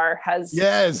 Babs Tarr, has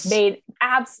made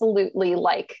absolutely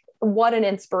like what an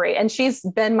inspiration, and she's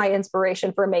been my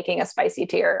inspiration for making a spicy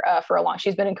tier for a long.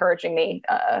 She's been encouraging me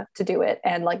to do it,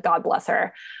 and like God bless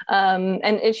her.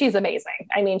 And she's amazing.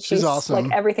 I mean, she's awesome.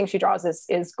 Like everything she draws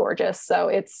is gorgeous. So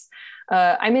it's.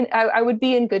 I mean, I would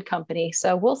be in good company,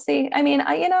 so we'll see. I mean,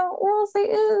 we'll see.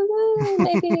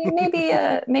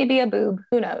 Maybe a boob.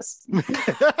 Who knows?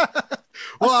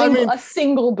 A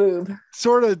single boob.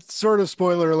 Sort of.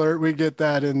 Spoiler alert. We get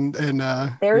that in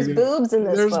there's boobs in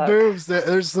this. There's book. Boobs.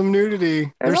 There's some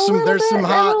nudity. There's some hot. There's a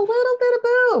little bit of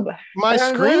boob.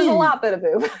 There's a lot bit of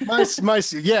boob.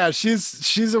 Yeah.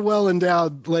 She's a well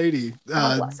endowed lady.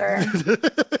 Bless her.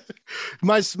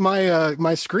 My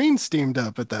screen steamed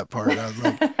up at that part. I was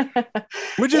like,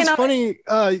 which is funny.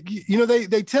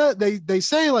 They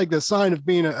say like the sign of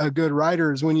being a good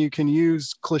writer is when you can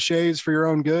use cliches for your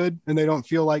own good and they don't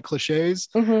feel like cliches.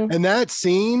 And that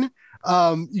scene,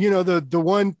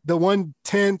 the one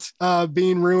tent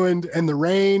being ruined and the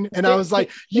rain, and I was like,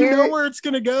 know where it's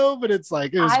gonna go, but it's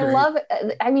like it was great. Love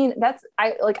it. I mean,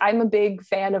 I'm a big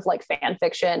fan of like fan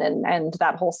fiction and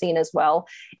that whole scene as well.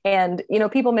 And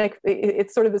people make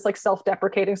it's sort of this like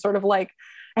self-deprecating sort of like,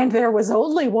 and there was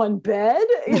only one bed.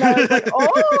 It's like,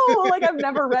 oh, like I've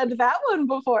never read that one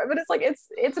before. But it's like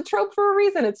it's a trope for a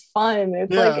reason. It's fun.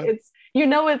 It's like it's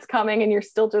it's coming, and you're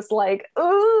still just like,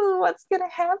 oh, what's gonna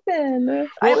happen?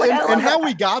 Well, and how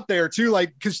we got there too,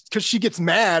 like because she gets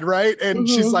mad, right? And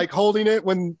she's like holding it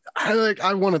when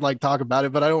I want to like talk about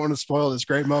it, but I don't want to spoil this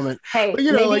great moment. Hey,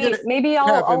 but, maybe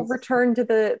I'll return to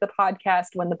the podcast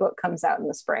when the book comes out in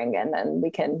the spring, and then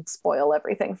we can spoil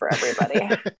everything for everybody.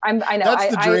 I know.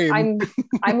 That's the dream.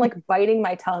 I'm like biting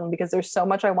my tongue because there's so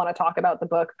much I want to talk about the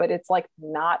book, but it's like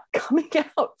not coming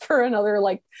out for another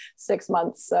like 6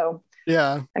 months. So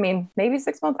yeah, I mean, maybe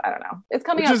 6 months. I don't know. It's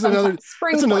coming out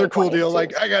spring. That's another cool deal.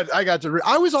 Like I got to.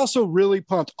 I was also really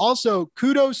pumped. Also,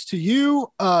 kudos to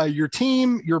you, your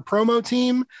team, your promo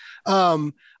team.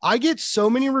 I get so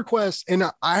many requests, and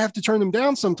I have to turn them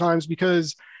down sometimes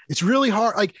because it's really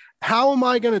hard. Like, how am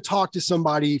I going to talk to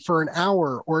somebody for an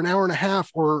hour or an hour and a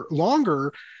half or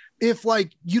longer if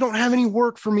like you don't have any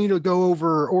work for me to go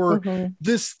over, or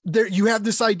you have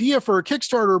this idea for a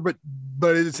Kickstarter, but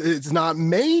it's not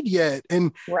made yet.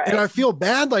 And I feel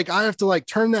bad. Like I have to like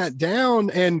turn that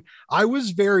down. And I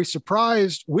was very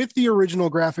surprised with the original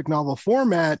graphic novel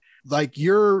format. Like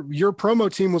your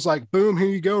promo team was like, boom, here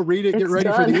you go, read it, get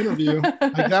ready for the interview.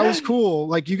 Like that was cool.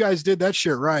 Like you guys did that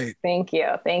shit right. Thank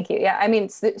you. Yeah. I mean,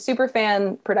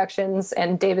 Superfan Productions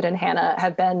and David and Hannah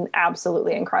have been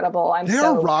absolutely incredible.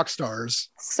 They're rock stars.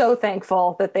 So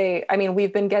thankful that we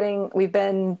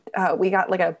got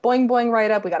like a Boing Boing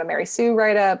write-up. We got a Mary Sue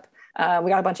write-up. We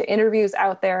got a bunch of interviews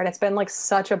out there, and it's been like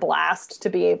such a blast to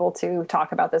be able to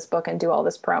talk about this book and do all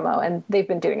this promo. And they've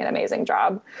been doing an amazing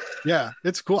job. Yeah,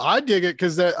 it's cool. I dig it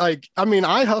because I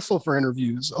hustle for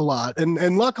interviews a lot,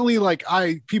 and luckily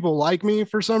people like me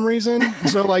for some reason,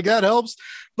 so like that helps.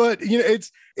 But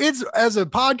it's as a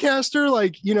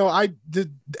podcaster, I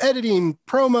did editing,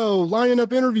 promo, lining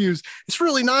up interviews. It's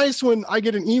really nice when I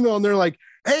get an email and they're like,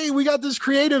 "Hey, we got this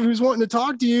creative who's wanting to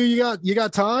talk to you. You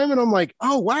got time?" And I'm like,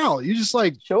 "Oh wow, you just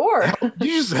sure, you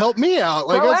just help me out."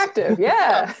 Like proactive,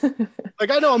 yeah. Like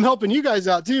I know I'm helping you guys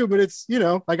out too, but it's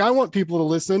I want people to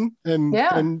listen and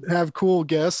have cool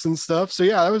guests and stuff. So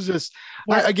yeah, that was just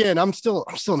I'm still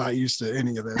not used to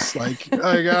any of this.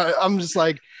 I'm just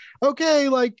like, okay,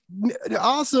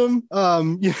 awesome.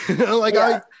 I'm a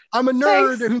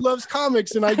nerd who loves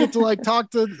comics, and I get to talk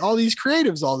to all these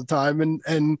creatives all the time,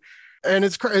 and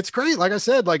it's great. Like I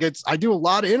said, I do a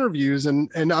lot of interviews, and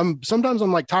sometimes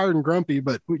I'm tired and grumpy,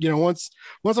 but once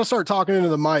I start talking into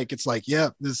the mic, it's like, yeah,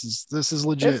 this is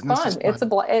legit. It's fun.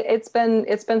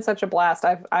 It's been such a blast.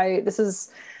 I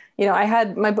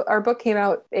had our book came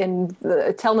out in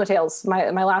Tell No Tales.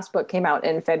 My last book came out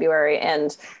in February,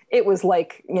 and it was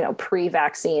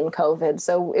pre-vaccine COVID.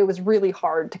 So it was really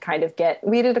hard to kind of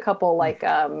we did a couple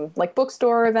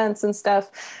bookstore events and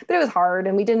stuff, but it was hard,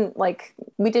 and we didn't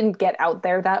get out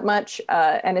there that much.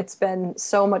 And it's been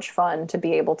so much fun to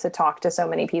be able to talk to so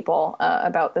many people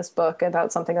about this book,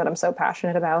 about something that I'm so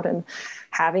passionate about, and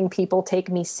having people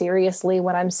take me seriously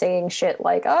when I'm saying shit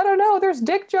like, I don't know, there's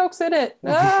dick jokes in it.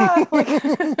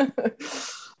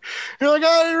 You're like,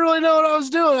 I didn't really know what I was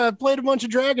doing. I played a bunch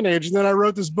of Dragon Age, and then I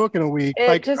wrote this book in a week.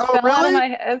 It just fell out of my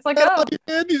head. It's like,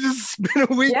 you just spent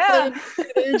a week playing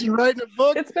Dragon Age and writing a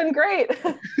book. It's been great.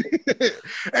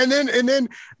 and then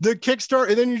the Kickstarter,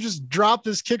 and then you just drop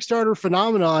this Kickstarter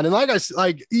phenomenon. And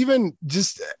even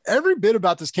just every bit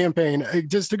about this campaign,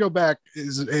 just to go back,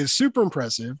 is super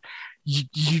impressive.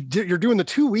 You're doing the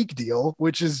 2-week deal,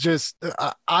 which is just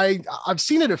I've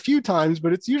seen it a few times,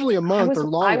 but it's usually a month or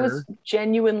longer. I was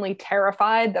genuinely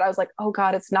terrified that I was like, oh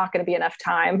God, it's not going to be enough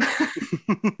time.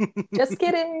 Just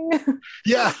kidding.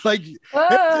 Yeah,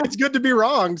 it's good to be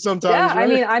wrong sometimes. Yeah, right? I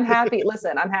mean, I'm happy.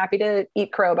 Listen, I'm happy to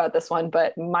eat crow about this one,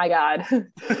 but my God.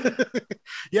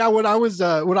 Yeah, when I was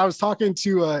talking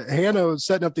to Hannah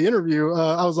setting up the interview,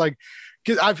 I was like,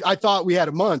 because I thought we had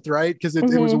a month, right? Because it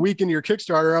was a week into your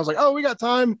Kickstarter. I was like, oh, we got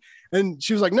time. And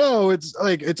she was like, no, it's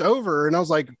over. And I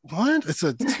was like, what? It's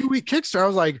a 2-week Kickstarter. I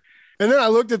was like, and then I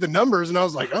looked at the numbers and I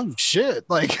was like, oh shit.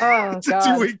 It's a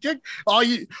 2-week kick.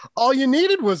 All you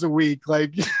needed was a week.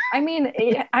 I mean,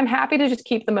 I'm happy to just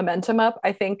keep the momentum up.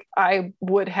 I think I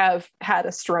would have had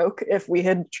a stroke if we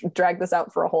had dragged this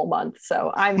out for a whole month.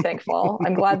 So I'm thankful.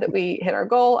 I'm glad that we hit our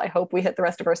goal. I hope we hit the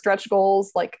rest of our stretch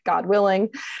goals, God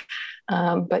willing.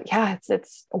 But yeah,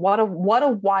 it's what a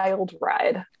wild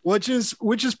ride. Which is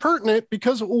pertinent,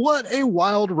 because what a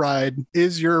wild ride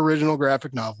is your original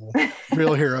graphic novel,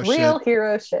 Real Hero Shit. Real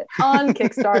Hero Shit on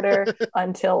Kickstarter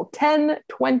until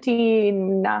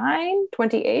 10/29,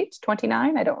 28,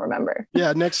 29. I don't remember.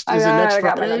 Yeah, next Friday? I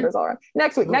got my numbers all wrong.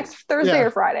 Next week, next Thursday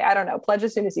or Friday. I don't know. Pledge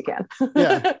as soon as you can.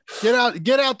 Yeah,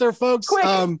 get out there, folks. Quick.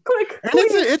 And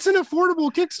it's an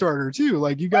affordable Kickstarter too.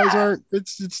 You guys aren't.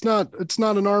 It's not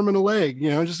an arm and a leg.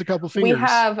 Just a couple fingers. We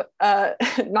have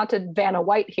not to Vanna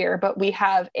White here, but we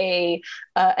have an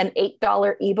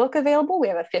 $8 ebook available. We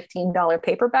have a $15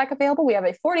 paperback available. We have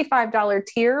a $45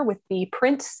 tier with the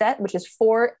print set, which is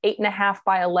 4 8.5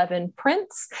 by 11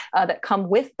 prints that come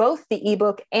with both the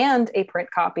ebook and a print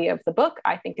copy of the book.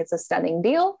 I think it's a stunning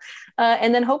deal.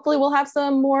 And then hopefully we'll have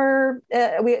some more.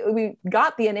 We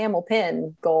got the enamel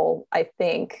pin goal, I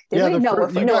think. Did we? No, we're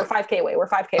 5K away. We're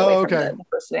 5K away from the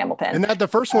first enamel pin. And the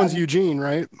first one's Eugene,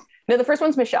 right? No, the first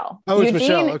one's Michelle. Oh, it's Eugene,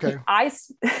 Michelle. Okay.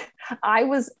 I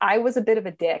was a bit of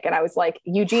a dick, and I was like,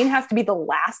 Eugene has to be the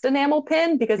last enamel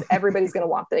pin because everybody's going to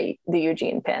want the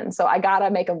Eugene pin. So I got to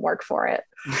make them work for it.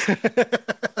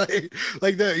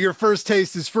 Your first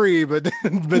taste is free, but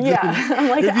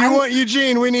yeah, if you want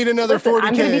Eugene, we need another 40K.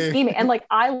 I'm going to be scheming. And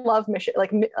I love Michelle.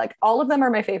 Like all of them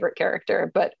are my favorite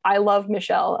character, but I love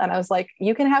Michelle. And I was like,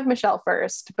 you can have Michelle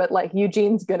first, but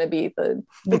Eugene's going to be the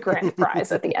grand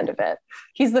prize at the end of it.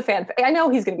 He's the fan. I know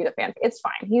he's going to be the fan. It's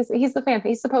fine. He's the fan.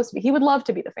 He's supposed to be. He would love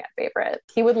to be the fan favorite.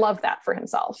 He would love that for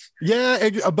himself. Yeah,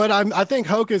 but I think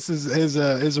Hocus is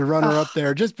a runner up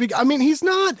there. Just he's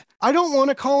not. I don't want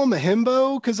to call him a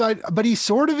himbo but he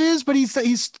sort of is. But he's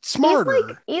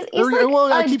smarter. He's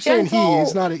saying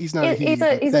he's not. He's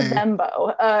a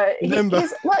thembo.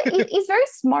 He's very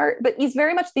smart, but he's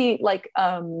very much the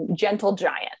gentle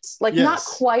giant. Not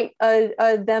quite a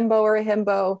thembo or a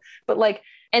himbo, but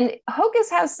And Hocus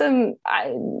has some,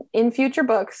 in future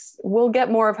books, we'll get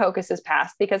more of Hocus's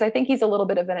past because I think he's a little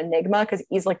bit of an enigma because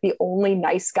he's like the only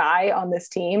nice guy on this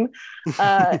team.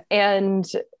 And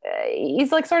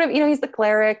he's like sort of, he's the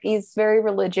cleric, he's very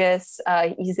religious,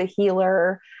 he's a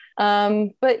healer.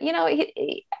 But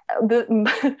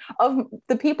of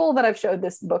the people that I've showed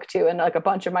this book to, and like a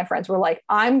bunch of my friends were like,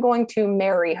 I'm going to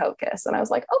marry Hocus. And I was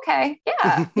like, okay,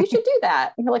 yeah, you should do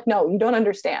that. And you're like, no, you don't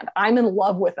understand. I'm in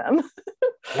love with him.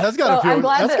 That's gotta feel, I'm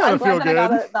glad that good. I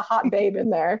got the hot babe in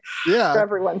there for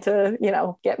everyone to,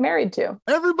 get married to.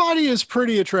 Everybody is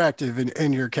pretty attractive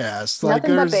in your cast. Like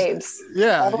nothing but babes.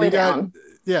 Yeah. All the way down.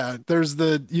 Yeah. There's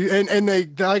and they,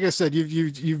 like I said,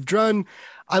 you've drawn.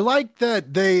 I like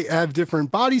that they have different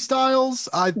body styles.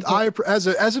 I as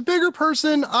a bigger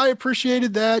person, I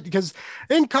appreciated that because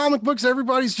in comic books,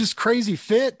 everybody's just crazy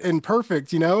fit and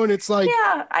perfect, and it's like,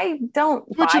 yeah, I don't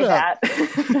buy that.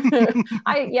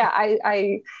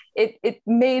 It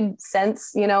made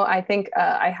sense. I think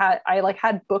I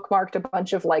had bookmarked a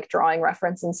bunch of like drawing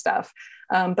reference and stuff.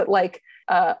 But like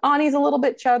Ani's a little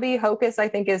bit chubby. Hocus, I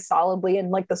think, is solidly in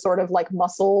like the sort of like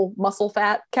muscle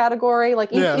fat category.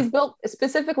 Like he's built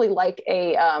specifically like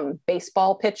a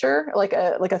baseball pitcher, like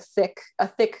a thick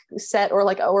set or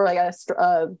like a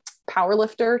power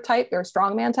lifter type or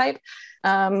strongman type,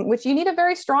 which you need a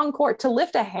very strong core to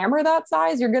lift a hammer that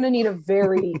size. You're going to need a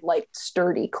very like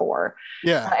sturdy core.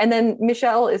 Yeah. And then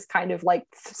Michelle is kind of like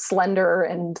slender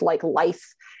and like lithe.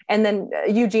 And then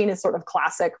Eugene is sort of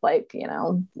classic, like,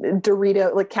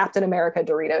 Dorito, like Captain America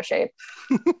Dorito shape.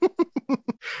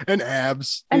 And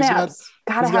abs. And abs.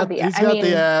 Gotta have the abs. He's got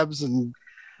the abs and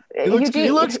he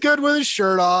looks good with his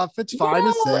shirt off. It's fine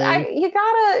to say. You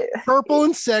gotta purple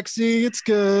and sexy. It's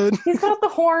good. He's got the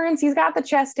horns. He's got the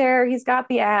chest hair. He's got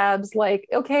the abs. Like,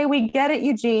 okay, we get it,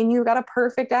 Eugene. You got a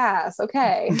perfect ass.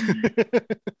 Okay.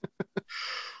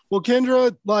 Well,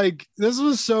 Kendra, like this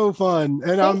was so fun,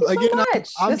 and I'm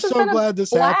so glad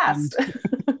this happened.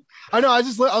 I know. I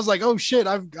was like, oh shit,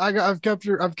 I've kept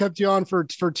you on for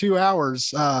 2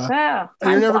 hours. You're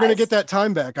never going to get that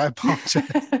time back. I apologize.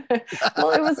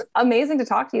 Well, it was amazing to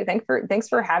talk to you. Thanks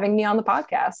for having me on the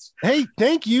podcast. Hey,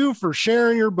 thank you for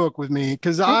sharing your book with me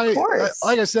because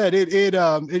like I said,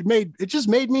 it just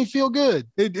made me feel good.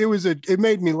 It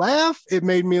made me laugh. It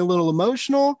made me a little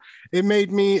emotional. It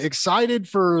made me excited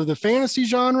for the fantasy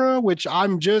genre, which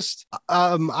I'm just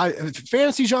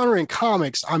fantasy genre in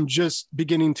comics. I'm just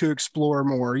beginning to explore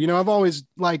more. I've always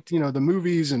liked the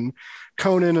movies and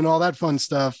Conan and all that fun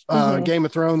stuff. Game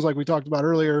of Thrones, like we talked about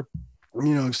earlier.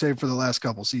 Save for the last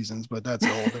couple seasons, but that's a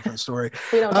whole different story.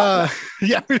 We don't talk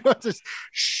yeah, we don't just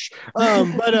shh.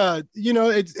 But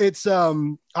it's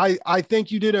I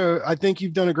think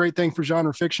you've done a great thing for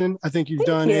genre fiction. I think you've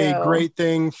done a great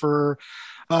thing for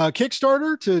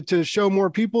Kickstarter to show more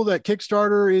people that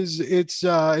Kickstarter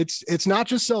it's not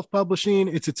just self-publishing,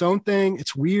 it's its own thing.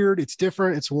 It's weird, it's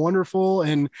different, it's wonderful,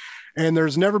 and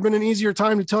there's never been an easier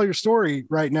time to tell your story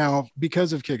right now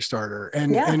because of Kickstarter.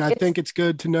 And I think it's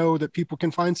good to know that people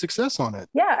can find success on it.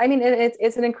 Yeah, I mean,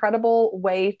 it's an incredible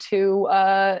way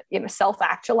to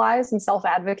self-actualize and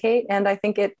self-advocate, and I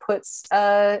think it puts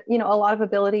a lot of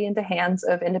ability into hands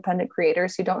of independent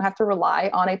creators who don't have to rely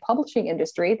on a publishing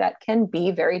industry that can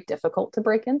be very difficult to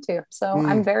break into. So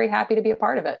I'm very happy to be a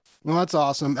part of it. Well, that's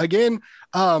awesome. Again,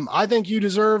 I think you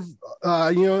deserve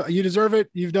it.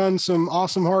 You've done some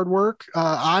awesome hard work.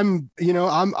 I'm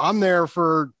there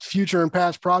for future and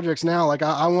past projects now. Like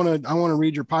I want to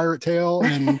read your pirate tale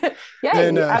and you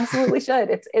absolutely should.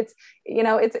 It's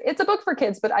a book for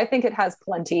kids, but I think it has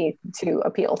plenty to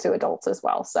appeal to adults as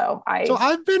well. So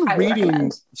I've been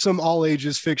reading some all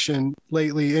ages fiction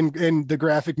lately in the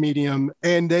graphic medium,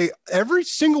 and every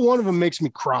single one of them makes me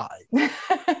cry.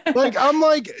 Like I'm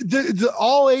like the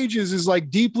all ages is like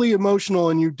deeply emotional,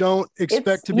 and you don't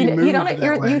expect to be moved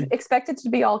you expect it to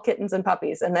be all kittens and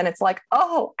puppies, and then it's like,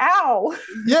 oh, ow.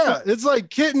 Yeah, it's like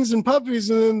kittens and puppies,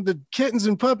 and then the kittens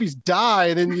and puppies die,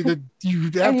 and then you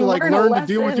have to like learn to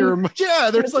deal with your emotions.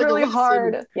 Yeah, there's like really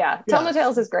hard. Yeah, Telltale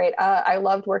Tales is great. I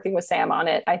loved working with Sam on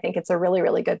it. I think it's a really,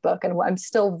 really good book, and I'm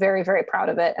still very, very proud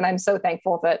of it. And I'm so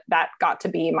thankful that got to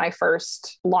be my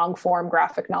first long form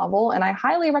graphic novel. And I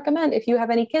highly recommend, if you have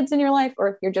any kids in your life, or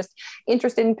if you're just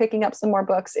interested in picking up some more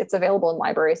books, it's available in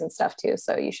libraries and stuff too.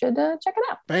 So you should check it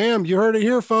out. Bam, you heard it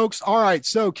here, folks. All right,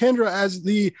 so Kendra, as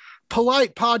the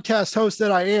polite podcast host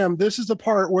that I am, this is the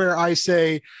part where I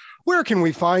say, where can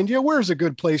we find you? Where's a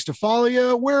good place to follow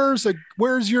you?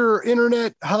 Where's your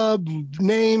internet hub,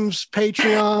 names,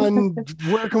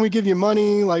 Patreon? Where can we give you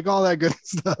money? Like all that good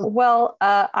stuff. Well,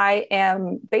 I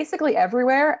am basically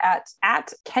everywhere at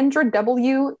Kendra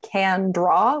W Can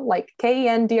Draw, like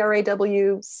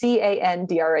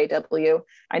KENDRAWCANDRAW.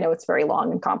 I know it's very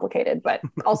long and complicated, but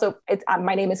also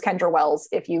my name is Kendra Wells.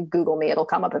 If you Google me, it'll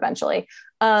come up eventually.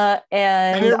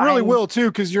 And it really will too,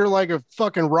 because you're like a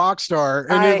fucking rock star,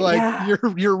 and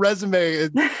your resume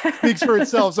speaks for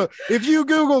itself. So if you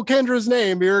Google Kendra's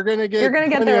name, you're gonna get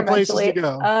there places to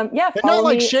go. And not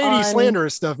like shady,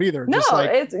 slanderous stuff either. No, just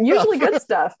like, it's usually good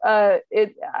stuff. I'm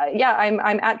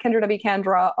at Kendra W Can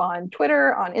Draw on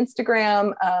Twitter, on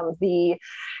Instagram. The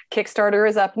Kickstarter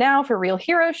is up now for Real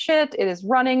Hero Shit. It is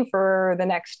running for the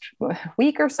next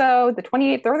week or so, the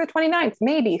 28th or the 29th,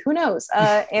 maybe, who knows?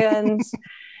 And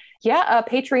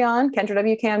Patreon, Kendra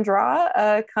W Can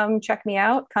Draw. Come check me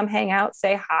out. Come hang out.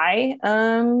 Say hi.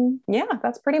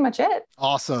 That's pretty much it.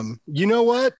 Awesome. You know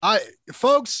what,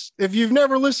 folks, if you've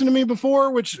never listened to me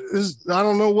before, which is, I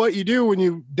don't know what you do when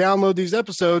you download these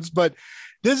episodes, but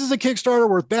this is a Kickstarter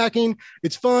worth backing.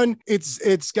 It's fun.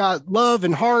 It's got love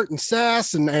and heart and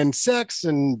sass and sex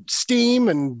and steam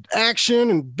and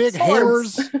action and big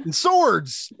hammers and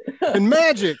swords and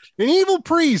magic and evil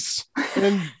priests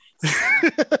and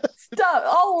stuff,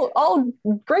 all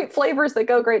great flavors that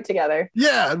go great together.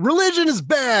 Yeah, religion is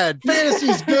bad,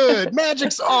 fantasy's good,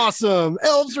 magic's awesome,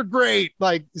 elves are great.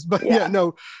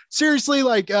 Seriously,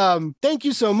 thank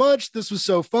you so much. This was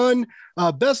so fun.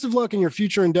 Best of luck in your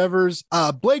future endeavors.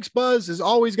 Blake's Buzz is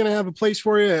always going to have a place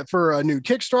for you for a new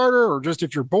Kickstarter, or just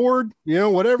if you're bored,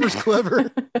 whatever's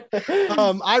clever.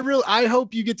 I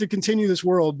hope you get to continue this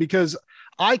world, because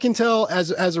I can tell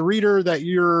as a reader that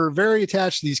you're very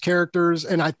attached to these characters,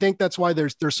 and I think that's why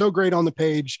they're so great on the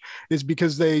page, is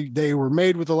because they were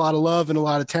made with a lot of love and a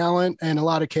lot of talent and a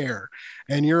lot of care.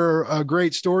 And you're a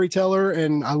great storyteller,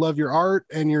 and I love your art,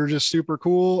 and you're just super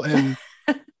cool. And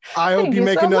I hope you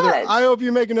make another. Much. I hope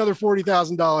you make another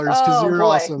 $40,000 because you're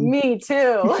awesome. Me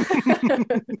too.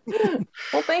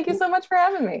 Well, thank you so much for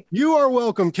having me. You are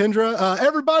welcome, Kendra.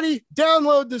 Everybody,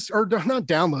 download this, or not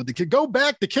download the Go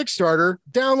back to Kickstarter.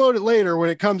 Download it later when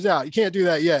it comes out. You can't do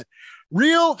that yet.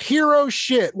 Real Hero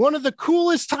Shit, one of the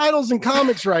coolest titles in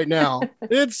comics right now.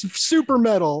 It's super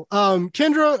metal.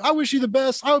 Kendra, I wish you the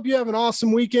best. I hope you have an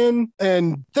awesome weekend,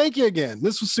 and thank you again.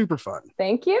 This was super fun.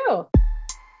 Thank you.